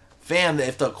hearing, fam,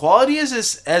 if the quality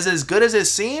is as good as it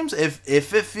seems, if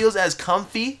it feels as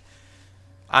comfy,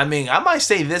 I mean, I might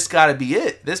say this gotta be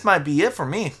it. This might be it for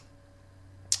me.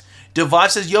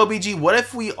 Device says, yo, BG, what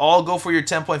if we all go for your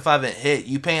 10.5 and hit?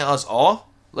 You paying us all?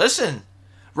 Listen,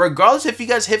 regardless if you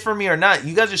guys hit for me or not,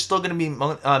 you guys are still going to be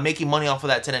making money off of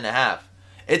that 10.5.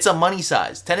 It's a money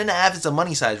size. 10.5 is a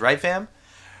money size, right, fam?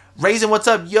 Raisin, what's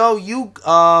up? Yo, you,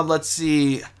 let's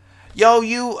see. Yo,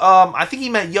 you, I think he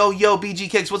meant yo, BG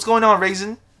Kicks. What's going on,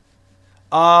 Raisin?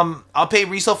 I'll pay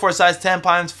resale for a size 10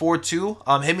 times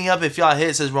 4.2. Hit me up if y'all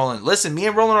hit, says Roland. Listen, me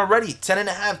and Roland already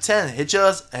 10.5, 10. Hit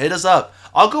us up.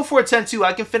 I'll go for a 10 too.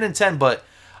 I can fit in 10, but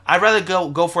I'd rather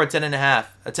go for a 10.5.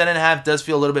 A 10.5 does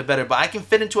feel a little bit better, but I can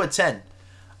fit into a 10.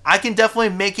 I can definitely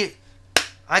make it.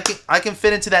 I can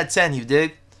fit into that 10. You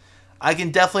dig? I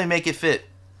can definitely make it fit.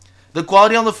 The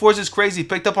quality on the 4s is crazy.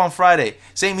 Picked up on Friday.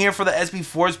 Same here for the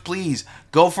SB4s. Please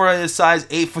go for a size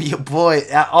 8 for your boy.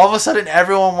 All of a sudden,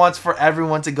 everyone wants for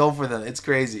everyone to go for them. It's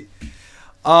crazy.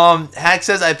 Hack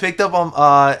says I picked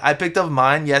up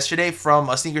mine yesterday from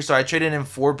a sneaker store. I traded in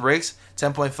 4 bricks,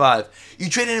 10.5. You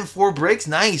traded in 4 bricks?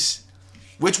 Nice.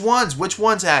 Which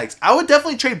ones? Hacks? I would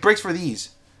definitely trade bricks for these.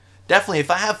 Definitely. If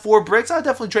I have 4 bricks, I'd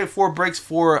definitely trade 4 bricks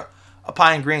for a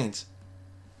pine greens.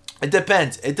 It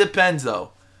depends.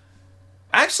 Though.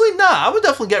 Actually, nah. I would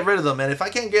definitely get rid of them, man. If I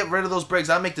can't get rid of those bricks,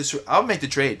 I'll make the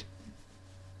trade.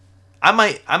 I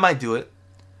might do it.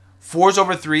 4s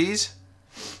over 3s.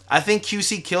 I think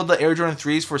QC killed the Air Jordan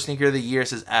 3s for sneaker of the year,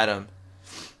 says Adam.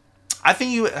 I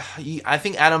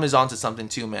think Adam is onto something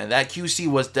too, man. That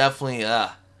QC was definitely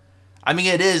I mean,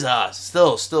 it is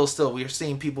still we're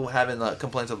seeing people having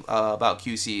complaints about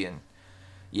QC, and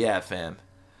yeah, fam.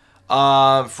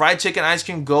 Fried chicken ice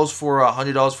cream goes for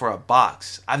 $100 for a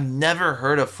box. I've never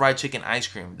heard of fried chicken ice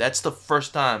cream. That's the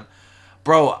first time.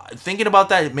 Bro, thinking about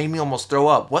that, it made me almost throw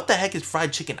up. What the heck is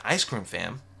fried chicken ice cream,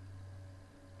 fam?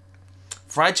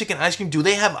 Fried chicken ice cream? Do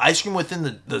they have ice cream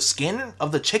within the skin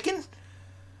of the chicken?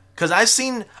 Because I've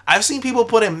seen people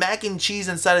put in mac and cheese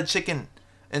inside a chicken,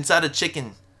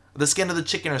 the skin of the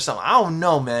chicken or something. I don't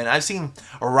know, man. I've seen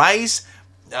rice,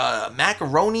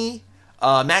 macaroni,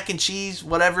 mac and cheese,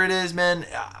 whatever it is, man.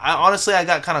 Honestly, I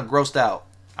got kind of grossed out.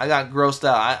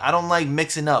 I don't like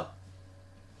mixing up.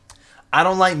 I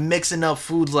don't like mixing up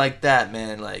foods like that,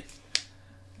 man. Like,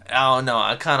 I don't know.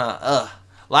 I kind of,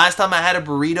 Last time I had a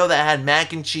burrito that had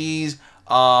mac and cheese,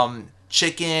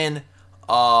 chicken,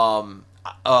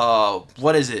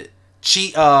 what is it?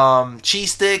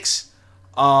 Cheese sticks.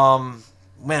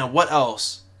 Man, what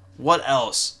else? What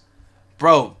else?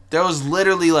 Bro, there was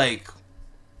literally like,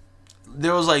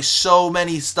 so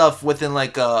many stuff within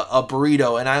like a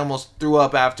burrito, and I almost threw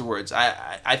up afterwards.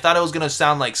 I thought it was gonna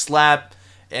sound like slap,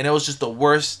 and it was just the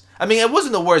worst. I mean, it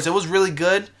wasn't the worst. It was really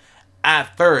good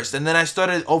at first, and then I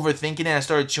started overthinking it. I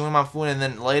started chewing my food, and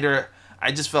then later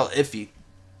I just felt iffy.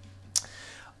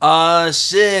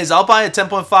 Shiz, I'll buy a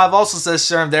 10.5 also, says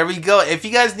Sherm. There we go. If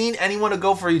you guys need anyone to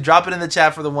go for you, drop it in the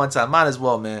chat for the one time. Might as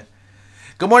well, man.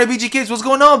 Good morning, BG Kids. What's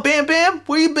going on, Bam Bam?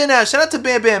 Where you been at? Shout out to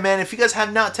Bam Bam, man. If you guys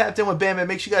have not tapped in with Bam Bam,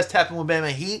 make sure you guys tap in with Bam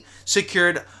Bam. He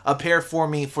secured a pair for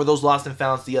me for those lost and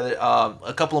founds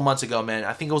a couple of months ago, man.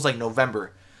 I think it was like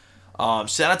November.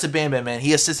 Shout out to Bam Bam, man.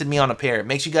 He assisted me on a pair.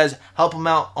 Make sure you guys help him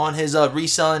out on his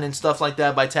reselling and stuff like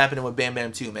that by tapping in with Bam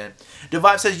Bam too, man.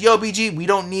 Devive says, yo, BG, we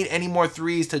don't need any more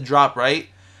threes to drop, right?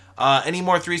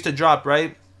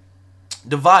 Devives,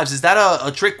 is that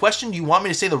a trick question? Do you want me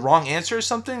to say the wrong answer or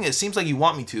something? It seems like you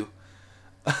want me to.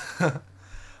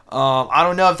 I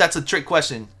don't know if that's a trick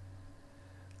question.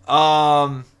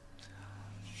 I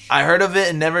heard of it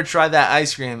and never tried that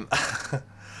ice cream.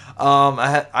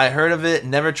 I heard of it,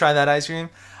 never tried that ice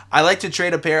cream. I like to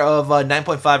trade a pair of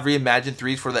 9.5 reimagined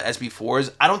 3s for the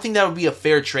SB4s. I don't think that would be a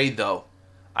fair trade, though.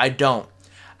 I don't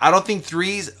think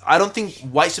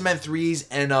white cement 3s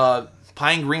and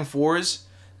pine green 4s,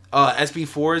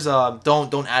 SB4s,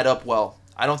 don't add up well.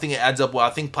 I don't think it adds up well. I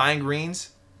think pine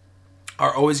greens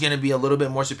are always going to be a little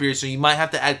bit more superior, so you might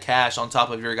have to add cash on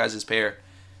top of your guys' pair.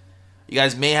 You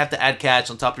guys may have to add cash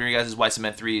on top of your guys' white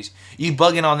cement 3s. You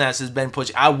bugging on that, says Ben Push.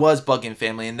 I was bugging,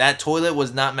 family, and that toilet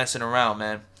was not messing around,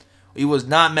 man. We was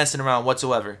not messing around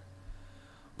whatsoever.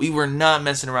 We were not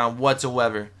messing around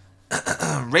whatsoever.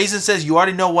 Raisin says, you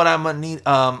already know what I'm gonna need.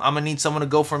 I'm gonna need someone to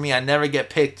go for me. I never get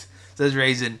picked, says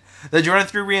Raisin. The Jordan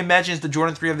 3 Reimagined is the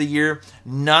Jordan 3 of the year,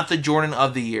 not the Jordan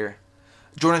of the year.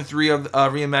 Jordan 3 of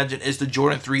Reimagined is the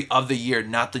Jordan 3 of the year,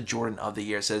 not the Jordan of the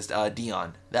year, says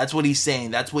Dion. That's what he's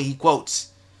saying. That's what he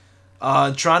quotes.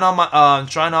 Trying on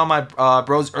my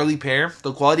bro's early pair.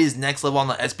 The quality is next level on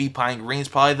the SB Pine Green. It's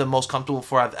probably the most comfortable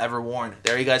 4 I've ever worn.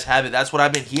 There you guys have it. That's what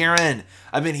I've been hearing.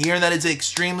 I've been hearing that it's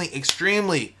extremely,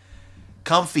 extremely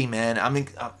comfy, man.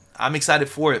 I'm excited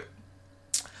for it.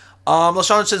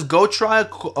 LaShawn says, go try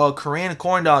a Korean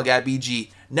corn dog at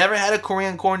BG. Never had a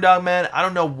Korean corn dog, man. I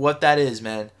don't know what that is,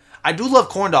 man. I do love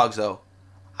corn dogs, though.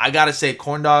 I gotta say,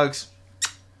 corn dogs,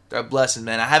 they're a blessing,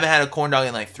 man. I haven't had a corn dog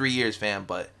in like 3 years, fam.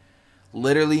 But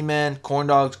literally, man, corn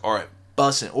dogs are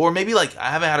bussin'. Or maybe like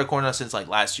I haven't had a corn dog since like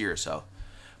last year or so.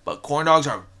 But corn dogs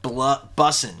are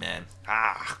bussin', man.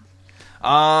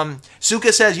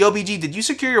 Suka says, yo, BG, did you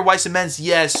secure your white cements?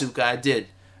 Yes, Suka, I did.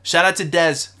 Shout out to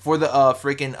Dez for the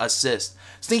freaking assist.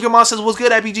 Sneakermon says, what's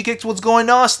good, IBG Kicks? What's going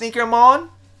on, Sneakermon?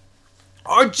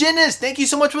 Arginus, thank you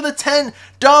so much for the $10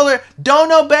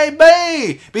 dono,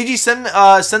 baby. BG, send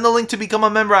the link to become a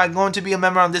member. I'm going to be a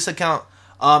member on this account.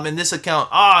 Shout out to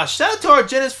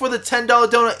Arginus for the $10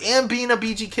 dono and being a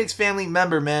BG Kicks family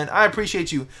member, man. I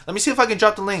appreciate you. Let me see if I can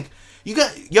drop the link.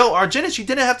 Arginus, you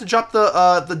didn't have to drop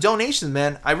the donation,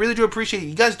 man. I really do appreciate it.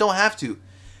 You guys don't have to.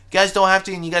 You guys don't have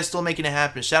to, and you guys still making it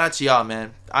happen. Shout out to y'all,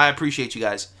 man. I appreciate you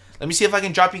guys. Let me see if I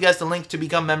can drop you guys the link to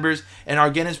become members, and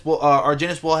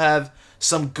Arginus will have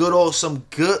some good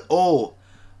old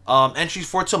entries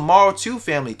for tomorrow too,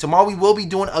 family. Tomorrow we will be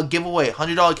doing a giveaway,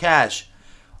 $100 cash.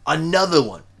 Another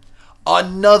one.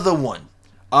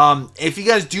 If you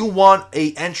guys do want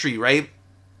a entry, right?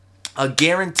 A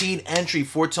guaranteed entry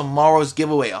for tomorrow's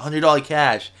giveaway, $100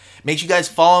 cash. Make sure you guys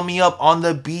follow me up on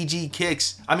the BG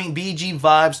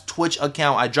Vibes Twitch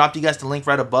account. I dropped you guys the link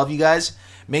right above you guys.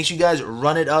 Make sure you guys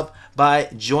run it up by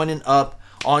joining up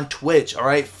on Twitch, all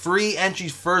right? Free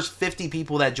entries, first 50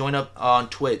 people that join up on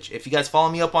Twitch. If you guys follow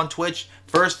me up on Twitch,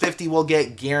 first 50 will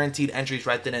get guaranteed entries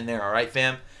right then and there, all right,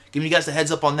 fam? Giving you guys a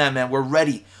heads up on that, man. We're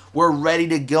ready. We're ready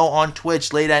to go on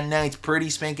Twitch late at night,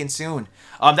 pretty spanking soon.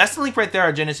 That's the link right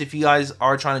there, Argenis, if you guys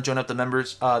are trying to join up the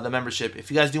membership.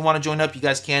 If you guys do want to join up, you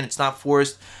guys can. It's not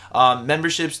forced.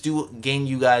 Memberships do gain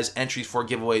you guys entries for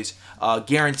giveaways.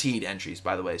 Guaranteed entries,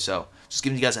 by the way. So, just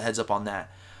giving you guys a heads up on that.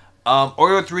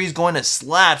 Oreo 3s going to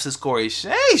slap, says Corey.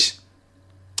 Sheesh!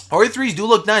 Oreo 3s do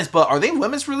look nice, but are they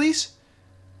women's release?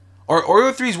 Are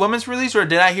Oreo 3s women's release, or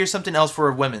did I hear something else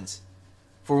for women's?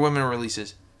 For women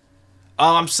releases?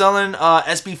 I'm selling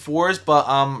SB4s, but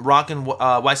I'm rocking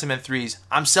white cement 3s.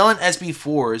 I'm selling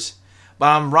SB4s, but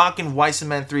I'm rocking white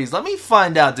cement 3s. Let me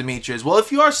find out, Demetrius. Well,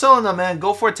 if you are selling them, man,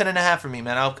 go for a 10.5 for me,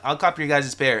 man. I'll copy your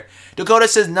guys' pair. Dakota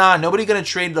says, nah, nobody gonna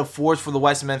trade the 4s for the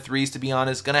white cement 3s, to be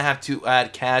honest. Gonna have to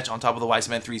add cash on top of the white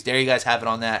cement 3s. There you guys have it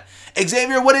on that.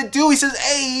 Xavier, what it do? He says,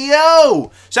 hey,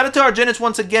 yo! Shout out to Argenis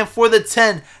once again for the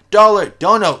 $10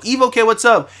 dono. Evo Kid, what's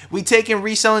up? We taking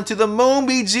reselling to the moon,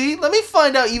 BG. Let me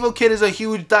find out Evo Kid is a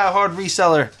huge diehard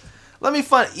reseller. Let me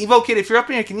find Evo Kid. If you're up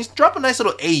in here, can you drop a nice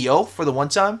little ayo for the one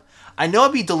time? I know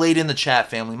I'll be delayed in the chat,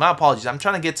 family. My apologies. I'm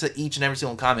trying to get to each and every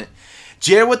single comment.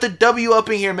 Jared with the W up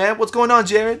in here, man. What's going on,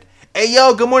 Jared? Hey,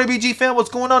 yo, good morning, BG fam. What's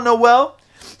going on, Noel?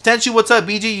 Tenchu, what's up,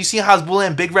 BG? You seen Hasbulla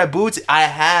and Big Red Boots? I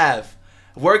have.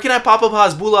 Where can I pop up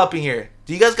Hasbulla up in here?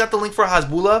 Do you guys got the link for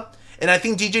Hasbulla? And I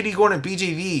think DJD Gordon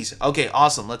BJVs. Okay,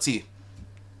 awesome. Let's see.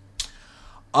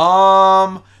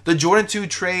 The Jordan 2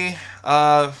 Trey.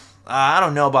 I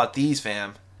don't know about these,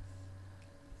 fam.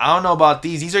 I don't know about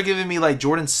these. These are giving me like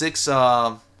Jordan 6.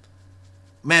 Man,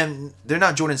 they're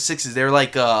not Jordan 6s. They're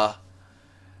like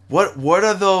what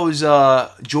are those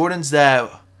Jordans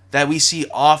that we see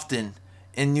often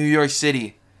in New York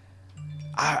City?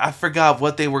 I forgot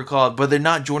what they were called, but they're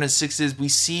not Jordan 6s.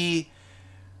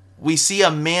 We see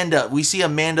Amanda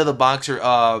the boxer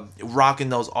rocking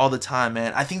those all the time,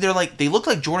 man. I think they look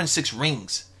like Jordan 6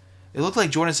 rings. They look like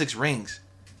Jordan 6 rings.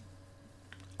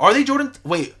 Are they Jordan?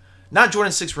 Wait, not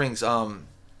Jordan 6 rings. Are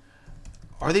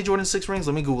they Jordan 6 rings?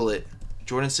 Let me Google it.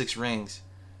 Jordan 6 rings.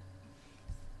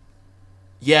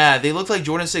 Yeah, they look like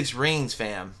Jordan 6 rings,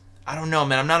 fam. I don't know,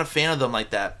 man. I'm not a fan of them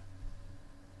like that.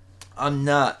 I'm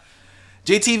not.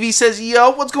 JTV says,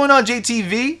 yo, what's going on,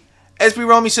 JTV? SB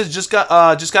Romy says, just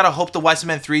gotta hope the white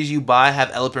cement 3s you buy have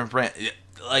elephant print.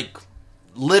 Like,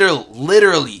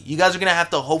 literally, you guys are gonna have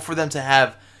to hope for them to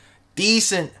have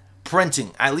decent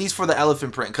printing, at least for the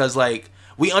elephant print, because like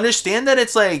we understand that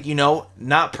it's like, you know,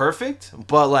 not perfect,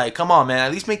 but like, come on, man,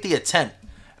 at least make the attempt.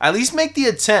 At least make the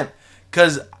attempt,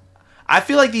 because I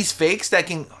feel like these fakes I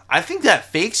think that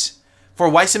fakes for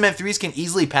white cement 3s can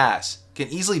easily pass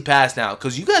now,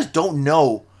 because you guys don't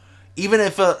know even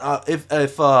if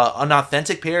an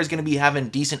authentic pair is going to be having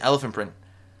decent elephant print.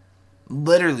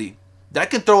 Literally, that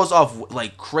can throw us off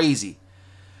like crazy.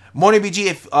 Morning BG,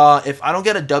 if I don't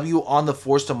get a W on the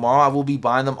Force tomorrow, I will be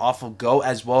buying them off of Go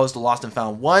as well as the Lost and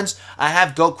Found ones. I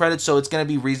have Go credits, so it's going to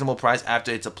be reasonable price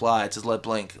after it's applied. It says let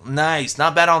blink. Nice.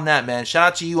 Not bad on that, man. Shout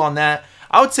out to you on that.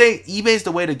 I would say eBay's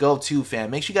the way to go too, fam.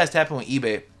 Make sure you guys tap in with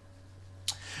eBay.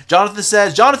 Jonathan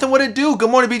says, Jonathan, what it do? Good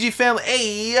morning, BG family.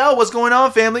 Hey, yo, what's going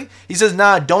on, family? He says,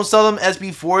 nah, don't sell them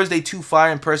SB4s. They too fire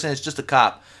in person. It's just a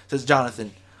cop, says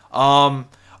Jonathan.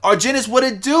 Argenis, what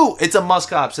it do? It's a must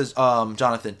cop, says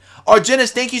Jonathan.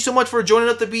 Argenis, thank you so much for joining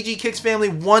up the BG Kicks family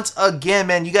once again,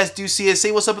 man. You guys do see it.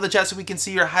 Say what's up in the chat so we can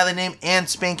see your highlight name and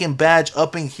spanking badge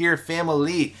up in here,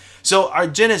 family. So,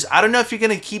 Argenis, I don't know if you're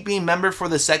going to keep being member for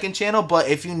the second channel, but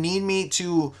if you need me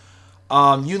to...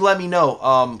 you let me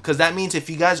know, because that means if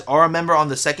you guys are a member on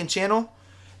the second channel,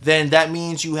 then that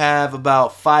means you have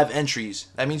about 5 entries.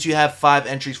 That means you have 5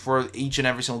 entries for each and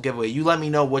every single giveaway. You let me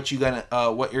know what you're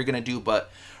gonna do, but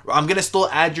I'm gonna still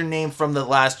add your name from the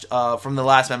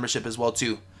last membership as well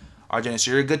too, Arjun.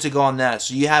 So you're good to go on that.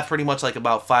 So you have pretty much like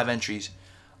about 5 entries,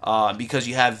 because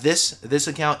you have this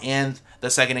account and the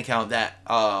second account that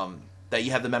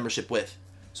you have the membership with.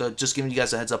 So just giving you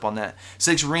guys a heads up on that.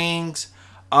 6 rings.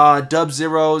 Dub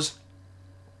zeros.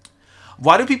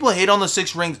 Why do people hate on the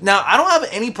 6 rings? Now, I don't have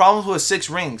any problems with 6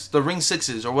 rings, the ring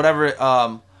 6s or whatever.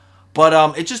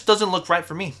 But it just doesn't look right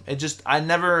for me. It just I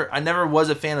never was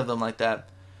a fan of them like that.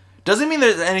 Doesn't mean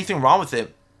there's anything wrong with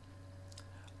it.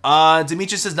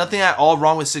 Demetrius says nothing at all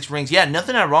wrong with 6 rings. Yeah,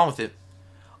 nothing at all wrong with it.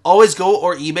 Always Go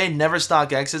or eBay, never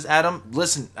stock X's. Adam,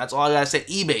 listen, that's all I gotta say.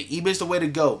 eBay. eBay's the way to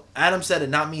go. Adam said it,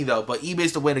 not me though, but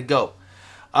eBay's the way to go.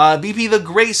 BP the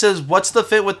Great says, what's the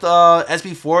fit with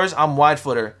SB4s? I'm wide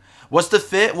footer. What's the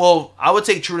fit? Well, I would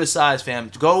take true to size,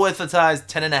 fam. Go with a size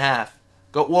 10.5.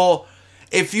 Go. Well,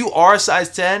 if you are a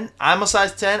size 10, I'm a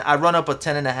size 10. I run up a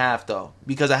 10.5 though,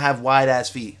 because I have wide ass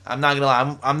feet. I'm not gonna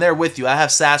lie. I'm there with you. I have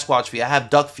Sasquatch feet. I have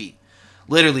duck feet.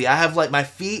 Literally, I have like my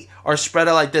feet are spread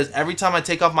out like this. Every time I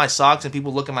take off my socks and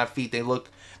people look at my feet, they look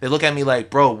at me like,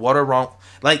 bro, what are wrong?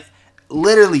 Like.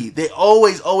 Literally, they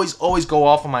always go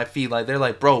off on my feet. Like, they're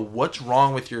like, bro, what's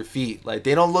wrong with your feet? Like,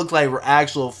 they don't look like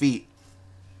actual feet.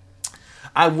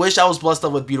 I wish I was blessed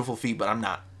up with beautiful feet, but I'm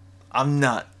not. I'm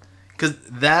not. Because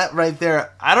that right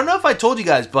there, I don't know if I told you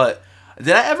guys, but did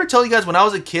I ever tell you guys when I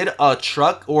was a kid, a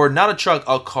truck, or not a truck,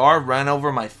 a car ran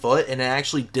over my foot and it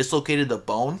actually dislocated the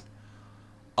bone?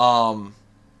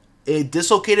 it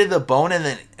dislocated the bone,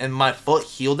 and my foot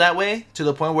healed that way to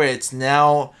the point where it's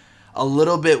now a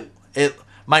little bit.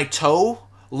 My toe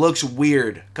looks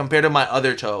weird compared to my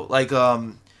other toe. Like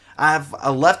I have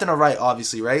a left and a right,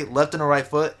 obviously, right? Left and a right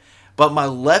foot. But my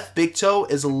left big toe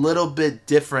is a little bit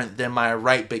different than my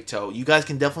right big toe. You guys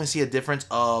can definitely see a difference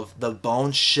of the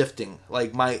bone shifting.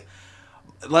 Like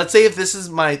let's say if this is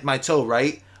my toe,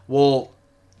 right? Well,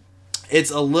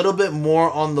 it's a little bit more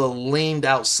on the leaned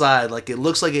outside. Like it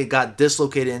looks like it got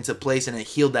dislocated into place and it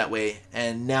healed that way.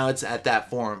 And now it's at that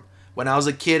form. When I was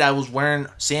a kid, I was wearing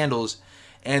sandals.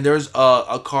 And there's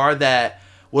a car that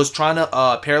was trying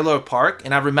to parallel park.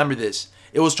 And I remember this.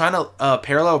 It was trying to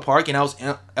parallel park, and I was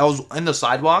in the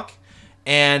sidewalk,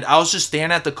 and I was just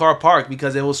staring at the car park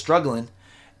because it was struggling,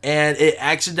 and it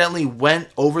accidentally went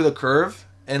over the curve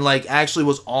and like actually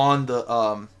was on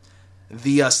the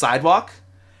sidewalk,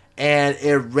 and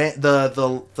it ran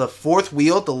the fourth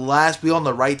wheel, the last wheel on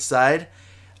the right side,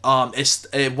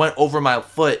 it went over my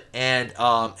foot, and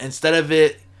instead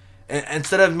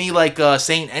of me like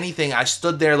saying anything, I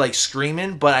stood there like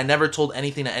screaming, but I never told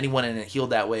anything to anyone, and it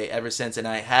healed that way ever since. And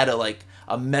I had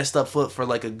a messed up foot for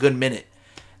like a good minute,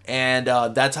 and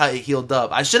that's how it healed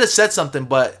up. I should have said something,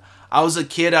 but I was a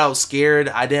kid, I was scared,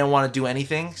 I didn't want to do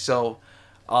anything, so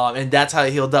and that's how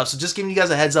it healed up. So just giving you guys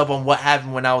a heads up on what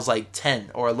happened when I was like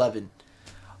 10 or 11.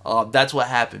 That's what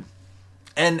happened.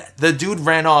 And the dude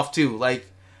ran off too. Like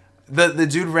the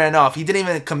dude ran off. He didn't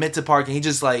even commit to parking. He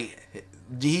just like.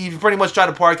 He pretty much tried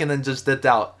to park and then just dipped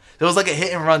out. It was like a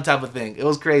hit and run type of thing. It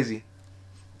was crazy.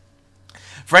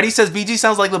 Freddie says BG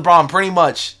sounds like LeBron. Pretty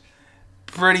much.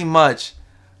 Pretty much.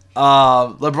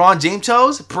 LeBron James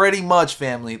toes? Pretty much,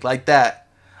 family. Like that.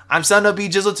 I'm signing up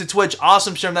B-Jizzle to Twitch.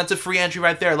 Awesome, Sherm. That's a free entry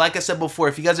right there. Like I said before,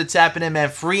 if you guys are tapping in, man,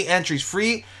 free entries.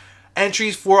 Free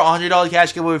entries for a $100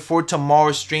 cash giveaway for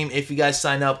tomorrow's stream if you guys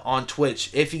sign up on Twitch.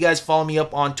 If you guys follow me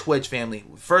up on Twitch, family.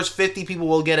 First 50 people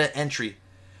will get an entry.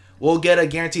 We'll get a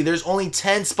guarantee. There's only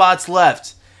 10 spots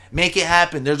left. Make it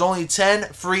happen. There's only 10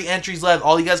 free entries left.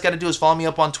 All you guys got to do is follow me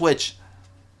up on Twitch.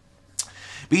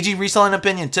 BG reselling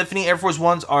opinion. Tiffany Air Force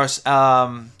Ones are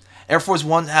Air Force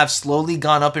One have slowly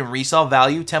gone up in resale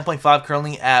value. 10.5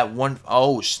 currently at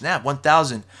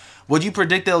 1,000. Would you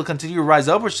predict they'll continue to rise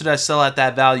up, or should I sell at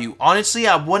that value? Honestly,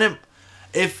 I wouldn't.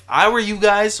 If I were you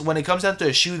guys, when it comes down to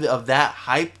a shoe of that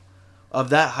hype,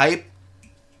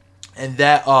 and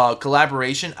that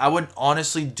collaboration, I would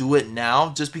honestly do it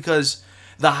now, just because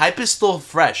the hype is still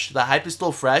fresh. The hype is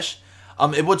still fresh.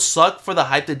 It would suck for the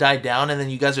hype to die down, and then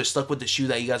you guys are stuck with the shoe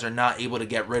that you guys are not able to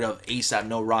get rid of ASAP.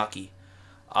 No Rocky.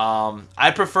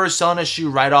 I prefer selling a shoe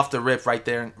right off the rip, right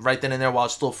then and there, while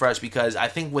it's still fresh, because I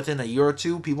think within a year or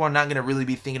two, people are not going to really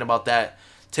be thinking about that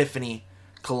Tiffany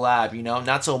collab, you know,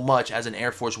 not so much as an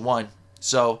Air Force One.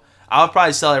 So I would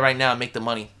probably sell it right now and make the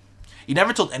money. You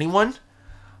never told anyone?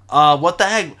 What the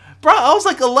heck? Bro, I was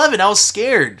like 11. I was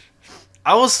scared.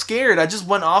 I just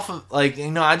went off of, like,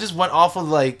 you know,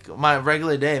 like, my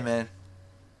regular day, man.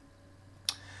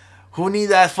 Who need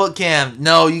that foot cam?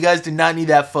 No, you guys do not need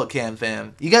that foot cam,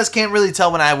 fam. You guys can't really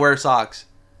tell when I wear socks.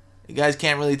 You guys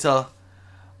can't really tell.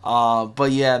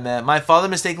 But yeah, man. My father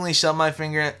mistakenly shut my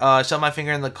finger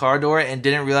in the car door and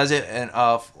didn't realize it, and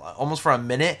almost for a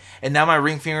minute. And now my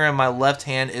ring finger in my left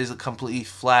hand is completely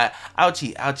flat.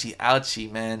 Ouchie, ouchie, ouchie,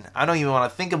 man. I don't even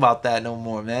want to think about that no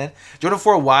more, man. Jordan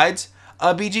 4 wides,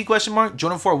 BG question mark.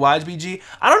 Jordan 4 wides, BG.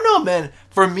 I don't know, man.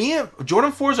 For me,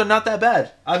 Jordan 4s are not that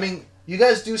bad. I mean, you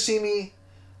guys do see me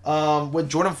with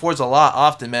Jordan 4s a lot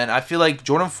often, man. I feel like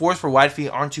Jordan 4s for wide feet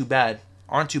aren't too bad.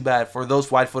 For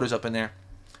those wide footers up in there.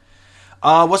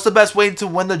 What's the best way to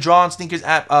win the draw on sneakers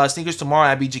tomorrow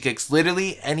at BG Kicks?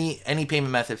 Literally any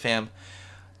payment method, fam.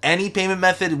 Any payment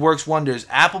method works wonders.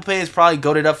 Apple Pay is probably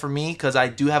goated up for me because I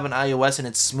do have an iOS and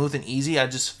it's smooth and easy. I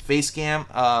just face scam.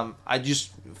 I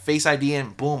just face ID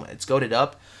and boom, it's goated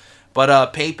up.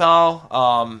 But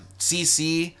PayPal,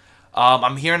 CC.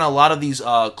 I'm hearing a lot of these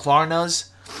Klarnas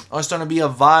are starting to be a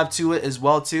vibe to it as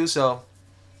well too. So.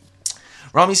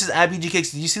 Rami says, at BG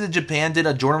Kicks, did you see that Japan did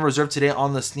a Jordan Reserve today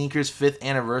on the sneakers 5th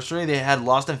anniversary? They had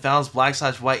Lost and Founds,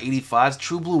 black/white 85s,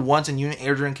 True Blue ones, and Unit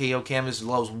Air Jordan KO canvas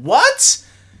lows. What?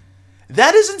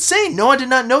 That is insane. No, I did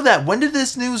not know that. When did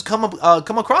this news come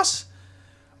across?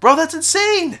 Bro, that's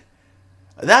insane.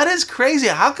 That is crazy.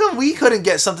 How come we couldn't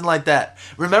get something like that?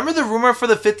 Remember the rumor for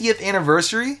the 50th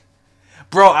anniversary?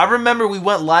 Bro, I remember we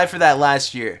went live for that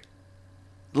last year.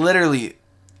 Literally.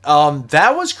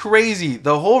 That was crazy.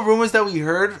 The whole rumors that we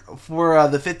heard for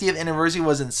the 50th anniversary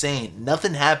was insane.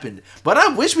 Nothing happened. But I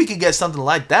wish we could get something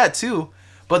like that too.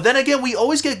 But then again, we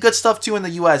always get good stuff too in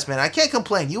the US, man. I can't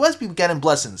complain. US be getting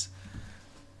blessings.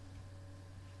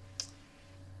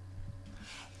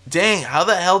 Dang, how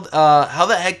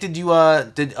the heck did you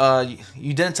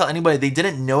you didn't tell anybody? They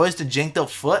didn't notice the janked up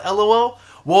foot, lol.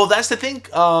 Well, that's the thing.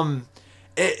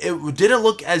 It didn't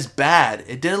look as bad.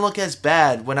 It didn't look as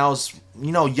bad when I was,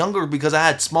 younger because I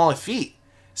had smaller feet.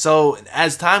 So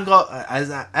as time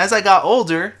as I got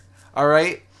older, all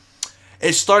right,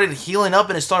 it started healing up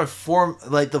and it started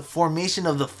the formation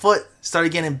of the foot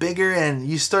started getting bigger and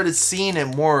you started seeing it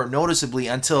more noticeably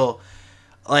until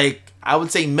like I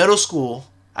would say middle school.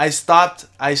 I stopped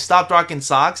rocking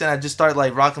socks and I just started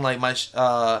like rocking like my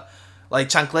like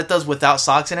chancletas without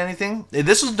socks and anything.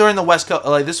 This was during the West Coast.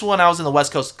 Like this was when I was in the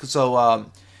West Coast. So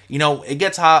it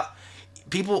gets hot.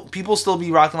 People still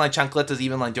be rocking like chancletas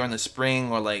even like during the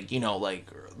spring or like like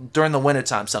during the winter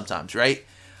time sometimes, right?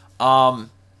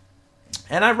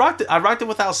 And I rocked it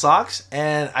without socks,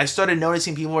 and I started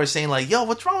noticing people were saying like, "Yo,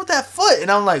 what's wrong with that foot?"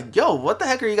 And I'm like, "Yo, what the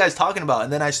heck are you guys talking about?"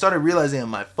 And then I started realizing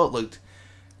my foot looked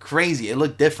crazy. It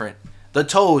looked different. The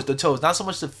toes, not so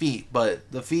much the feet, but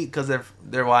the feet because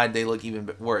they're wide, they look even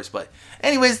worse. But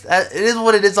anyways, it is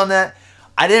what it is on that.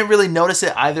 I didn't really notice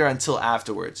it either until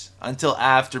afterwards, until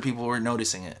after people were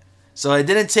noticing it. So it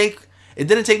didn't take me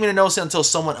to notice it until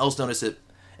someone else noticed it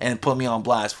and put me on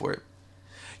blast for it.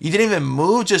 You didn't even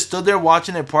move, just stood there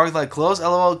watching it parked like close.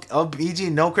 LOL,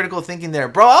 BG, no critical thinking there.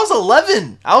 Bro, I was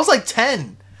 11. I was like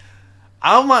 10.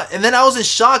 And then I was in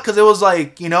shock because it was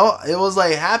like, it was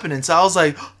like happening. So I was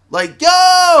like,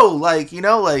 yo,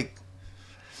 like,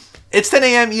 it's 10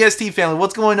 a.m. EST family.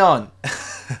 What's going on?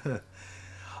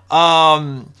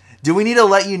 Do we need to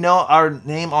let you know our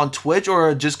name on Twitch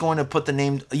or just going to put the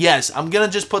name? Yes, I'm going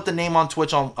to just put the name on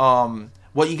Twitch on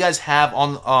what you guys have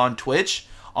on Twitch.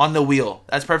 On the wheel.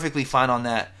 That's perfectly fine on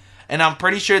that. And I'm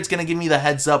pretty sure it's going to give me the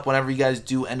heads up whenever you guys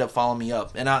do end up following me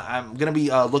up. And I'm going to be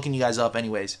looking you guys up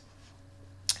anyways.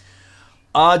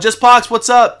 Just Pox, what's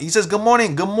up? He says, good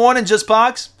morning. Good morning, Just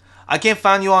Pox. I can't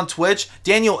find you on Twitch.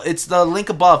 Daniel, it's the link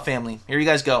above, family. Here you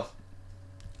guys go.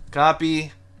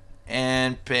 Copy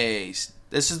and paste.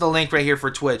 This is the link right here for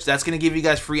Twitch. That's going to give you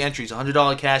guys free entries.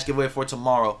 $100 cash giveaway for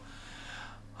tomorrow.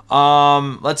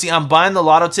 Let's see. I'm buying the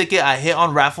lotto ticket. I hit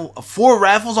on 4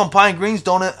 raffles on Pine Greens.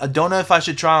 Don't know if I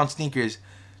should try on sneakers.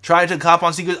 Try to cop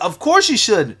on sneakers. Of course you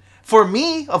should. For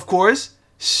me, of course.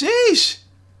 Sheesh.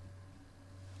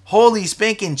 Holy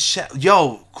spanking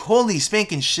holy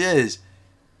spanking shiz.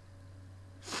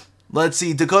 Let's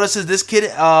see. Dakota says this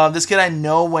kid I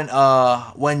know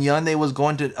when young they was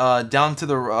going to down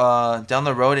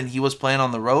the road and he was playing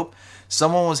on the rope.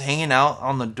 Someone was hanging out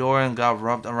on the door and got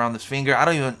rubbed around his finger.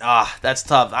 That's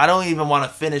tough. I don't even want to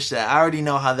finish that. I already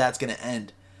know how that's going to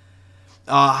end.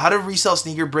 How to resell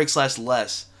sneaker brick /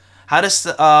 less. How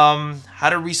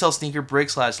to resell sneaker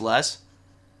brick / less.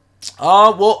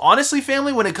 Well, honestly,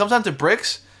 family, when it comes down to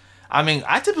bricks, I mean,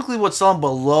 I typically would sell them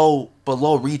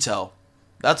below retail.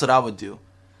 That's what I would do.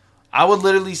 I would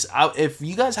literally, if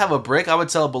you guys have a brick, I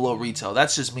would sell it below retail.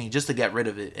 That's just me, just to get rid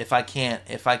of it. If I can't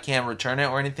return it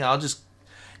or anything, I'll just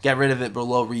get rid of it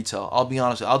below retail. I'll be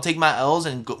honest with you. I'll take my L's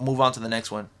and move on to the next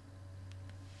one.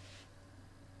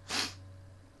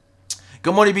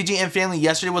 Good morning, BGM family.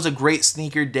 Yesterday was a great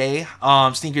sneakers day. I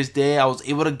was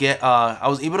able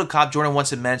to cop Jordan 1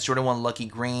 Cements, Jordan 1 Lucky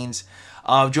Greens,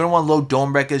 Jordan 1 Low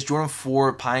Dome Records, Jordan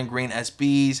 4 Pine Green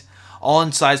SBs, all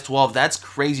in size 12. That's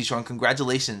crazy, Sean.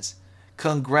 Congratulations.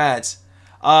 Congrats.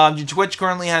 Your Twitch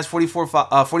currently has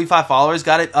 45 followers.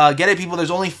 Got it. Get it, people.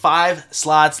 There's only 5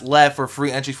 slots left for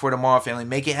free entries for tomorrow, family.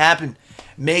 Make it happen.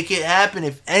 Make it happen.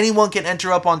 If anyone can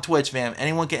enter up on Twitch, fam.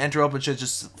 Anyone can enter up and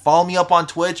just follow me up on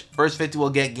Twitch. First 50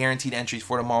 will get guaranteed entries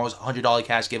for tomorrow's $100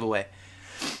 cash giveaway.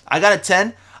 I got a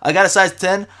 10. I got a size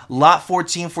 10. Lot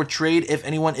 14 for trade if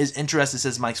anyone is interested,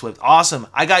 says Mike Swift. Awesome.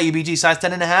 I got you, BG. Size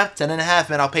 10.5. 10.5,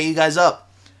 man. I'll pay you guys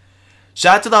up.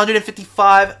 Shout out to the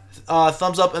 155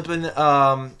 thumbs up in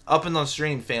the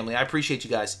stream, family. I appreciate you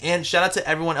guys. And shout out to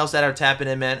everyone else that are tapping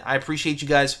in, man. I appreciate you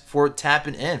guys for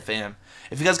tapping in, fam.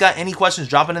 If you guys got any questions,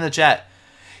 drop it in the chat.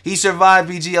 He survived,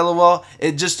 BG, LOL.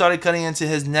 It just started cutting into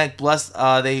his neck. Blessed,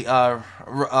 they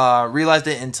realized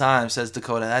it in time, says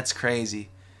Dakota. That's crazy.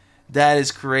 That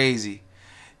is crazy.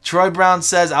 Troy Brown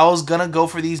says, I was going to go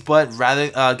for these, but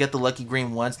rather get the Lucky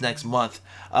Green ones next month.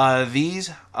 These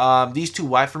too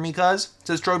white for me, cuz,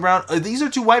 says Troy Brown. These are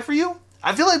too white for you?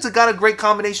 I feel like it's got a great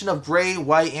combination of gray,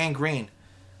 white, and green.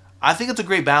 I think it's a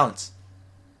great balance.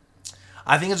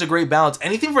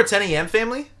 Anything for 10 a.m.,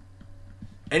 family?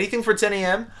 Anything for 10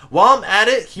 a.m.? While I'm at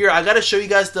it, here, I got to show you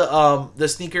guys the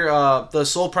sneaker, the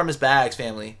Soul Premise bags,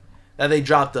 family, that they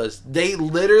dropped us. They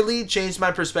literally changed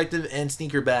my perspective in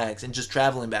sneaker bags and just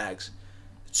traveling bags.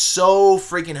 So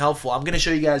freaking helpful. I'm going to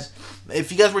show you guys.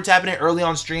 If you guys were tapping it early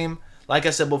on stream, like I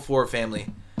said before, family,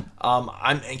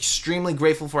 I'm extremely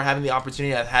grateful for having the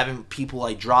opportunity of having people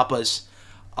like drop us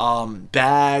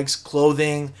bags,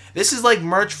 clothing. This is like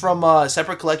merch from a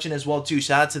separate collection as well too.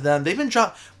 Shout out to them. They've been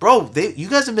you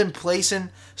guys have been placing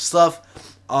stuff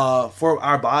for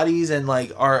our bodies and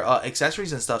like our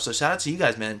accessories and stuff. So shout out to you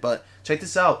guys, man. But check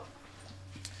this out.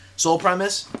 Soul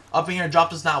Premise up in here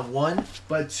dropped us not one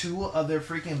but two of their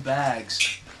freaking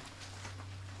bags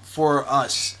for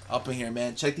us up in here,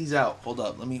 man. Check these out. Hold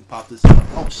up, let me pop this up.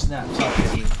 Oh snap!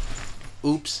 Sorry.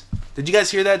 Oops. Did you guys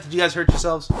hear that? Did you guys hurt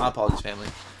yourselves? My apologies, family.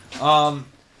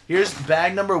 Here's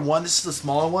bag number 1. This is the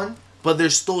smaller one, but they're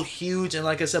still huge. And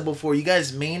like I said before, you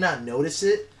guys may not notice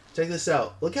it. Check this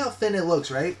out. Look how thin it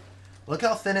looks, right? Look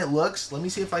how thin it looks. Let me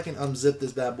see if I can unzip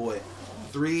this bad boy.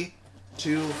 3,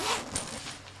 2.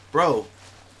 Bro,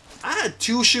 I had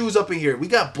 2 shoes up in here. We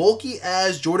got bulky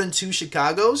as Jordan 2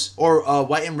 Chicago's or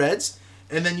white and reds,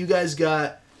 and then you guys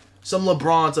got some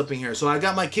LeBrons up in here. So I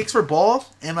got my kicks for ball,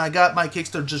 and I got my kicks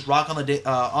to just rock on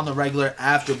the regular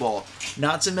after ball.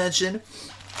 Not to mention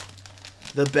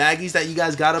the baggies that you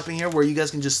guys got up in here, where you guys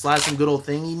can just slide some good old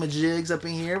thingy majigs up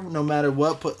in here, no matter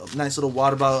what. Put a nice little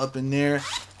water bottle up in there.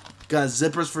 Got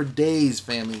zippers for days,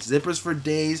 family. Zippers for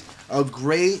days. A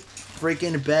great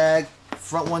freaking bag.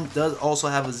 Front one does also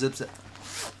have a zip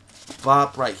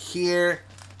bop right here.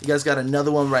 You guys got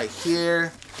another one right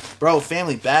here. Bro,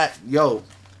 family, yo,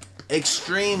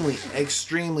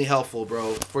 extremely helpful,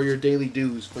 bro, for your daily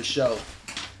dues, for sure.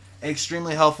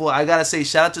 Extremely helpful. I gotta say,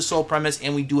 shout out to Soul Premise,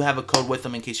 and we do have a code with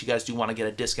them in case you guys do want to get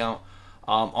a discount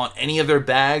on any of their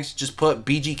bags. Just put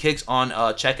BG Kicks on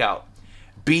checkout.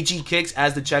 BG Kicks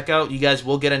as the checkout. You guys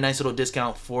will get a nice little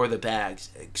discount for the bags.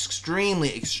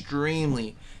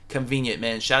 Extremely convenient,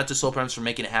 man. Shout out to Soul Premise for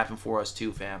making it happen for us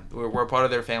too, fam. We're a part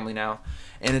of their family now,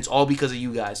 and it's all because of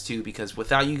you guys too. Because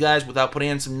without you guys, without putting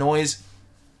in some noise,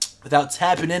 without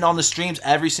tapping in on the streams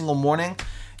every single morning,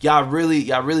 y'all really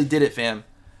did it, fam.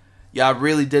 Y'all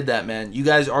really did that, man. You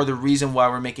guys are the reason why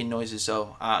we're making noises.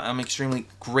 So I'm extremely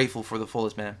grateful for the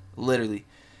fullest, man. Literally.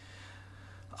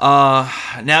 Now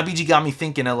BG got me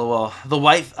thinking, lol. The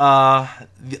white,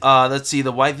 let's see,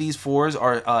 the white V4s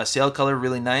are sale color,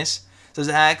 really nice. Says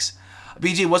Axe.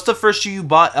 BG, what's the first shoe you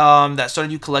bought that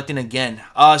started you collecting again?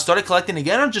 Started collecting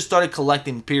again or just started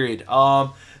collecting, period?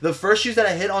 The first shoes that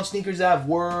I hit on Sneakers App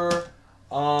were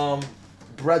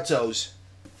Brettos.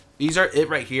 These are it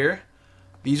right here.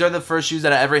 These are the first shoes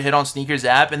that I ever hit on Sneakers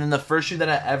App. And then the first shoe that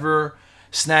I ever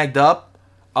snagged up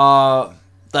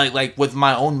like with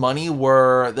my own money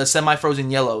were the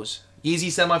semi-frozen yellows. Yeezy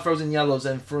semi-frozen yellows.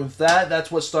 And from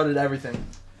that's what started everything.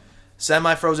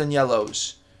 Semi-frozen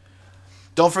yellows.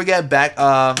 Don't forget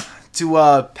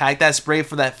to pack that spray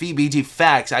for that feet, BG.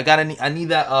 Facts. I need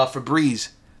that Febreze.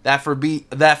 That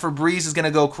Febreze is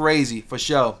gonna go crazy for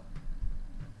sure.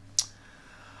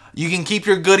 You can keep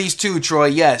your goodies too, Troy.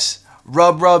 Yes.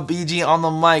 Rub BG on the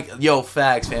mic. Yo,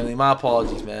 facts, family. My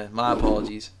apologies, man. My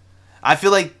apologies. I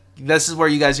feel like this is where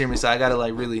you guys hear me, so I gotta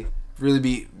like really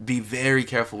be very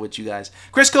careful with you guys.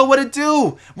 Crisco, what it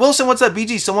do? Wilson, what's up?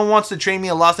 BG, someone wants to trade me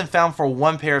a lost and found for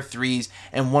 1 pair of threes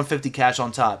and 150 cash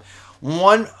on top.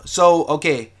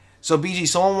 Okay. So BG,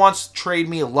 someone wants to trade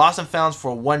me a lost and founds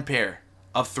for 1 pair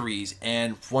of threes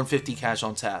and 150 cash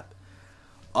on tap.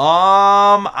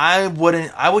 I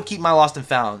would keep my lost and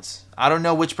founds. I don't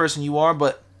know which person you are,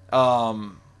 but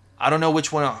I don't know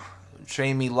which one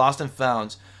trade me lost and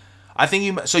founds. I think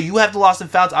you have the lost and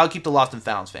founds. I'll keep the lost and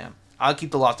founds, fam. I'll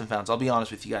keep the lost and founds. I'll be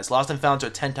honest with you guys. Lost and founds are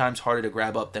 10 times harder to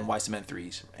grab up than white cement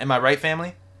threes. Am I right,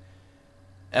 family?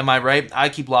 Am I right? I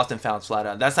keep lost and founds flat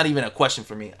out. That's not even a question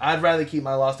for me. I'd rather keep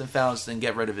my lost and founds than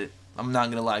get rid of it. I'm not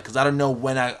gonna lie, because I don't know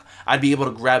when I'd be able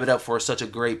to grab it up for such a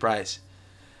great price.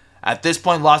 At this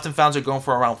point, lost and founds are going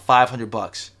for around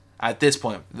 $500. At this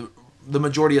point, the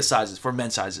majority of sizes for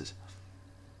men's sizes.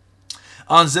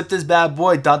 Unzip this bad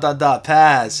boy. ...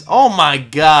 Pass. Oh my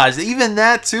gosh, even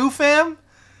that too, fam.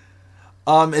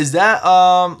 Is that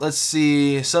let's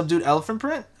see, subdued elephant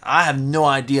print? I have no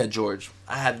idea, George.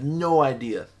 I have no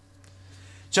idea.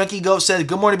 Chunky Goat says,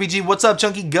 good morning, BG. What's up,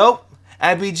 Chunky Goat?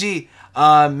 At BG,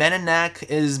 Menanak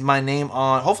is my name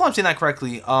on, hopefully I'm saying that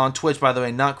correctly, on Twitch, by the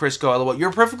way, not Crisco. LOL.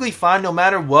 You're perfectly fine. No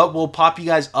matter what, we'll pop you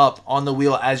guys up on the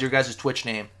wheel as your guys' Twitch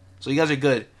name. So you guys are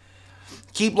good.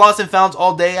 Keep lost and founds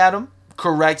all day, Adam.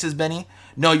 Correct, says Benny.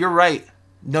 No, you're right.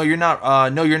 No, you're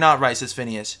not. No, you're not right, says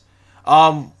Phineas.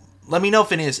 Let me know,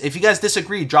 Phineas. If you guys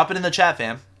disagree, drop it in the chat,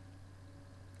 fam.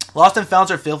 Lost and founds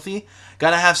are filthy.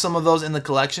 Gotta have some of those in the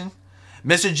collection.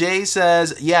 Mr. J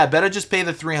says, yeah, better just pay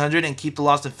the 300 and keep the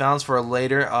lost and founds for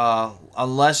later.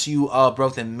 Unless you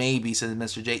broke, then maybe, says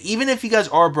Mr. J. Even if you guys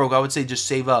are broke, I would say just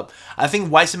save up. I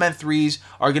think white cement 3s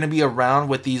are going to be around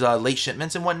with these late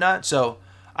shipments and whatnot. So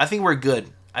I think we're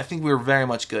good. I think we're very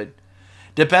much good.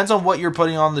 Depends on what you're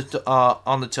putting on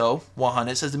the toe.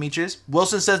 100, says Demetrius.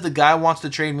 Wilson says the guy wants to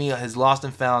trade me his lost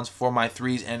and founds for my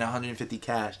 3s and 150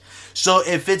 cash. So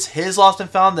if it's his lost and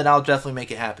found, then I'll definitely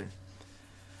make it happen.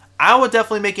 I would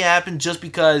definitely make it happen just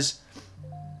because.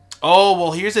 Oh,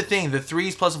 well, here's the thing. The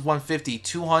 3s plus 150,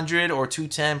 200 or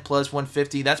 210 plus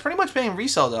 150. That's pretty much paying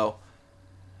resale, though.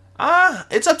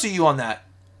 It's up to you on that.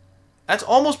 That's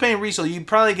almost paying resale. You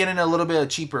probably get in a little bit of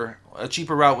cheaper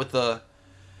route with the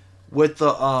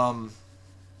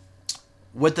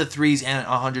 3s and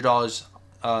 $100.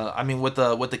 I mean with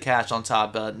the cash on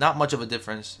top. Not much of a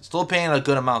difference. Still paying a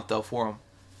good amount though for them.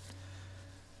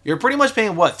 You're pretty much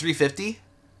paying what, $350?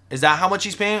 Is that how much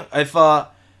he's paying? If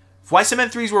white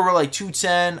cement 3s were like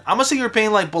 210, I'm gonna say you're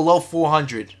paying like below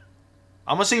 400.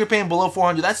 I'm gonna say you're paying below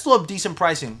 400. That's still a decent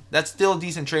pricing. That's still a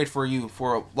decent trade for you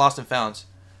for lost and founds.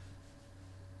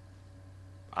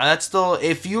 That's still,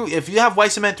 if you have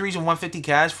white cement 3s and 150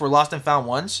 cash for lost and found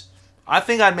 1s, I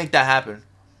think I'd make that happen.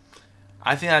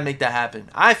 I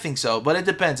think so, but it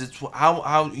depends. It's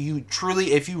how you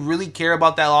truly, if you really care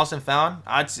about that lost and found,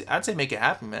 I'd say make it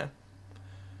happen, man.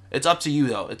 It's up to you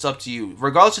though. It's up to you.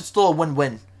 Regardless, it's still a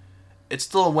win-win. It's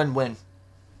still a win-win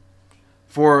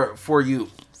for you.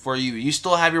 You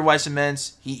still have your white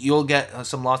cements. You'll get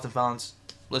some lost and founds.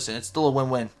 Listen, it's still a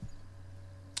win-win.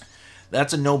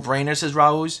 That's a no-brainer, says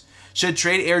Raúl. Should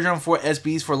trade Air Jordan 4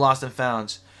 SBs for lost and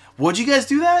founds. Would you guys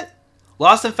do that?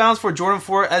 Lost and founds for Jordan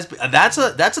 4 SB. That's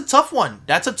a tough one.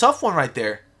 That's a tough one right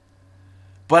there.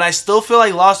 But I still feel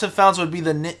like lost and founds would be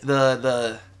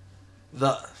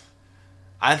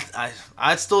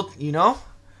I'd still, you know,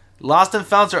 lost and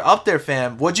founds are up there,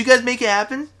 fam. Would you guys make it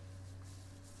happen?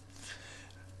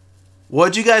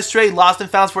 Would you guys trade lost and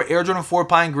founds for Air Jordan 4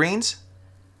 Pine Greens?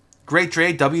 Great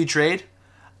trade, W trade.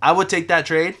 I would take that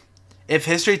trade. If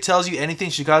history tells you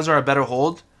anything, Chicago's are a better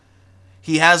hold.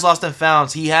 He has lost and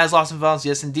founds.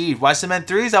 Yes, indeed. White cement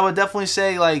 3s, I would definitely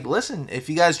say, like, listen, if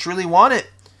you guys truly want it,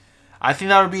 I think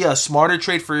that would be a smarter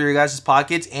trade for your guys'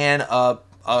 pockets and a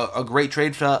great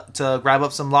trade to grab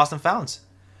up some lost and founds.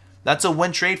 That's a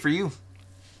win trade for you.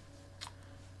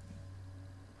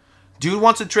 Dude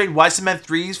wants to trade white cement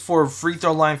 3s for free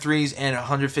throw line 3s and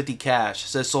 150 cash,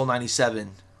 says Soul97.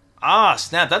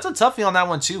 Snap. That's a toughie on that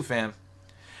one too, fam.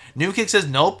 New Kick says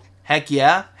nope. Heck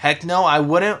yeah. Heck no, I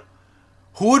wouldn't.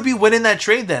 Who would be winning that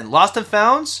trade then? Lost and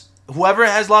founds? Whoever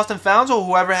has lost and founds or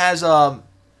whoever has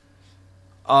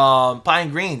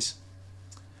Pine Greens?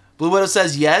 Blue Widow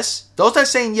says yes. Those that are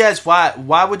saying yes,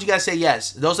 why would you guys say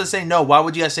yes? Those that say no, why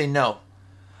would you guys say no?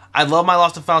 I love my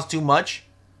lost and founds too much.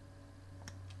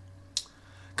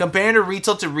 Comparing to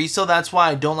resale, that's why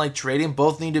I don't like trading.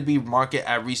 Both need to be market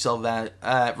at resale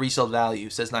value,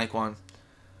 says Nikeone.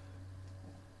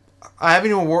 I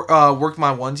haven't even worn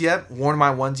my ones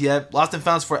yet. Lost and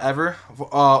founds forever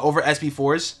over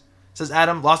SB4s, says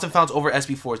Adam. Lost and founds over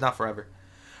SB4s, not forever.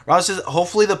 Raul says,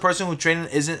 hopefully the person who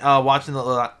traded isn't watching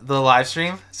the live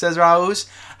stream, says Raul.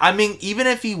 I mean, even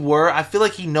if he were, I feel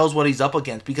like he knows what he's up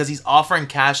against because he's offering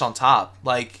cash on top.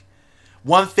 Like,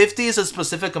 150 is a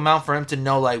specific amount for him to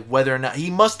know, like, whether or not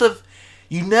he must have.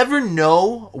 You never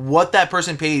know what that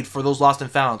person paid for those lost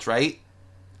and founds, right?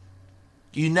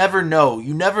 You never know.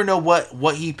 You never know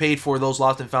what he paid for those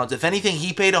lost and founds. If anything,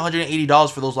 he paid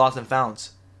 $180 for those lost and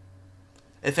founds.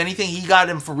 If anything, he got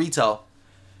them for retail.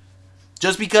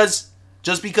 Just because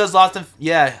lost and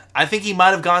I think he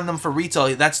might have gotten them for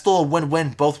retail. That's still a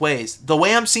win-win both ways. The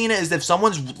way I'm seeing it is if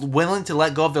someone's willing to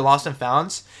let go of their lost and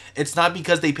founds, it's not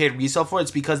because they paid resale for it,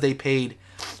 it's because they paid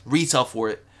retail for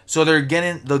it. So they're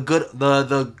getting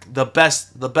the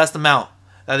best amount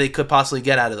that they could possibly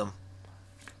get out of them.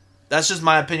 That's just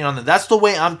my opinion on that. That's the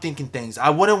way I'm thinking things. I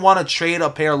wouldn't want to trade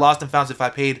a pair of lost and founds if I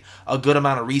paid a good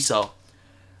amount of resale.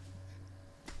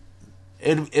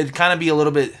 It'd kind of be a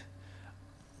little bit,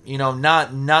 you know,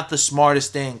 not the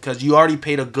smartest thing because you already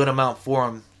paid a good amount for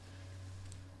them.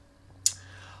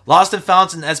 Lost and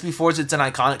founds and SB4s, it's an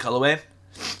iconic colorway.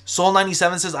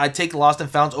 Soul97 says, I'd take Lost and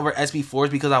founds over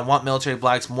SB4s because I want military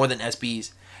blacks more than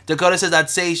SBs. Dakota says,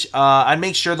 I'd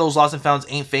make sure those Lost and founds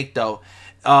ain't fake though.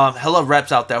 Hella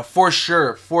reps out there. For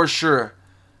sure.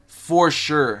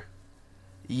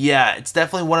 Yeah, it's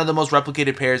definitely one of the most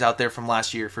replicated pairs out there from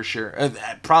last year, for sure.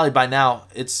 Probably by now,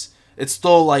 it's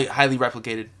still like highly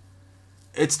replicated.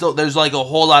 It's still, there's like a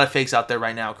whole lot of fakes out there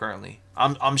right now currently.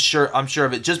 I'm sure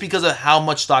of it. Just because of how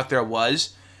much stock there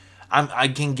was, I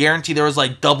can guarantee there was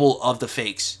like double of the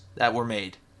fakes that were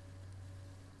made.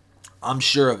 I'm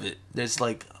sure of it. There's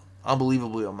like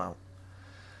unbelievable amount.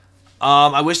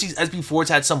 I wish these SB4s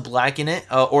had some black in it,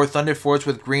 or Thunder Force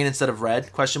with green instead of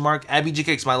red. Question mark. Abby G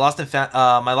Kicks. My Lost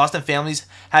and families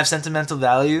have sentimental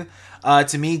value.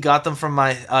 To me, got them from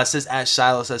my sis at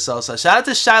Shiloh, says Sosa. Shout out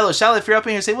to Shiloh. Shiloh, if you're up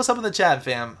in here, say what's up in the chat,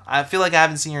 fam. I feel like I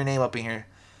haven't seen your name up in here.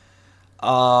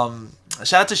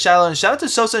 Shout out to Shiloh and shout out to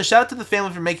Sosa and shout out to the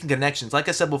family for making connections. Like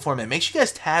I said before, man, make sure you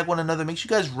guys tag one another. Make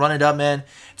sure you guys run it up, man.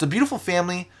 It's a beautiful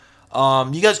family.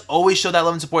 You guys always show that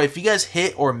love and support. If you guys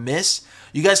hit or miss,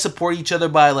 you guys support each other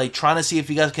by like trying to see if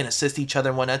you guys can assist each other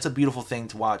and whatnot. That's a beautiful thing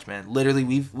to watch, man.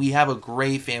 Literally, we have a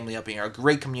great family up in here, a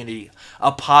great community,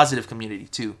 a positive community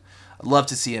too. I love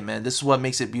to see it, man. This is what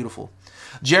makes it beautiful.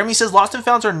 Jeremy says Lost and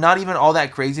Founds are not even all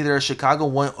that crazy. They're a Chicago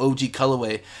 1 OG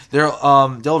colorway.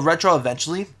 They'll retro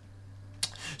eventually.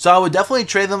 So I would definitely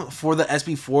trade them for the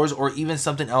SB4s or even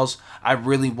something else I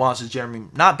really want, says Jeremy.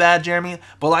 Not bad, Jeremy,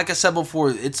 but like I said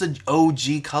before, it's an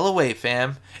OG colorway,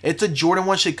 fam. It's a Jordan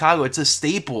 1 Chicago. It's a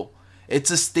staple. It's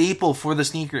a staple for the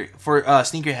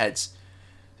sneakerheads.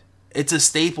 It's a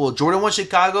staple. Jordan 1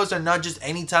 Chicagos are not just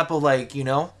any type of like, you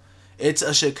know, it's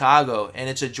a Chicago and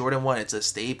it's a Jordan 1. It's a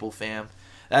staple, fam.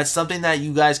 That's something that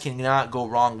you guys cannot go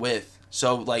wrong with.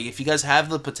 So like if you guys have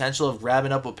the potential of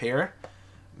grabbing up a pair,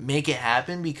 make it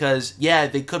happen, because yeah,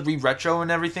 they could re-retro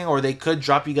and everything, or they could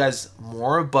drop you guys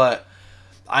more, but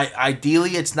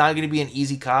ideally it's not going to be an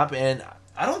easy cop, and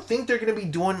I don't think they're going to be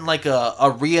doing like a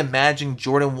reimagined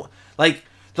Jordan. Like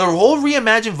the whole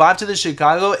reimagined vibe to the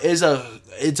Chicago is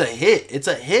it's a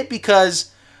hit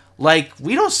because like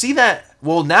we don't see that.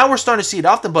 Well, now we're starting to see it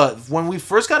often, but when we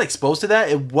first got exposed to that,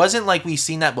 it wasn't like we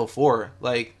seen that before.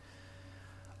 Like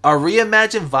a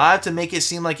reimagined vibe to make it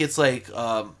seem like it's like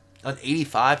an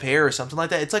 85 pair or something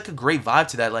like that. It's like a great vibe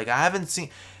to that. Like I haven't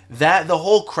seen that, the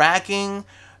whole cracking,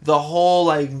 the whole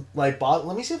like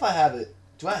let me see if I have it.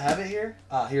 Do I have it here?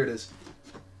 Here it is.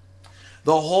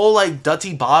 The whole like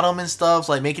dirty bottom and stuff,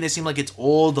 like making it seem like it's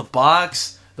old. The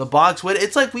box with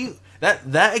it's like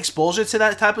that exposure to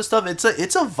that type of stuff. It's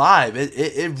a vibe.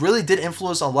 It really did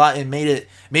influence a lot and made it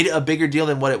a bigger deal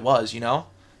than what it was. You know,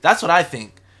 that's what I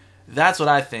think.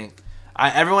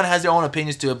 Everyone has their own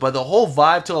opinions to it, but the whole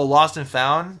vibe to a Lost and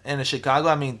Found in a Chicago,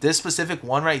 I mean, this specific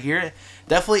one right here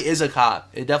definitely is a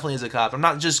cop. It definitely is a cop. I'm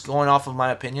not just going off of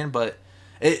my opinion, but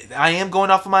I am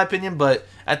going off of my opinion, but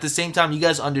at the same time, you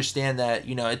guys understand that,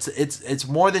 you know, it's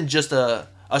more than just a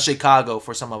Chicago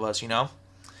for some of us, you know?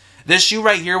 This shoe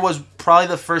right here was probably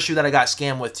the first shoe that I got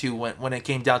scammed with, too, when it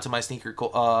came down to my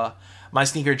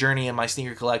sneaker journey and my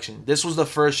sneaker collection. This was the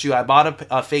first shoe. I bought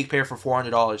a fake pair for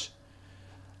 $400.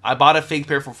 I bought a fake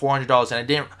pair for $400,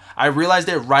 and I realized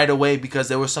it right away because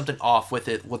there was something off with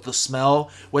it, with the smell,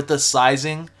 with the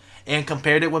sizing, and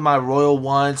compared it with my Royal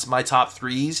Ones, my top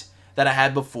 3s that I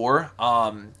had before.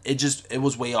 It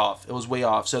was way off. It was way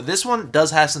off. So this one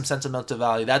does have some sentimental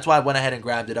value. That's why I went ahead and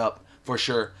grabbed it up for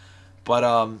sure.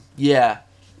 But yeah,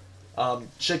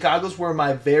 Chicago's were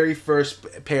my very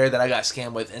first pair that I got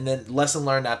scammed with, and then lesson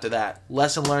learned after that.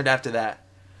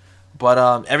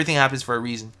 But everything happens for a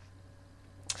reason.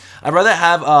 I'd rather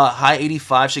have a high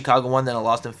 85 Chicago one than a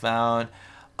Lost and Found.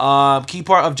 Key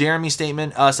part of Jeremy's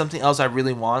statement, something else I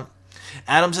really want.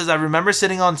 Adam says, I remember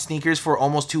sitting on sneakers for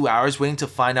almost 2 hours waiting to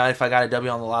find out if I got a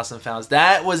W on the Lost and Founds.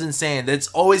 That was insane. That's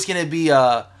always going to be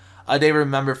a day to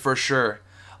remember for sure.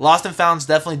 Lost and Founds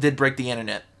definitely did break the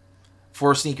internet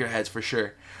for sneakerheads for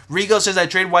sure. Rigo says, I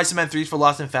traded White Cement 3s for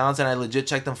Lost and Founds, and I legit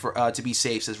checked them for to be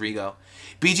safe, says Rigo.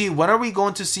 BG, when are we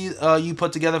going to see you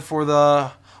put together for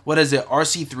the... What is it?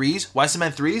 RC3s? White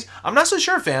Cement 3s? I'm not so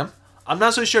sure, fam. I'm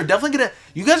not so sure. Definitely gonna...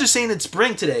 You guys are saying it's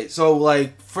spring today. So,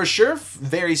 like, for sure,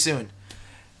 very soon.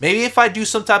 Maybe if I do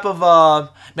some type of...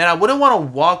 Man, I wouldn't want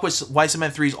to walk with White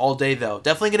Cement 3s all day, though.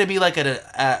 Definitely gonna be, like, at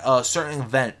a certain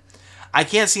event. I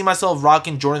can't see myself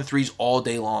rocking Jordan 3s all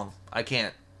day long. I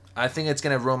can't. I think it's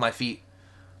gonna ruin my feet.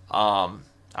 I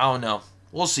don't know.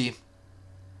 We'll see.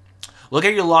 Look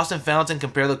at your Lost and Founds and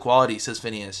compare the quality, says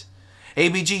Phineas.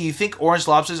 ABG, you think Orange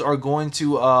Lobsters are going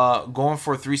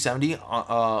for 370?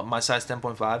 My size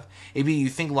 10.5. AB, you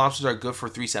think lobsters are good for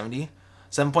 370?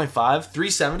 7.5?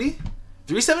 370?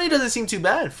 370 doesn't seem too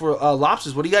bad for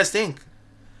lobsters. What do you guys think?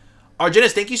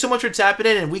 Argenis, thank you so much for tapping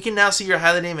in, and we can now see your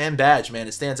highlight name and badge, man.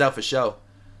 It stands out for show.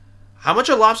 How much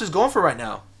are lobsters going for right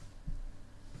now?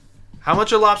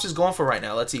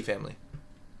 Let's see, family.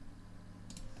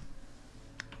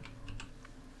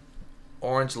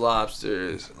 Orange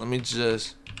Lobsters. Let me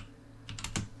just...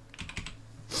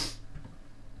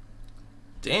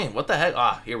 Dang, what the heck?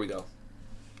 Ah, here we go.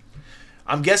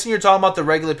 I'm guessing you're talking about the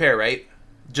regular pair, right?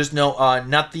 Just no,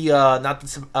 not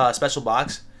the special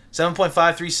box. 7.5,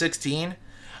 316.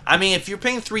 I mean, if you're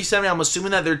paying $370, I'm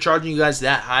assuming that they're charging you guys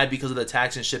that high because of the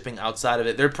tax and shipping outside of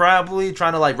it. They're probably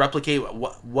trying to like replicate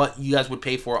what you guys would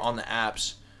pay for on the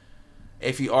apps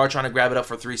if you are trying to grab it up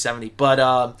for $370. But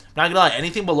not gonna lie,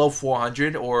 anything below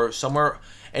 $400 or somewhere,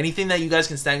 anything that you guys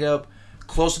can snag up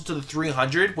closer to the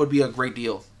 $300 would be a great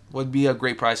deal. Would be a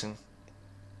great pricing.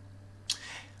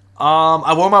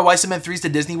 I wore my white cement 3s to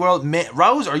Disney World. Man,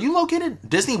 Rose, are you located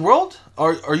Disney World?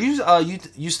 Are you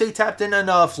you stay tapped in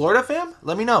Florida, fam?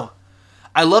 Let me know.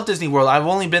 I love Disney World. I've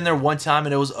only been there one time,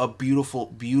 and it was a beautiful,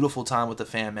 beautiful time with the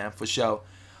fam, man, for sure.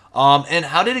 And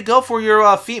how did it go for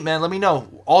your feet, man? Let me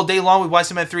know. All day long with white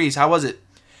cement 3s. How was it?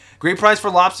 Great price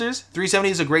for lobsters. $370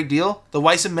 is a great deal. The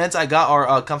white cements I got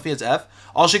are comfy as F.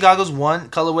 All Chicago's one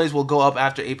colorways will go up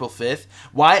after April 5th.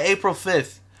 Why April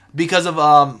 5th? Because of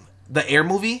the Air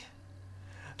movie.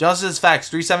 Johnson says facts.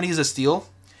 $370 is a steal.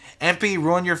 MP,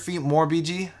 ruin your feet more,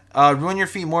 BG. Ruin your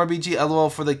feet more, BG. LOL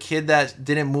for the kid that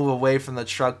didn't move away from the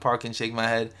truck park and shake my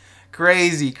head.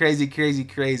 Crazy, crazy, crazy,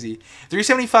 crazy.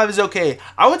 $375 is okay.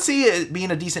 I would see it being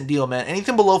a decent deal, man.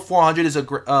 Anything below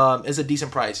 $400 is a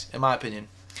decent price, in my opinion.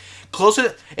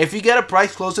 Closer, if you get a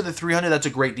price closer to $300, that's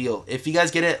a great deal. If you guys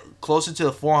get it closer to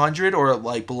the $400 or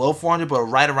like below $400, but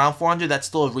right around $400, that's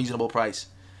still a reasonable price.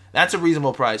 That's a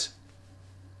reasonable price.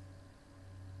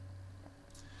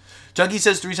 Junkie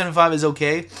says $375 is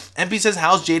okay. MP says,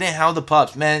 how's Jaden? How the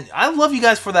pups? Man, I love you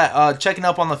guys for that. Checking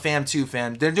up on the fam too,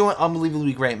 fam. They're doing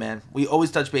unbelievably great, man. We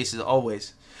always touch bases,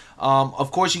 always.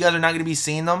 Of course, you guys are not going to be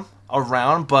seeing them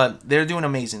around, but they're doing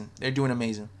amazing. They're doing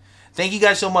amazing. Thank you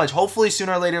guys so much. Hopefully,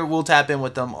 sooner or later, we'll tap in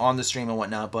with them on the stream and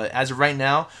whatnot. But as of right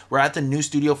now, we're at the new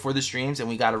studio for the streams, and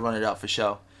we got to run it up for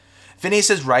show. Finney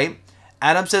says, right.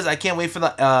 Adam says, I can't wait for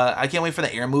the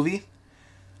Air movie.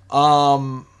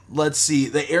 Let's see.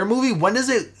 The Air movie, when does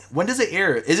it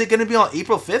air? Is it going to be on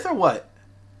April 5th or what?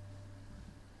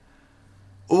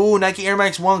 Ooh, Nike Air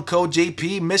Max 1 code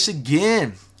JP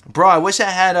Michigan. Bro, I wish I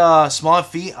had small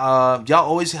feet. Y'all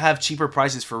always have cheaper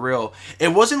prices for real. It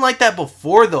wasn't like that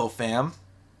before though, fam.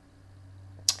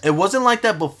 It wasn't like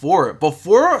that before.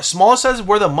 Before, small sizes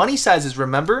were the money sizes,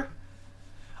 remember?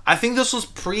 I think this was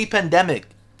pre-pandemic.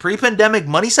 Pre-pandemic,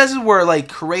 money sizes were like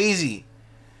crazy.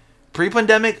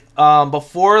 Pre-pandemic,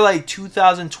 before like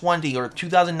 2020 or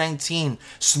 2019,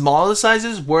 smaller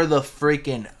sizes were the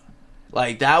freaking,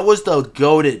 like, that was the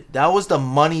goated. That was the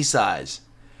money size.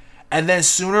 And then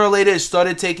sooner or later, it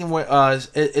started taking,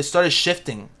 it started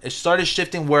shifting. It started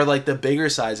shifting where like the bigger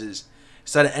sizes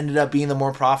ended up being the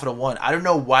more profitable one. I don't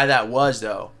know why that was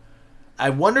though. I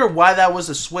wonder why that was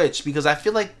a switch, because I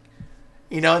feel like,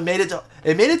 you know, it made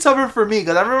it tougher for me,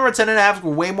 because I remember 10.5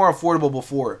 were way more affordable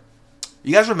before.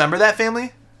 You guys remember that,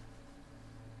 family?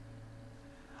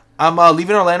 I'm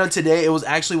leaving Orlando today. It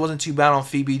wasn't too bad on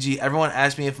feet, BG. Everyone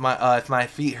asked me if my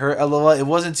feet hurt. LOL. It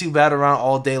wasn't too bad around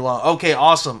all day long. Okay,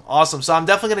 awesome, awesome. So I'm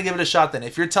definitely gonna give it a shot then.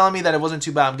 If you're telling me that it wasn't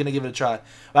too bad, I'm gonna give it a try.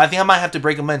 But I think I might have to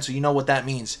break them in, so you know what that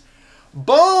means.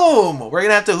 Boom! We're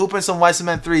gonna have to hoop in some white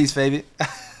cement 3s, baby.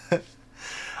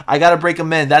 I gotta break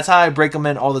them in. That's how I break them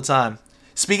in all the time.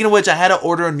 Speaking of which, I had to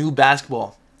order a new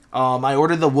basketball. I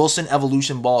ordered the Wilson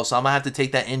Evolution ball, so I'm going to have to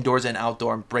take that indoors and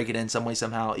outdoor and break it in some way,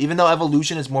 somehow. Even though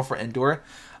Evolution is more for indoor,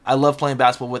 I love playing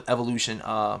basketball with Evolution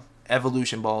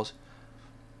balls.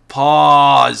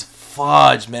 Pause.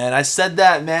 Fudge, man. I said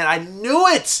that, man. I knew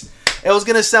it. It was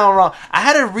going to sound wrong. I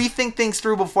had to rethink things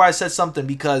through before I said something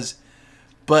because,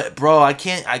 but bro, I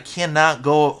cannot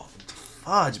go,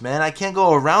 fudge, man. I can't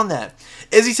go around that.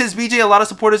 Izzy says, BJ, a lot of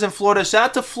supporters in Florida. Shout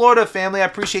out to Florida, family. I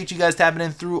appreciate you guys tapping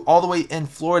in through all the way in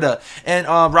Florida. And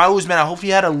Raúl, man, I hope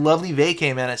you had a lovely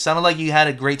vacay, man. It sounded like you had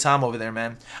a great time over there,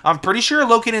 man. I'm pretty sure you're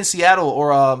located in Seattle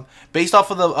or based off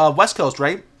of the West Coast,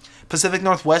 right? Pacific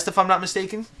Northwest, if I'm not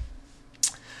mistaken.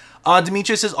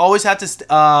 Demetrius says, always have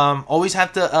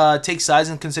to take size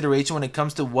in consideration when it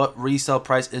comes to what resale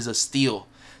price is a steal,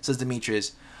 says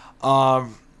Demetrius.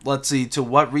 Let's see, to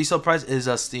what resale price is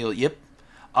a steal? Yep.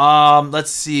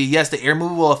 Let's see. Yes, the Air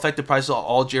movie will affect the price of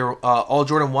all Jordan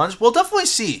 1s. We'll definitely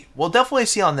see. We'll definitely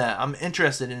see on that. I'm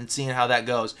interested in seeing how that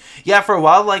goes. Yeah, for a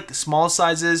while, like, small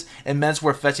sizes and men's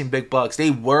were fetching big bucks.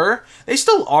 They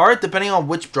still are, depending on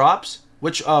which drops,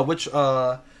 what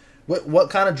kind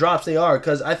of drops they are.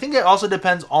 Because I think it also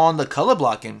depends on the color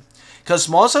blocking. Because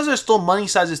small sizes are still money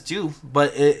sizes too,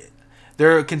 but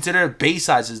they're considered base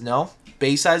sizes, no?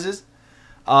 Base sizes.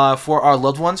 For our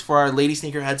loved ones, for our lady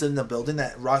sneakerheads in the building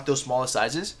that rock those smaller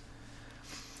sizes.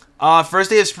 First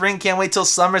day of spring, can't wait till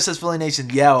summer, says Philly Nation.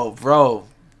 Yo, bro,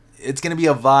 It's gonna be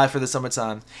a vibe for the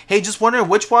summertime. Hey, just wondering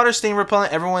which water stain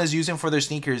repellent everyone is using for their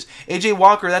sneakers. AJ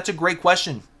Walker, that's a great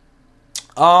question.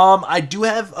 I do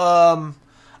have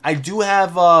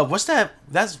what's that?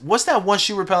 What's that one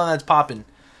shoe repellent that's popping?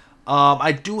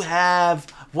 I do have,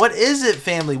 what is it,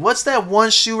 family? What's that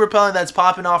one shoe repellent that's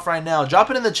popping off right now? Drop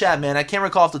it in the chat, man. I can't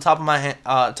recall off the top of my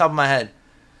head.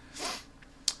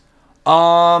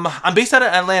 I'm based out of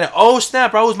Atlanta. Oh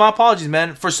snap, bro. My apologies,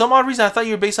 man. For some odd reason, I thought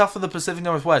you were based off of the Pacific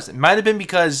Northwest. It might have been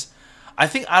because I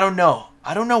don't know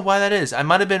why that is. I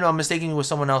might have been mistaking you with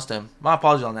someone else. Then my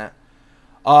apologies on that.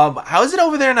 How is it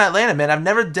over there in Atlanta, man? I've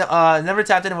never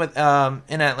tapped in with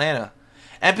in Atlanta.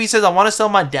 MP says I want to sell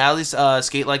my Dallas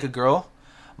skate like a girl.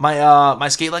 My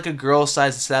skate like a girl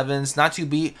size 7s, not too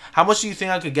beat. How much do you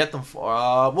think I could get them for?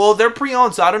 Well, they're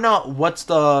pre-owned, so I don't know what's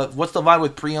the vibe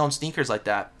with pre-owned sneakers like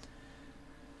that.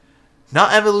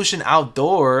 Not Evolution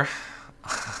Outdoor.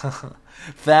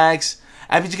 Facts.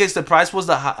 ABGX, the price was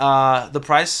the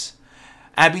price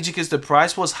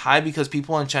was high because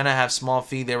people in China have small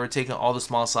feet. They were taking all the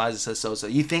small sizes. Says so.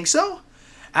 You think so?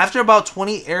 After about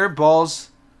 20 air balls,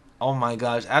 oh my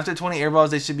gosh. After 20 air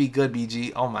balls, they should be good.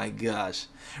 BG. Oh my gosh.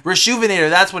 Rejuvenator.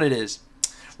 That's what it is.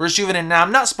 Rejuvenator. Now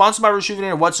I'm not sponsored by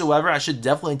Rejuvenator whatsoever. I should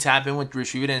definitely tap in with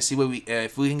Rejuvenator and see what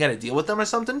if we can get a deal with them or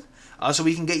something. So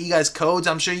we can get you guys codes.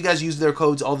 I'm sure you guys use their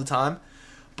codes all the time.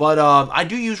 But I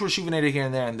do use Rejuvenator here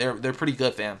and there, and they're pretty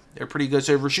good, fam. They're pretty good.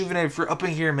 So Rejuvenator, if you're up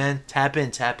in here, man, tap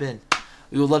in.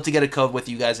 We would love to get a code with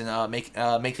you guys and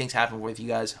make things happen with you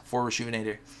guys for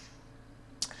Rejuvenator.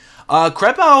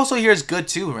 Crepa also here is good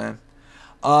too, man.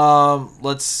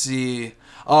 Let's see.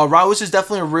 Raus is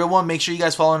definitely a real one. Make sure you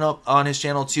guys follow up on his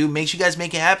channel too. Make sure you guys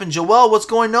make it happen. Joel, what's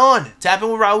going on? Tap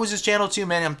in with Raus's channel too,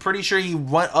 man. I'm pretty sure he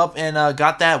went up and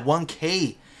got that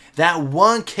 1K. That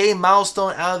 1K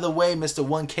milestone out of the way, Mr.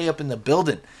 1K up in the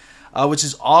building, which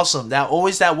is awesome. That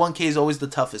 1K is always the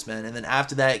toughest, man. And then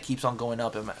after that, it keeps on going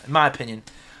up, in my opinion.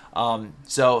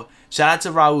 So shout out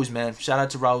to Raus, man. Shout out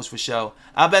to Raus for show.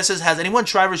 Albert says, has anyone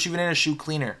tried Rejuvenator shoe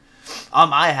cleaner?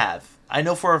 I have. I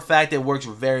know for a fact it works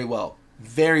very well.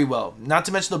 Very well. Not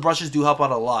to mention the brushes do help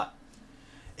out a lot.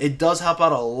 It does help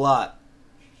out a lot.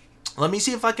 Let me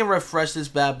see if I can refresh this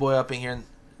bad boy up in here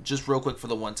just real quick for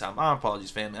the one time. My apologies,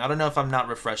 family. I don't know if I'm not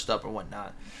refreshed up or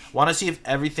whatnot. Want to see if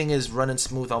everything is running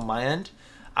smooth on my end.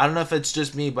 I don't know if it's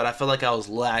just me, but I feel like I was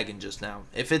lagging just now.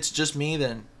 If it's just me,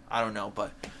 then I don't know.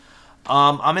 But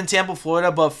I'm in Tampa,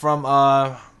 Florida, but from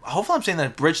hopefully I'm saying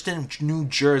that Bridgeton, New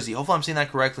Jersey. Hopefully I'm saying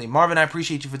that correctly. Marvin, I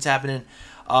appreciate you for tapping in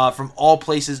from all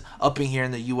places up in here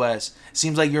in the U.S.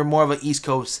 Seems like you're more of an East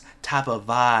Coast type of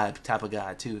vibe, type of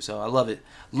guy too. So I love it.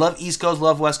 Love East Coast,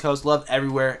 love West Coast, love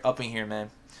everywhere up in here, man.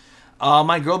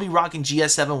 My girl be rocking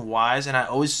GS7Ys, and I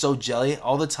always so jelly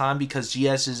all the time because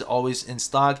GS is always in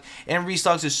stock, and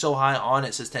Restocks is so high on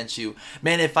it, says Tenshu.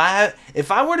 Man, if I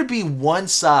were to be one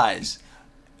size,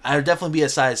 I would definitely be a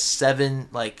size 7,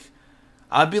 like,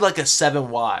 I'd be like a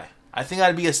 7Y. I think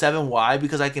I'd be a 7Y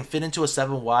because I can fit into a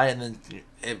 7Y, and then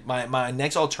my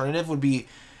next alternative would be,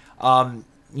 the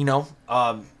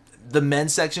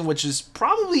men's section, which is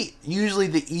probably usually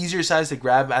the easier size to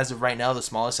grab as of right now, the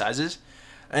smallest sizes.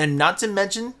 And not to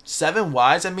mention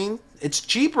 7Ys, I mean, it's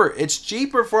cheaper. It's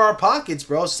cheaper for our pockets,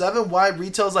 bro. 7Y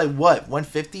retails like what?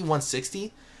 150,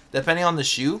 160, depending on the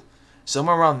shoe.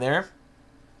 Somewhere around there.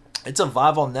 It's a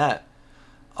vibe on that.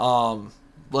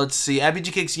 Let's see.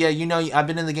 ABG Kicks, yeah, I've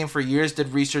been in the game for years, did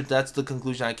research, that's the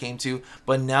conclusion I came to.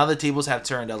 But now the tables have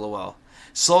turned, LOL.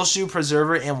 Sole shoe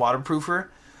preserver and waterproofer.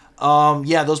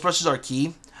 Yeah, those brushes are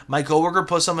key. My coworker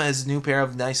put some of his new pair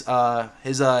of nice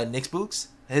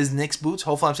his Knicks boots.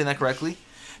 Hopefully I'm saying that correctly.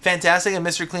 Fantastic and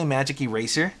Mr. Clean Magic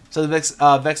Eraser. So the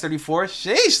Vex 34.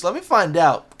 Sheesh, let me find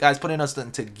out. Guys putting us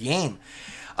into game.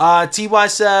 TY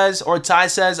says, or Ty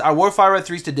says, I wore 5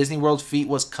 to Disney World. Feet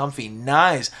was comfy.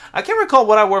 Nice. I can't recall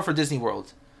what I wore for Disney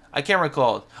World. I can't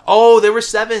recall. Oh, they were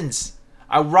 7s.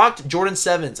 I rocked Jordan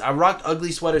 7s. I rocked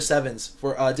ugly sweater 7s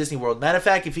for Disney World. Matter of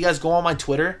fact, if you guys go on my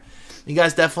Twitter, you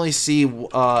guys definitely see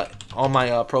on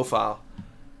my profile.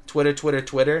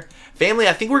 Twitter. Family,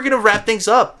 I think we're going to wrap things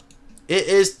up. It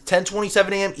is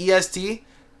 10:27 a.m. EST.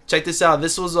 Check this out.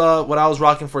 This was what I was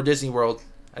rocking for Disney World.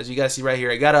 As you guys see right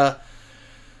here. I got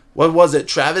what was it?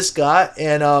 Travis Scott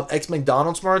and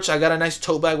ex-McDonald's merch. I got a nice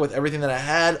tote bag with everything that I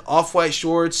had. Off-white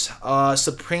shorts,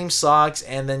 Supreme socks,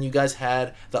 and then you guys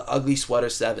had the ugly sweater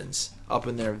 7s up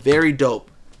in there. Very dope.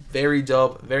 Very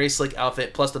dope. Very slick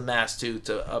outfit. Plus the mask, too,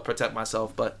 to protect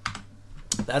myself. But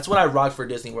that's what I rocked for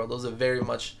Disney World. Those are very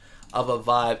much of a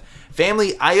vibe.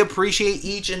 Family, I appreciate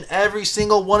each and every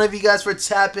single one of you guys for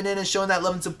tapping in and showing that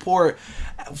love and support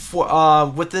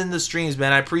for within the streams,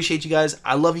 man. I appreciate you guys.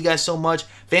 I love you guys so much.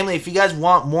 Family, if you guys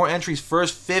want more entries,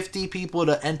 first 50 people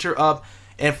to enter up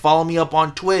and follow me up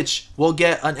on Twitch, we'll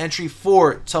get an entry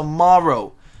for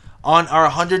tomorrow on our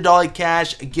 $100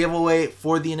 cash giveaway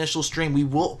for the initial stream.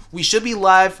 We should be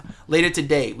live later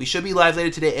today.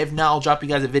 If not, I'll drop you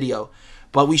guys a video.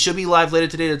 But we should be live later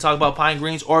today to talk about Pine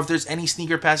Greens, or if there's any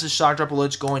sneaker passes, shock drop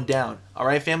alerts going down. All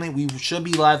right, family? We should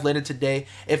be live later today.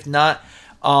 If not,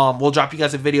 we'll drop you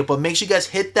guys a video. But make sure you guys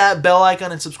hit that bell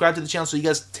icon and subscribe to the channel so you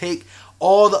guys take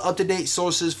all the up-to-date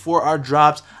sources for our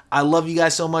drops. I love you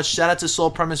guys so much. Shout out to Soul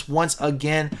Premise once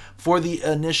again for the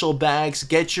initial bags.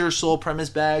 Get your Soul Premise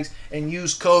bags and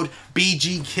use code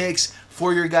BGKicks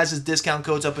for your guys' discount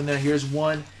codes up in there. Here's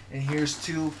 1 and here's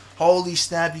 2. Holy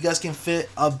snap, you guys can fit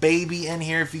a baby in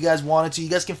here if you guys wanted to. You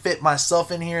guys can fit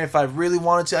myself in here if I really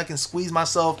wanted to. I can squeeze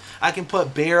myself. I can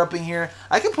put Bear up in here.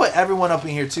 I can put everyone up in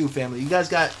here too, family. You guys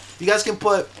can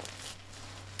put...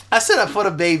 I said I put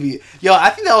a baby. Yo, I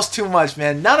think that was too much,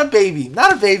 man. Not a baby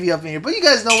up in here. But you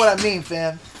guys know what I mean,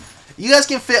 fam. You guys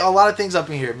can fit a lot of things up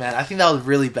in here, man. I think that was a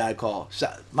really bad call.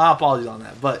 My apologies on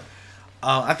that. But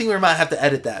I think we might have to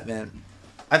edit that, man.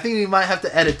 I think we might have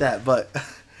to edit that, but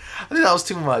I think that was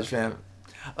too much, fam.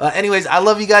 Anyways, I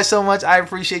love you guys so much. I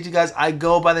appreciate you guys. I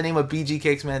go by the name of BG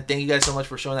Cakes, man. Thank you guys so much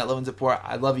for showing that love and support.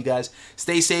 I love you guys.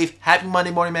 Stay safe. Happy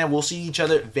Monday morning, man. We'll see each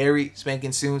other very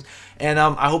spanking soon. And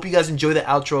I hope you guys enjoy the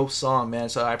outro song, man.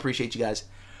 So I appreciate you guys.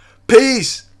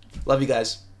 Peace. Love you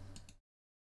guys.